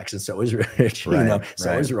so is Lex, and so is Rich, you know,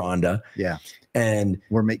 so is Rhonda. Yeah. And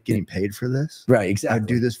we're getting paid for this. Right. Exactly. I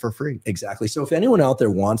do this for free. Exactly. So if anyone out there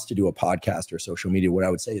wants to do a podcast or social media, what I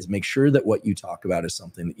would say is make sure that what you talk about is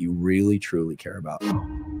something that you really, truly care about.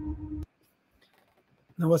 Now,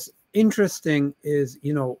 what's interesting is,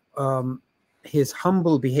 you know, his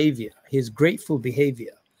humble behavior, his grateful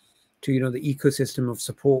behavior to, you know, the ecosystem of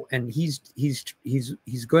support. And he's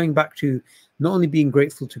going back to not only being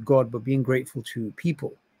grateful to God, but being grateful to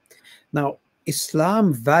people. Now,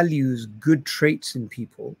 Islam values good traits in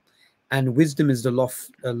people, and wisdom is the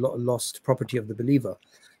lost property of the believer.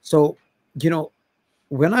 So, you know,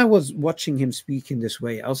 when I was watching him speak in this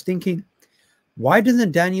way, I was thinking, why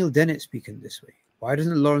doesn't Daniel Dennett speak in this way? Why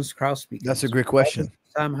doesn't Lawrence Krauss speak? That's a great question.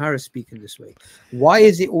 Sam Harris speak in this way? Why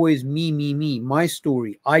is it always me, me, me, my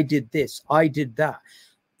story? I did this, I did that.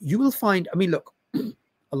 You will find, I mean, look,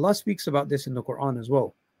 Allah speaks about this in the Quran as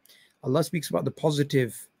well. Allah speaks about the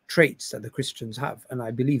positive traits that the Christians have. And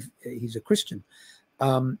I believe he's a Christian.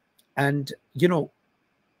 And, you know,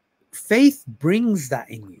 faith brings that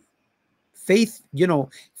in you. Faith, you know,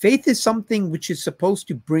 faith is something which is supposed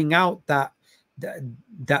to bring out that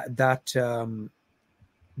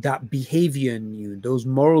behavior in you, those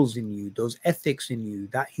morals in you, those ethics in you,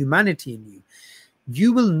 that humanity in you.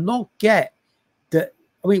 You will not get the,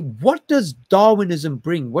 I mean, what does Darwinism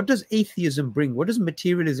bring? What does atheism bring? What does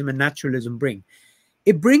materialism and naturalism bring?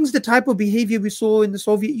 It brings the type of behavior we saw in the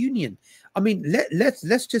Soviet Union. I mean,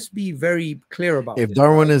 let's just be very clear about it. If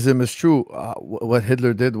Darwinism is true, what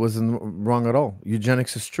Hitler did wasn't wrong at all.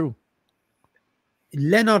 Eugenics is true.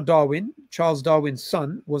 Leonard Darwin, Charles Darwin's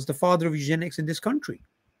son, was the father of eugenics in this country,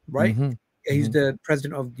 right? He's the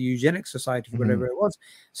president of the Eugenics Society, whatever it was.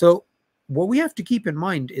 So what we have to keep in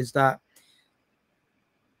mind is that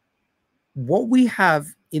what we have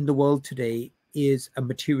in the world today is a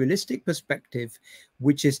materialistic perspective,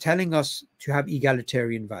 which is telling us to have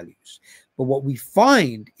egalitarian values. But what we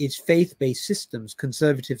find is faith-based systems,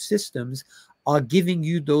 conservative systems, are giving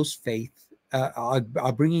you those faith, are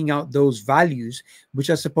bringing out those values, which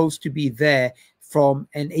are supposed to be there from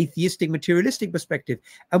an atheistic, materialistic perspective.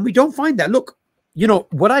 And we don't find that. Look, you know,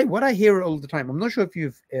 what I hear all the time, I'm not sure if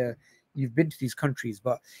you've been to these countries,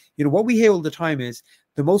 but, you know, what we hear all the time is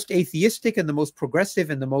the most atheistic and the most progressive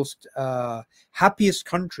and the most happiest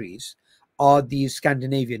countries are these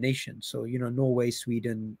Scandinavian nations. So, you know, Norway,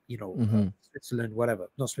 Sweden, you know, Switzerland, whatever.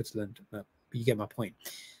 Not Switzerland, but you get my point.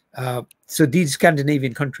 So these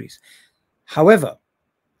Scandinavian countries. However,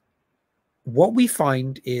 what we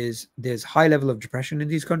find is there's high level of depression in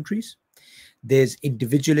these countries. There's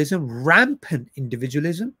individualism, rampant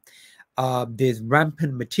individualism. There's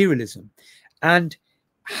rampant materialism. And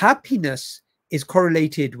happiness is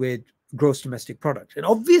correlated with gross domestic product. And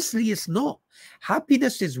obviously it's not.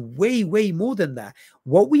 Happiness is way, way more than that.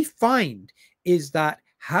 What we find is that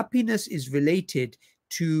happiness is related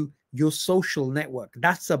to your social network.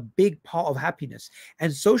 That's a big part of happiness.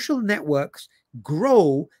 And social networks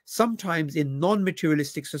grow sometimes in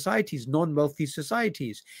non-materialistic societies, non-wealthy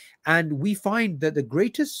societies. And we find that the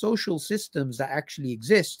greatest social systems that actually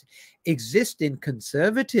exist in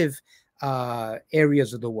conservative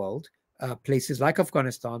areas of the world, places like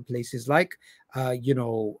Afghanistan, places like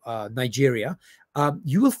Nigeria.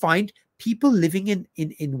 You will find people living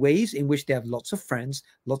in ways in which they have lots of friends,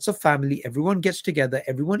 lots of family, everyone gets together,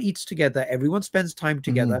 everyone eats together, everyone spends time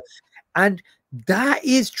together. And that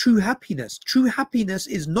is true happiness. True happiness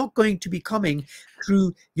is not going to be coming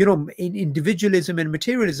through, in individualism and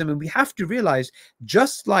materialism. And we have to realize,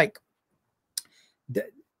 just like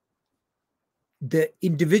the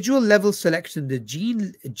individual level selection, the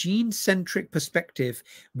gene-centric perspective,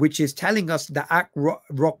 which is telling us that at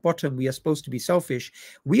rock bottom we are supposed to be selfish,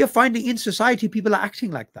 we are finding in society people are acting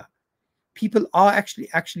like that. People are actually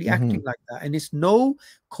acting like that. And it's no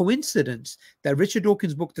coincidence that Richard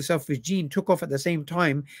Dawkins' book, The Selfish Gene, took off at the same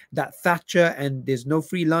time that Thatcher and there's no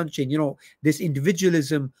free lunch, and this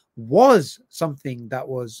individualism was something that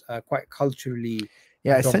was quite culturally.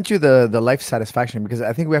 Yeah, I sent you the life satisfaction, because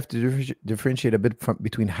I think we have to differentiate a bit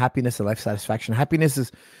between happiness and life satisfaction. Happiness is,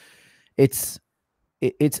 it's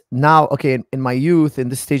now, okay, in my youth, in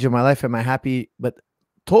this stage of my life, am I happy? But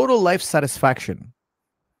total life satisfaction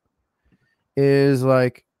is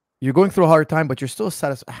like, you're going through a hard time, but you're still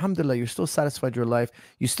satisfied. Alhamdulillah, you're still satisfied with your life.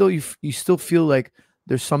 You still feel like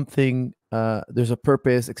there's something, there's a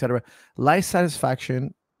purpose, etc. Life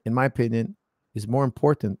satisfaction, in my opinion, is more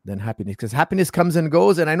important than happiness, because happiness comes and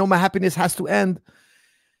goes, and I know my happiness has to end.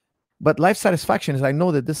 But life satisfaction is, I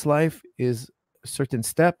know that this life is a certain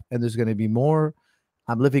step and there's going to be more.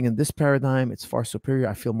 I'm living in this paradigm. It's far superior.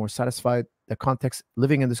 I feel more satisfied. The context,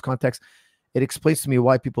 living in this context, it explains to me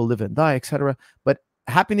why people live and die, etc. But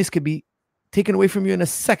happiness can be taken away from you in a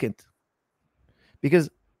second. Because,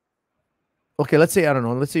 okay, let's say, I don't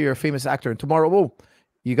know, let's say you're a famous actor and tomorrow, whoa,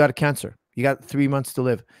 you got a cancer. You got 3 months to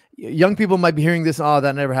live. Young people might be hearing this. Oh,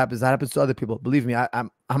 that never happens. That happens to other people. Believe me, I'm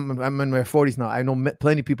in my 40s now. I know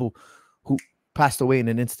plenty of people who passed away in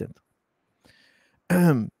an instant.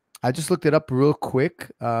 I just looked it up real quick.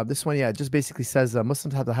 This one, yeah, it just basically says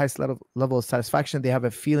Muslims have the highest level of satisfaction. They have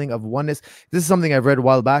a feeling of oneness. This is something I've read a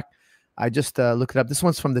while back. I just looked it up. This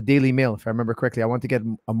one's from the Daily Mail, if I remember correctly. I want to get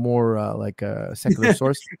a more secular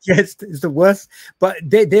source. Yes, it's the worst. But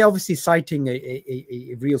they're obviously citing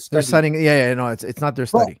a real study. They're citing, yeah, no, it's not their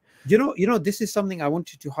study. But, this is something I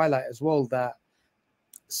wanted to highlight as well, that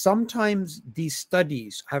sometimes these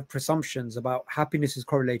studies have presumptions about happiness is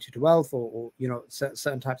correlated to wealth or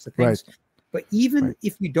certain types of things. Right. But even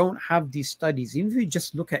if we don't have these studies, even if we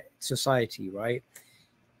just look at society, right?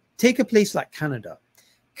 Take a place like Canada.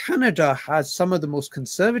 Canada has some of the most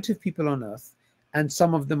conservative people on earth and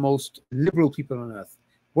some of the most liberal people on earth.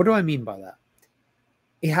 What do I mean by that?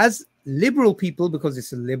 It has liberal people because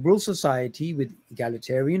it's a liberal society with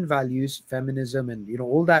egalitarian values, feminism, and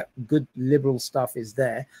all that good liberal stuff is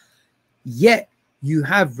there. Yet you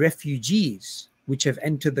have refugees which have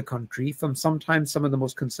entered the country from sometimes some of the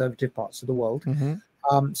most conservative parts of the world.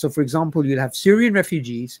 So, for example, you'll have Syrian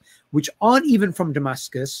refugees which aren't even from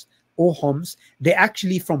Damascus or Homs. They're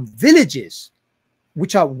actually from villages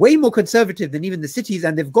which are way more conservative than even the cities,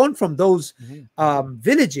 and they've gone from those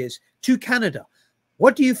villages to Canada.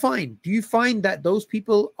 What do you find? Do you find that those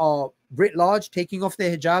people are writ large taking off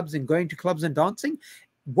their hijabs and going to clubs and dancing?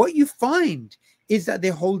 What you find is that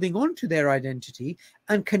they're holding on to their identity,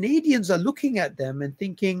 and Canadians are looking at them and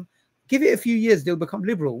thinking, give it a few years, they'll become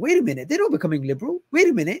liberal. Wait a minute, they're not becoming liberal. Wait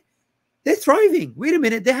a minute, they're thriving. Wait a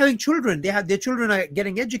minute, they're having children. Their children are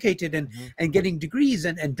getting educated and getting degrees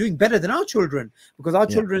and doing better than our children, because our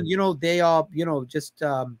children, they are, just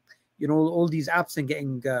all these apps and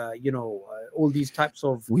getting, all these types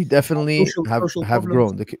of. We definitely have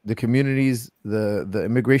grown. The communities, the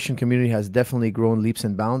immigration community has definitely grown leaps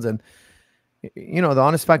and bounds. And, the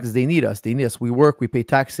honest fact is they need us. They need us. We work, we pay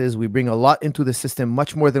taxes, we bring a lot into the system,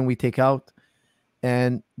 much more than we take out.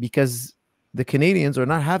 And because the Canadians are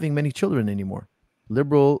not having many children anymore,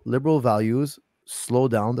 liberal values slow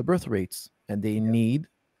down the birth rates, and they need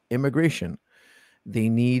immigration. They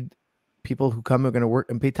need people who come are going to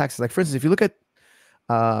work and pay taxes. Like, for instance, if you look at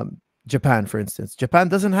Japan, for instance, Japan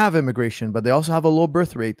doesn't have immigration, but they also have a low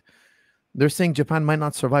birth rate. They're saying Japan might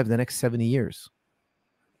not survive the next 70 years.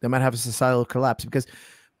 They might have a societal collapse, because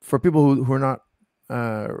for people who are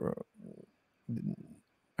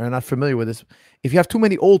not familiar with this, if you have too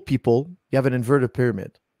many old people, you have an inverted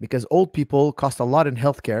pyramid, because old people cost a lot in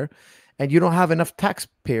healthcare, and you don't have enough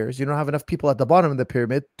taxpayers, you don't have enough people at the bottom of the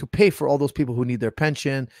pyramid to pay for all those people who need their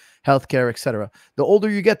pension, healthcare, etc. The older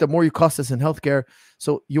you get, the more you cost us in healthcare.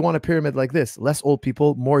 So you want a pyramid like this: less old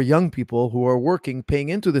people, more young people who are working, paying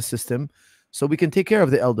into the system, so we can take care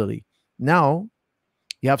of the elderly. Now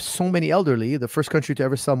you have so many elderly. The first country to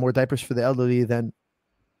ever sell more diapers for the elderly than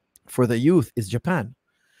for the youth is Japan.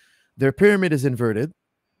 Their pyramid is inverted.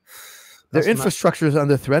 Their infrastructure is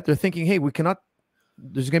under threat. They're thinking, hey, we cannot,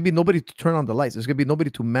 there's going to be nobody to turn on the lights. There's going to be nobody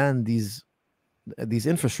to man these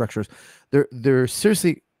infrastructures. They're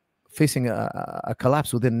seriously facing a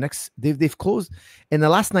collapse within the next, they've closed in the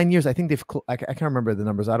last 9 years. I think I can't remember the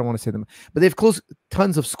numbers. I don't want to say them, but they've closed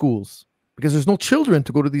tons of schools because there's no children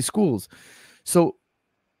to go to these schools. So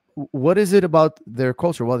what is it about their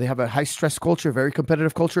culture? Well, they have a high stress culture, very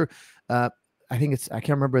competitive culture. I think I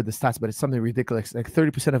can't remember the stats, but it's something ridiculous. Like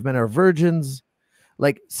 30% of men are virgins.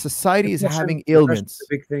 Like society is having ailments. A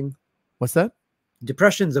big thing. What's that?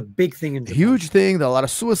 Depression's a big thing in Japan. Huge thing. There are a lot of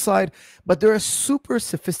suicide, but they're a super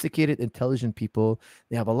sophisticated, intelligent people.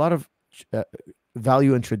 They have a lot of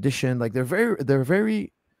value and tradition. Like they're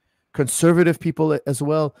very conservative people as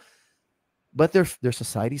well. But their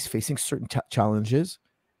society's facing certain challenges,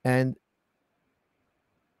 and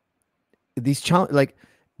these challenges, like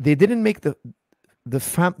they didn't make the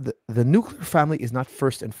nuclear family is not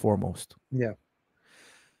first and foremost. Yeah.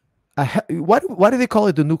 Why do they call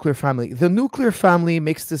it the nuclear family? The nuclear family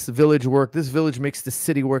makes this village work. This village makes this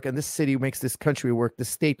city work, and this city makes this country work. The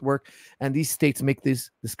state work, and these states make this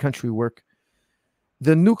country work.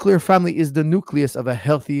 The nuclear family is the nucleus of a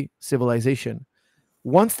healthy civilization.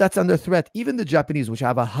 Once that's under threat, even the Japanese, which I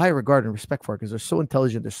have a high regard and respect for, because they're so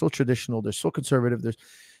intelligent, they're so traditional, they're so conservative.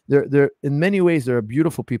 They're in many ways they're a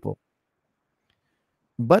beautiful people.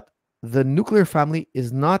 But the nuclear family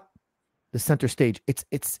is not the center stage. It's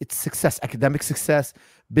success, academic success,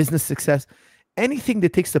 business success, anything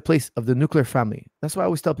that takes the place of the nuclear family. That's why I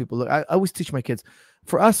always tell people, look, I always teach my kids,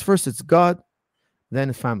 for us, first it's God,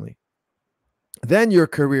 then family, then your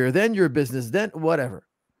career, then your business, then whatever.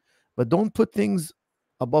 But don't put things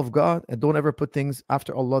above God, and don't ever put things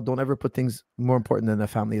after Allah. Don't ever put things more important than the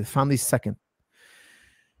family. The family's second.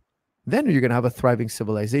 Then you're going to have a thriving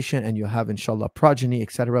civilization, and you'll have, inshallah, progeny,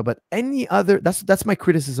 etc. But any other, that's my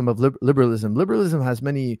criticism of liberalism. Liberalism has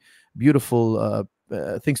many beautiful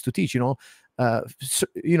things to teach.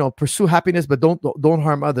 Pursue happiness, but don't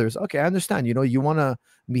harm others. Okay, I understand. You want to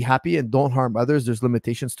be happy and don't harm others. There's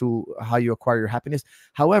limitations to how you acquire your happiness.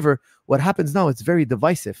 However, what happens now, it's very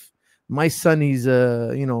divisive. My son, he's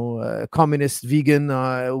a communist vegan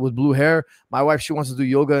with blue hair. My wife, she wants to do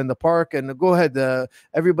yoga in the park. And go ahead,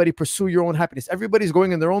 everybody pursue your own happiness. Everybody's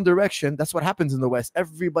going in their own direction. That's what happens in the West.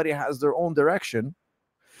 Everybody has their own direction.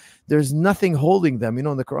 There's nothing holding them.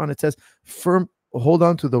 In the Quran, it says, hold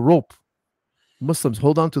on to the rope. Muslims,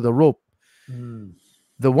 hold on to the rope.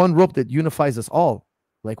 The one rope that unifies us all.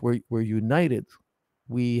 Like we're united.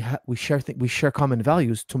 We share common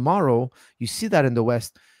values. Tomorrow, you see that in the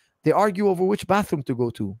West. They argue over which bathroom to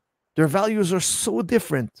go to. Their values are so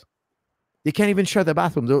different. They can't even share the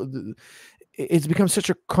bathroom. It's become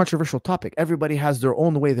such a controversial topic. Everybody has their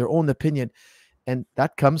own way, their own opinion. And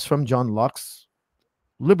that comes from John Locke's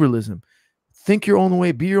liberalism. Think your own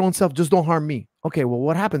way, be your own self, just don't harm me. Okay, well,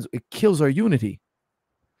 what happens? It kills our unity.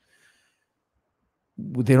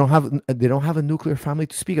 They don't have a nuclear family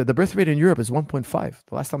to speak of. The birth rate in Europe is 1.5.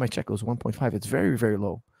 The last time I checked, it was 1.5. It's very, very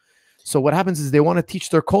low. So what happens is they want to teach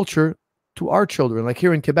their culture to our children. Like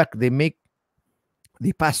here in Quebec, they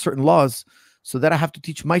pass certain laws so that I have to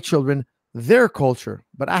teach my children their culture.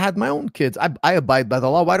 But I had my own kids. I abide by the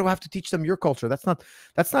law. Why do I have to teach them your culture? That's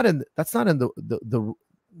not in the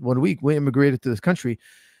when we immigrated to this country.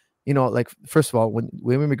 Like first of all, when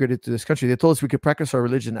we immigrated to this country, they told us we could practice our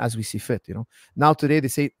religion as we see fit. Now today they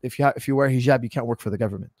say if you wear hijab, you can't work for the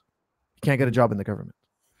government. You can't get a job in the government.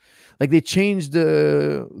 Like they changed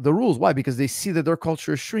the rules. Why? Because they see that their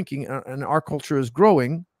culture is shrinking and our culture is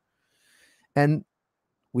growing. And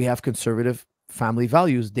we have conservative family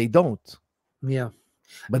values. They don't. Yeah.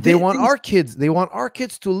 But they want our kids. They want our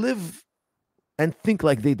kids to live and think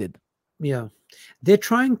like they did. Yeah. They're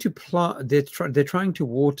trying to they're trying to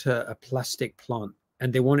water a plastic plant,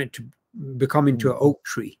 and they want it to become into an oak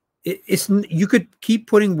tree. You could keep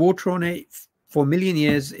putting water on it for a million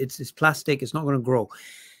years. It's plastic. It's not going to grow.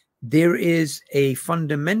 There is a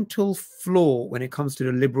fundamental flaw when it comes to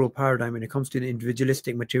the liberal paradigm, when it comes to the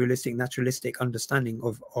individualistic, materialistic, naturalistic understanding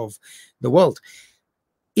of the world.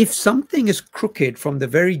 If something is crooked from the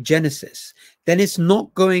very genesis, then it's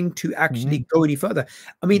not going to actually go any further.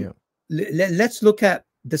 I mean, let's look at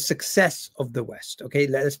the success of the West, okay,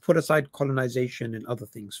 let's put aside colonization and other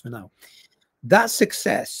things for now. That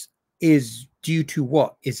success is due to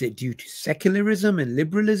what? Is it due to secularism and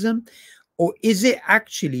liberalism? Or is it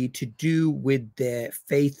actually to do with their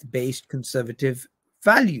faith-based conservative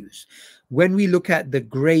values? When we look at the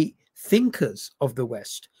great thinkers of the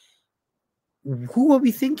West, who are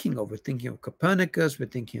we thinking of? We're thinking of Copernicus, we're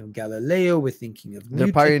thinking of Galileo, we're thinking of They're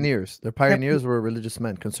Newton. pioneers. Their pioneers were religious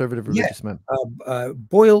men, conservative religious men.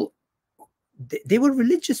 Boyle, they were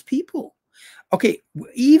religious people. Okay,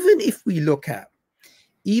 even if we look at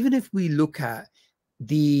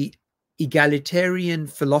the egalitarian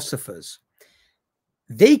philosophers,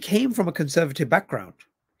 they came from a conservative background.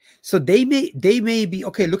 So they may be,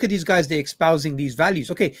 okay, look at these guys, they're espousing these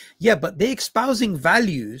values. Okay, yeah, but they're espousing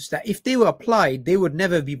values that if they were applied, they would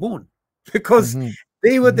never be born, because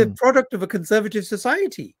they were the product of a conservative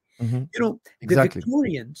society. You know, Exactly. the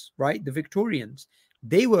Victorians, right? The Victorians,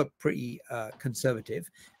 they were pretty conservative.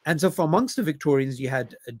 And so for amongst the Victorians, you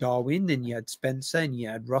had Darwin, and you had Spencer, and you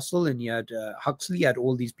had Russell, and you had Huxley, you had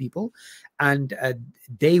all these people. And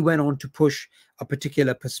they went on to push a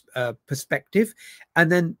particular perspective.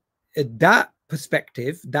 And then that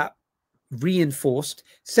perspective, that reinforced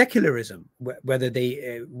secularism, whether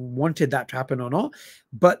they wanted that to happen or not.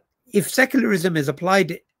 But if secularism is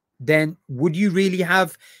applied, then would you really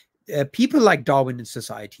have people like Darwin in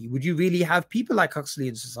society? Would you really have people like Huxley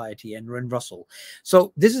in society and Russell?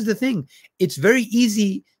 So this is the thing. It's very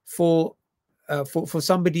easy for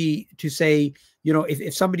somebody to say, you know,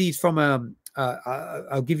 if somebody's from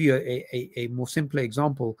I'll give you a more simpler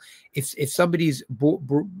example. If somebody's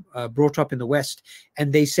brought up in the West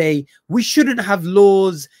and they say we shouldn't have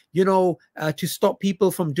laws, you know, to stop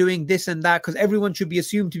people from doing this and that because everyone should be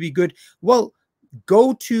assumed to be good. Well,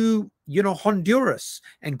 go to, you know, Honduras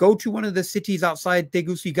and go to one of the cities outside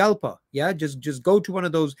Tegucigalpa. Yeah, just go to one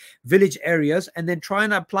of those village areas and then try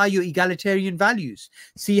and apply your egalitarian values.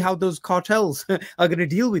 See how those cartels are going to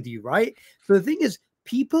deal with you, right? So the thing is,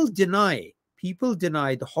 people deny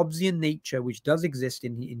the Hobbesian nature which does exist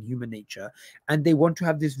in human nature, and they want to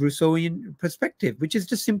have this Rousseauian perspective, which is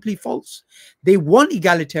just simply false. They want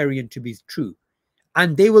egalitarian to be true,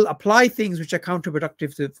 and they will apply things which are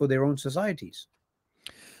counterproductive for their own societies.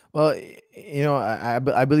 Well, you know,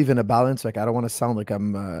 I believe in a balance. Like, I don't want to sound like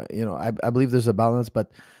I'm, you know, I believe there's a balance,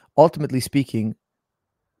 but ultimately speaking,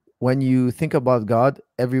 when you think about God,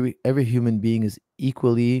 every human being is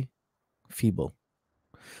equally feeble.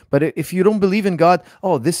 But if you don't believe in God,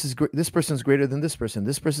 oh, this is great, this person's greater than this person,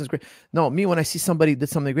 this person's great. No, me, when I see somebody did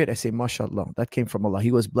something great, I say, mashallah, that came from Allah.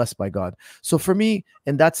 He was blessed by God. So for me,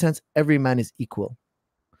 in that sense, every man is equal.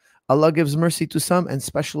 Allah gives mercy to some and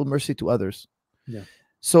special mercy to others. Yeah.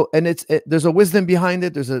 So, and there's a wisdom behind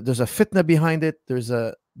it. There's a fitna behind it. There's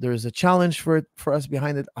a challenge for us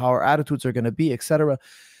behind it, how our attitudes are going to be, etc.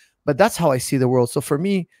 But that's how I see the world. So for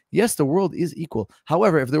me, yes, the world is equal.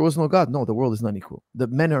 However, if there was no God, no, the world is not equal. The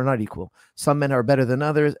men are not equal. Some men are better than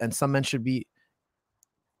others, and some men should be,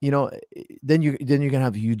 you know, then you're going to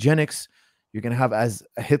have eugenics. You're going to have, as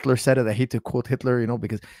Hitler said it, I hate to quote Hitler, you know,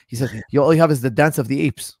 because he says, all you have is the dance of the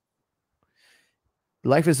apes.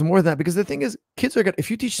 Life is more than that, because the thing is, kids are gonna, if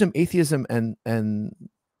you teach them atheism and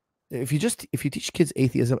if you teach kids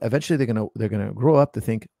atheism, eventually they're gonna grow up to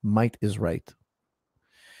think might is right.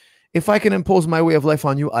 If I can impose my way of life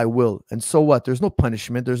on you, I will. And so what? There's no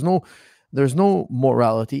punishment. There's no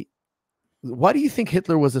morality. Why do you think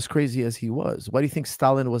Hitler was as crazy as he was? Why do you think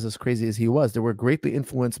Stalin was as crazy as he was? They were greatly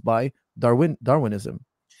influenced by Darwinism.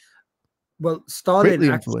 Well, Stalin,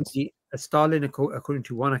 according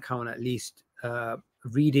to one account at least,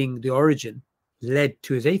 reading The Origin led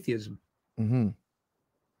to his atheism. Mm-hmm.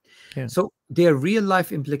 Yeah. So there are real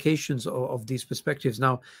life implications of these perspectives.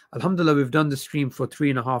 Now, alhamdulillah, we've done the stream for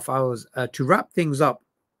 3.5 hours. To wrap things up,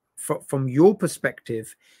 from your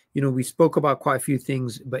perspective, you know, we spoke about quite a few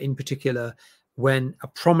things, but in particular, when a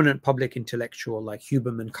prominent public intellectual like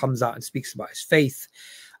Huberman comes out and speaks about his faith,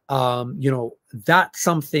 you know, that's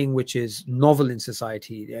something which is novel in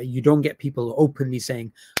society. You don't get people openly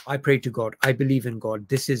saying, I pray to God, I believe in God,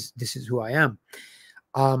 this is who I am.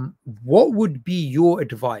 What would be your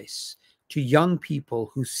advice to young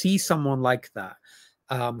people who see someone like that,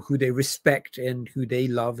 who they respect and who they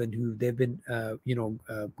love and who they've been, you know,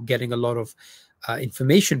 getting a lot of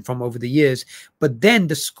information from over the years, but then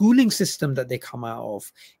the schooling system that they come out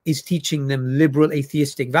of is teaching them liberal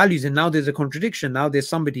atheistic values, and now there's a contradiction. Now there's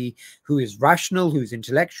somebody who is rational, who's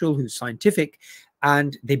intellectual, who's scientific,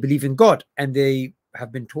 and they believe in God, and they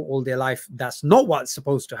have been taught all their life that's not what's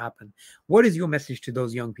supposed to happen. What is your message to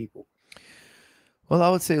those young people? Well, I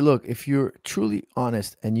would say, look, if you're truly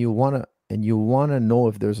honest and you want to and you want to know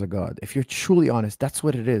if there's a God, if you're truly honest, that's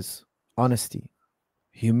what it is. Honesty,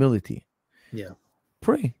 humility. Yeah.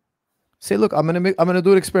 Pray. Say, look, I'm gonna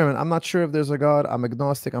do an experiment. I'm not sure if there's a God. I'm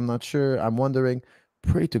agnostic. I'm not sure. I'm wondering.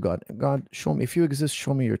 Pray to God. God, show me if you exist.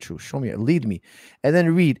 Show me your truth. Show me, lead me, and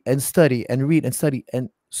then read and study and read and study. And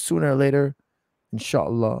sooner or later,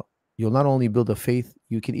 inshallah, you'll not only build a faith,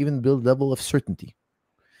 you can even build a level of certainty.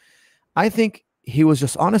 I think he was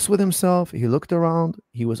just honest with himself. He looked around.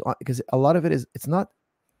 He was, because a lot of it is, it's not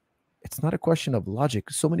a question of logic.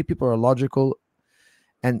 So many people are logical,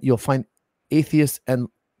 and you'll find atheists and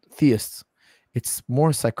theists. It's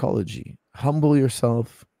more psychology. Humble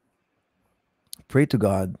yourself, pray to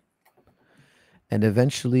God, and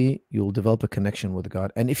eventually you'll develop a connection with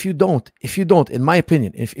God. And if you don't, in my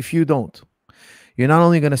opinion, if you don't, you're not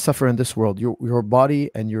only going to suffer in this world, your body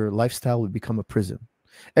and your lifestyle will become a prison.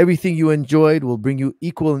 Everything you enjoyed will bring you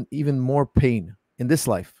equal and even more pain in this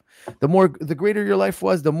life. The greater your life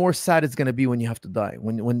was, the more sad it's going to be when you have to die,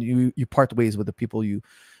 when you part ways with the people you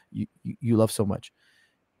love so much.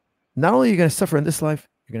 Not only are you going to suffer in this life,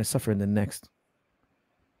 you're going to suffer in the next.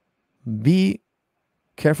 Be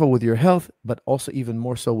careful with your health, but also even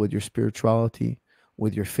more so with your spirituality,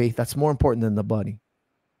 with your faith. That's more important than the body.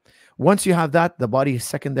 Once you have that, the body is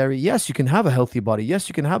secondary. Yes, you can have a healthy body. Yes,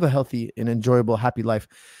 you can have a healthy and enjoyable, happy life,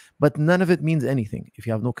 but none of it means anything if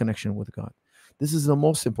you have no connection with God. This is the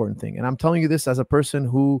most important thing. And I'm telling you this as a person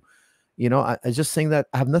who, I just saying that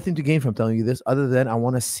I have nothing to gain from telling you this other than I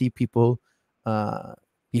want to see people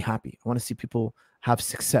be happy. I want to see people have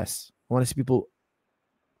success. I want to see people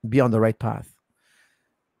be on the right path.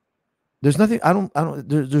 There's nothing,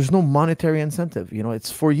 there's no monetary incentive.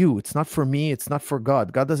 It's for you. It's not for me. It's not for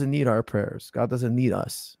God. God doesn't need our prayers. God doesn't need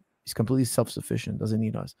us. He's completely self-sufficient, doesn't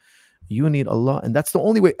need us. You need Allah. And that's the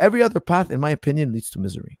only way. Every other path, in my opinion, leads to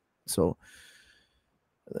misery. So,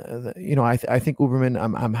 I think Huberman,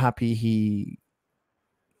 I'm happy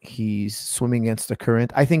he's swimming against the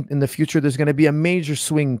current. I think in the future there's going to be a major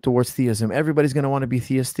swing towards theism. Everybody's going to want to be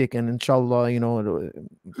theistic, and inshallah, it'll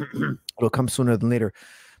come sooner than later.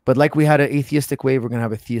 But like we had an atheistic wave, we're going to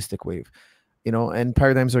have a theistic wave, and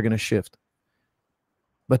paradigms are going to shift.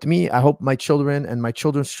 But me, I hope my children and my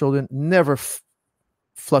children's children never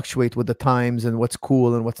fluctuate with the times and what's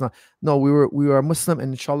cool and what's not. No, we were Muslim,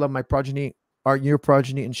 and inshallah, my progeny, your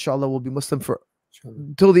progeny, inshallah, will be Muslim for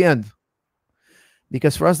till the end.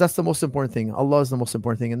 Because for us, that's the most important thing. Allah is the most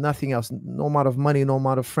important thing, and nothing else. No amount of money, no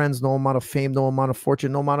amount of friends, no amount of fame, no amount of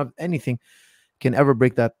fortune, no amount of anything can ever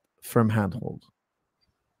break that firm handhold.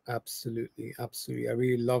 Absolutely, absolutely. I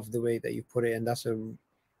really love the way that you put it, and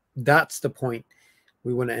that's the point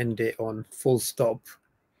we want to end it on. Full stop.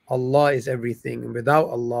 Allah is everything, and without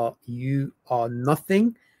Allah, you are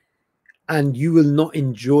nothing, and you will not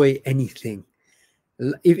enjoy anything.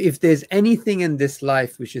 If there's anything in this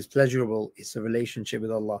life which is pleasurable, it's a relationship with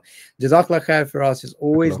Allah. Jazakallah khair, Firas. It's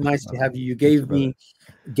always nice to have you. You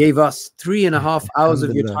gave us 3.5 hours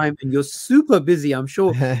of your time, and you're super busy. I'm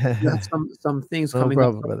sure you have some things coming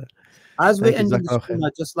up. Brother. As we're ending the stream,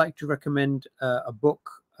 I'd just like to recommend a book,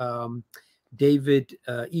 David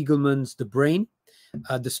Eagleman's The Brain,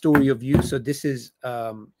 The Story of You. So this is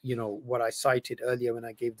what I cited earlier when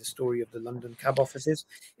I gave the story of the London cab offices.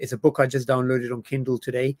 It's a book I just downloaded on Kindle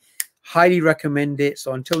today. Highly recommend it.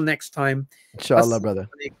 So until next time, inshallah, brother.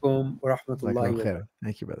 Assalamu alaikum wa rahmatullahi wa barakatuh.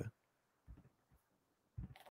 Thank you, brother.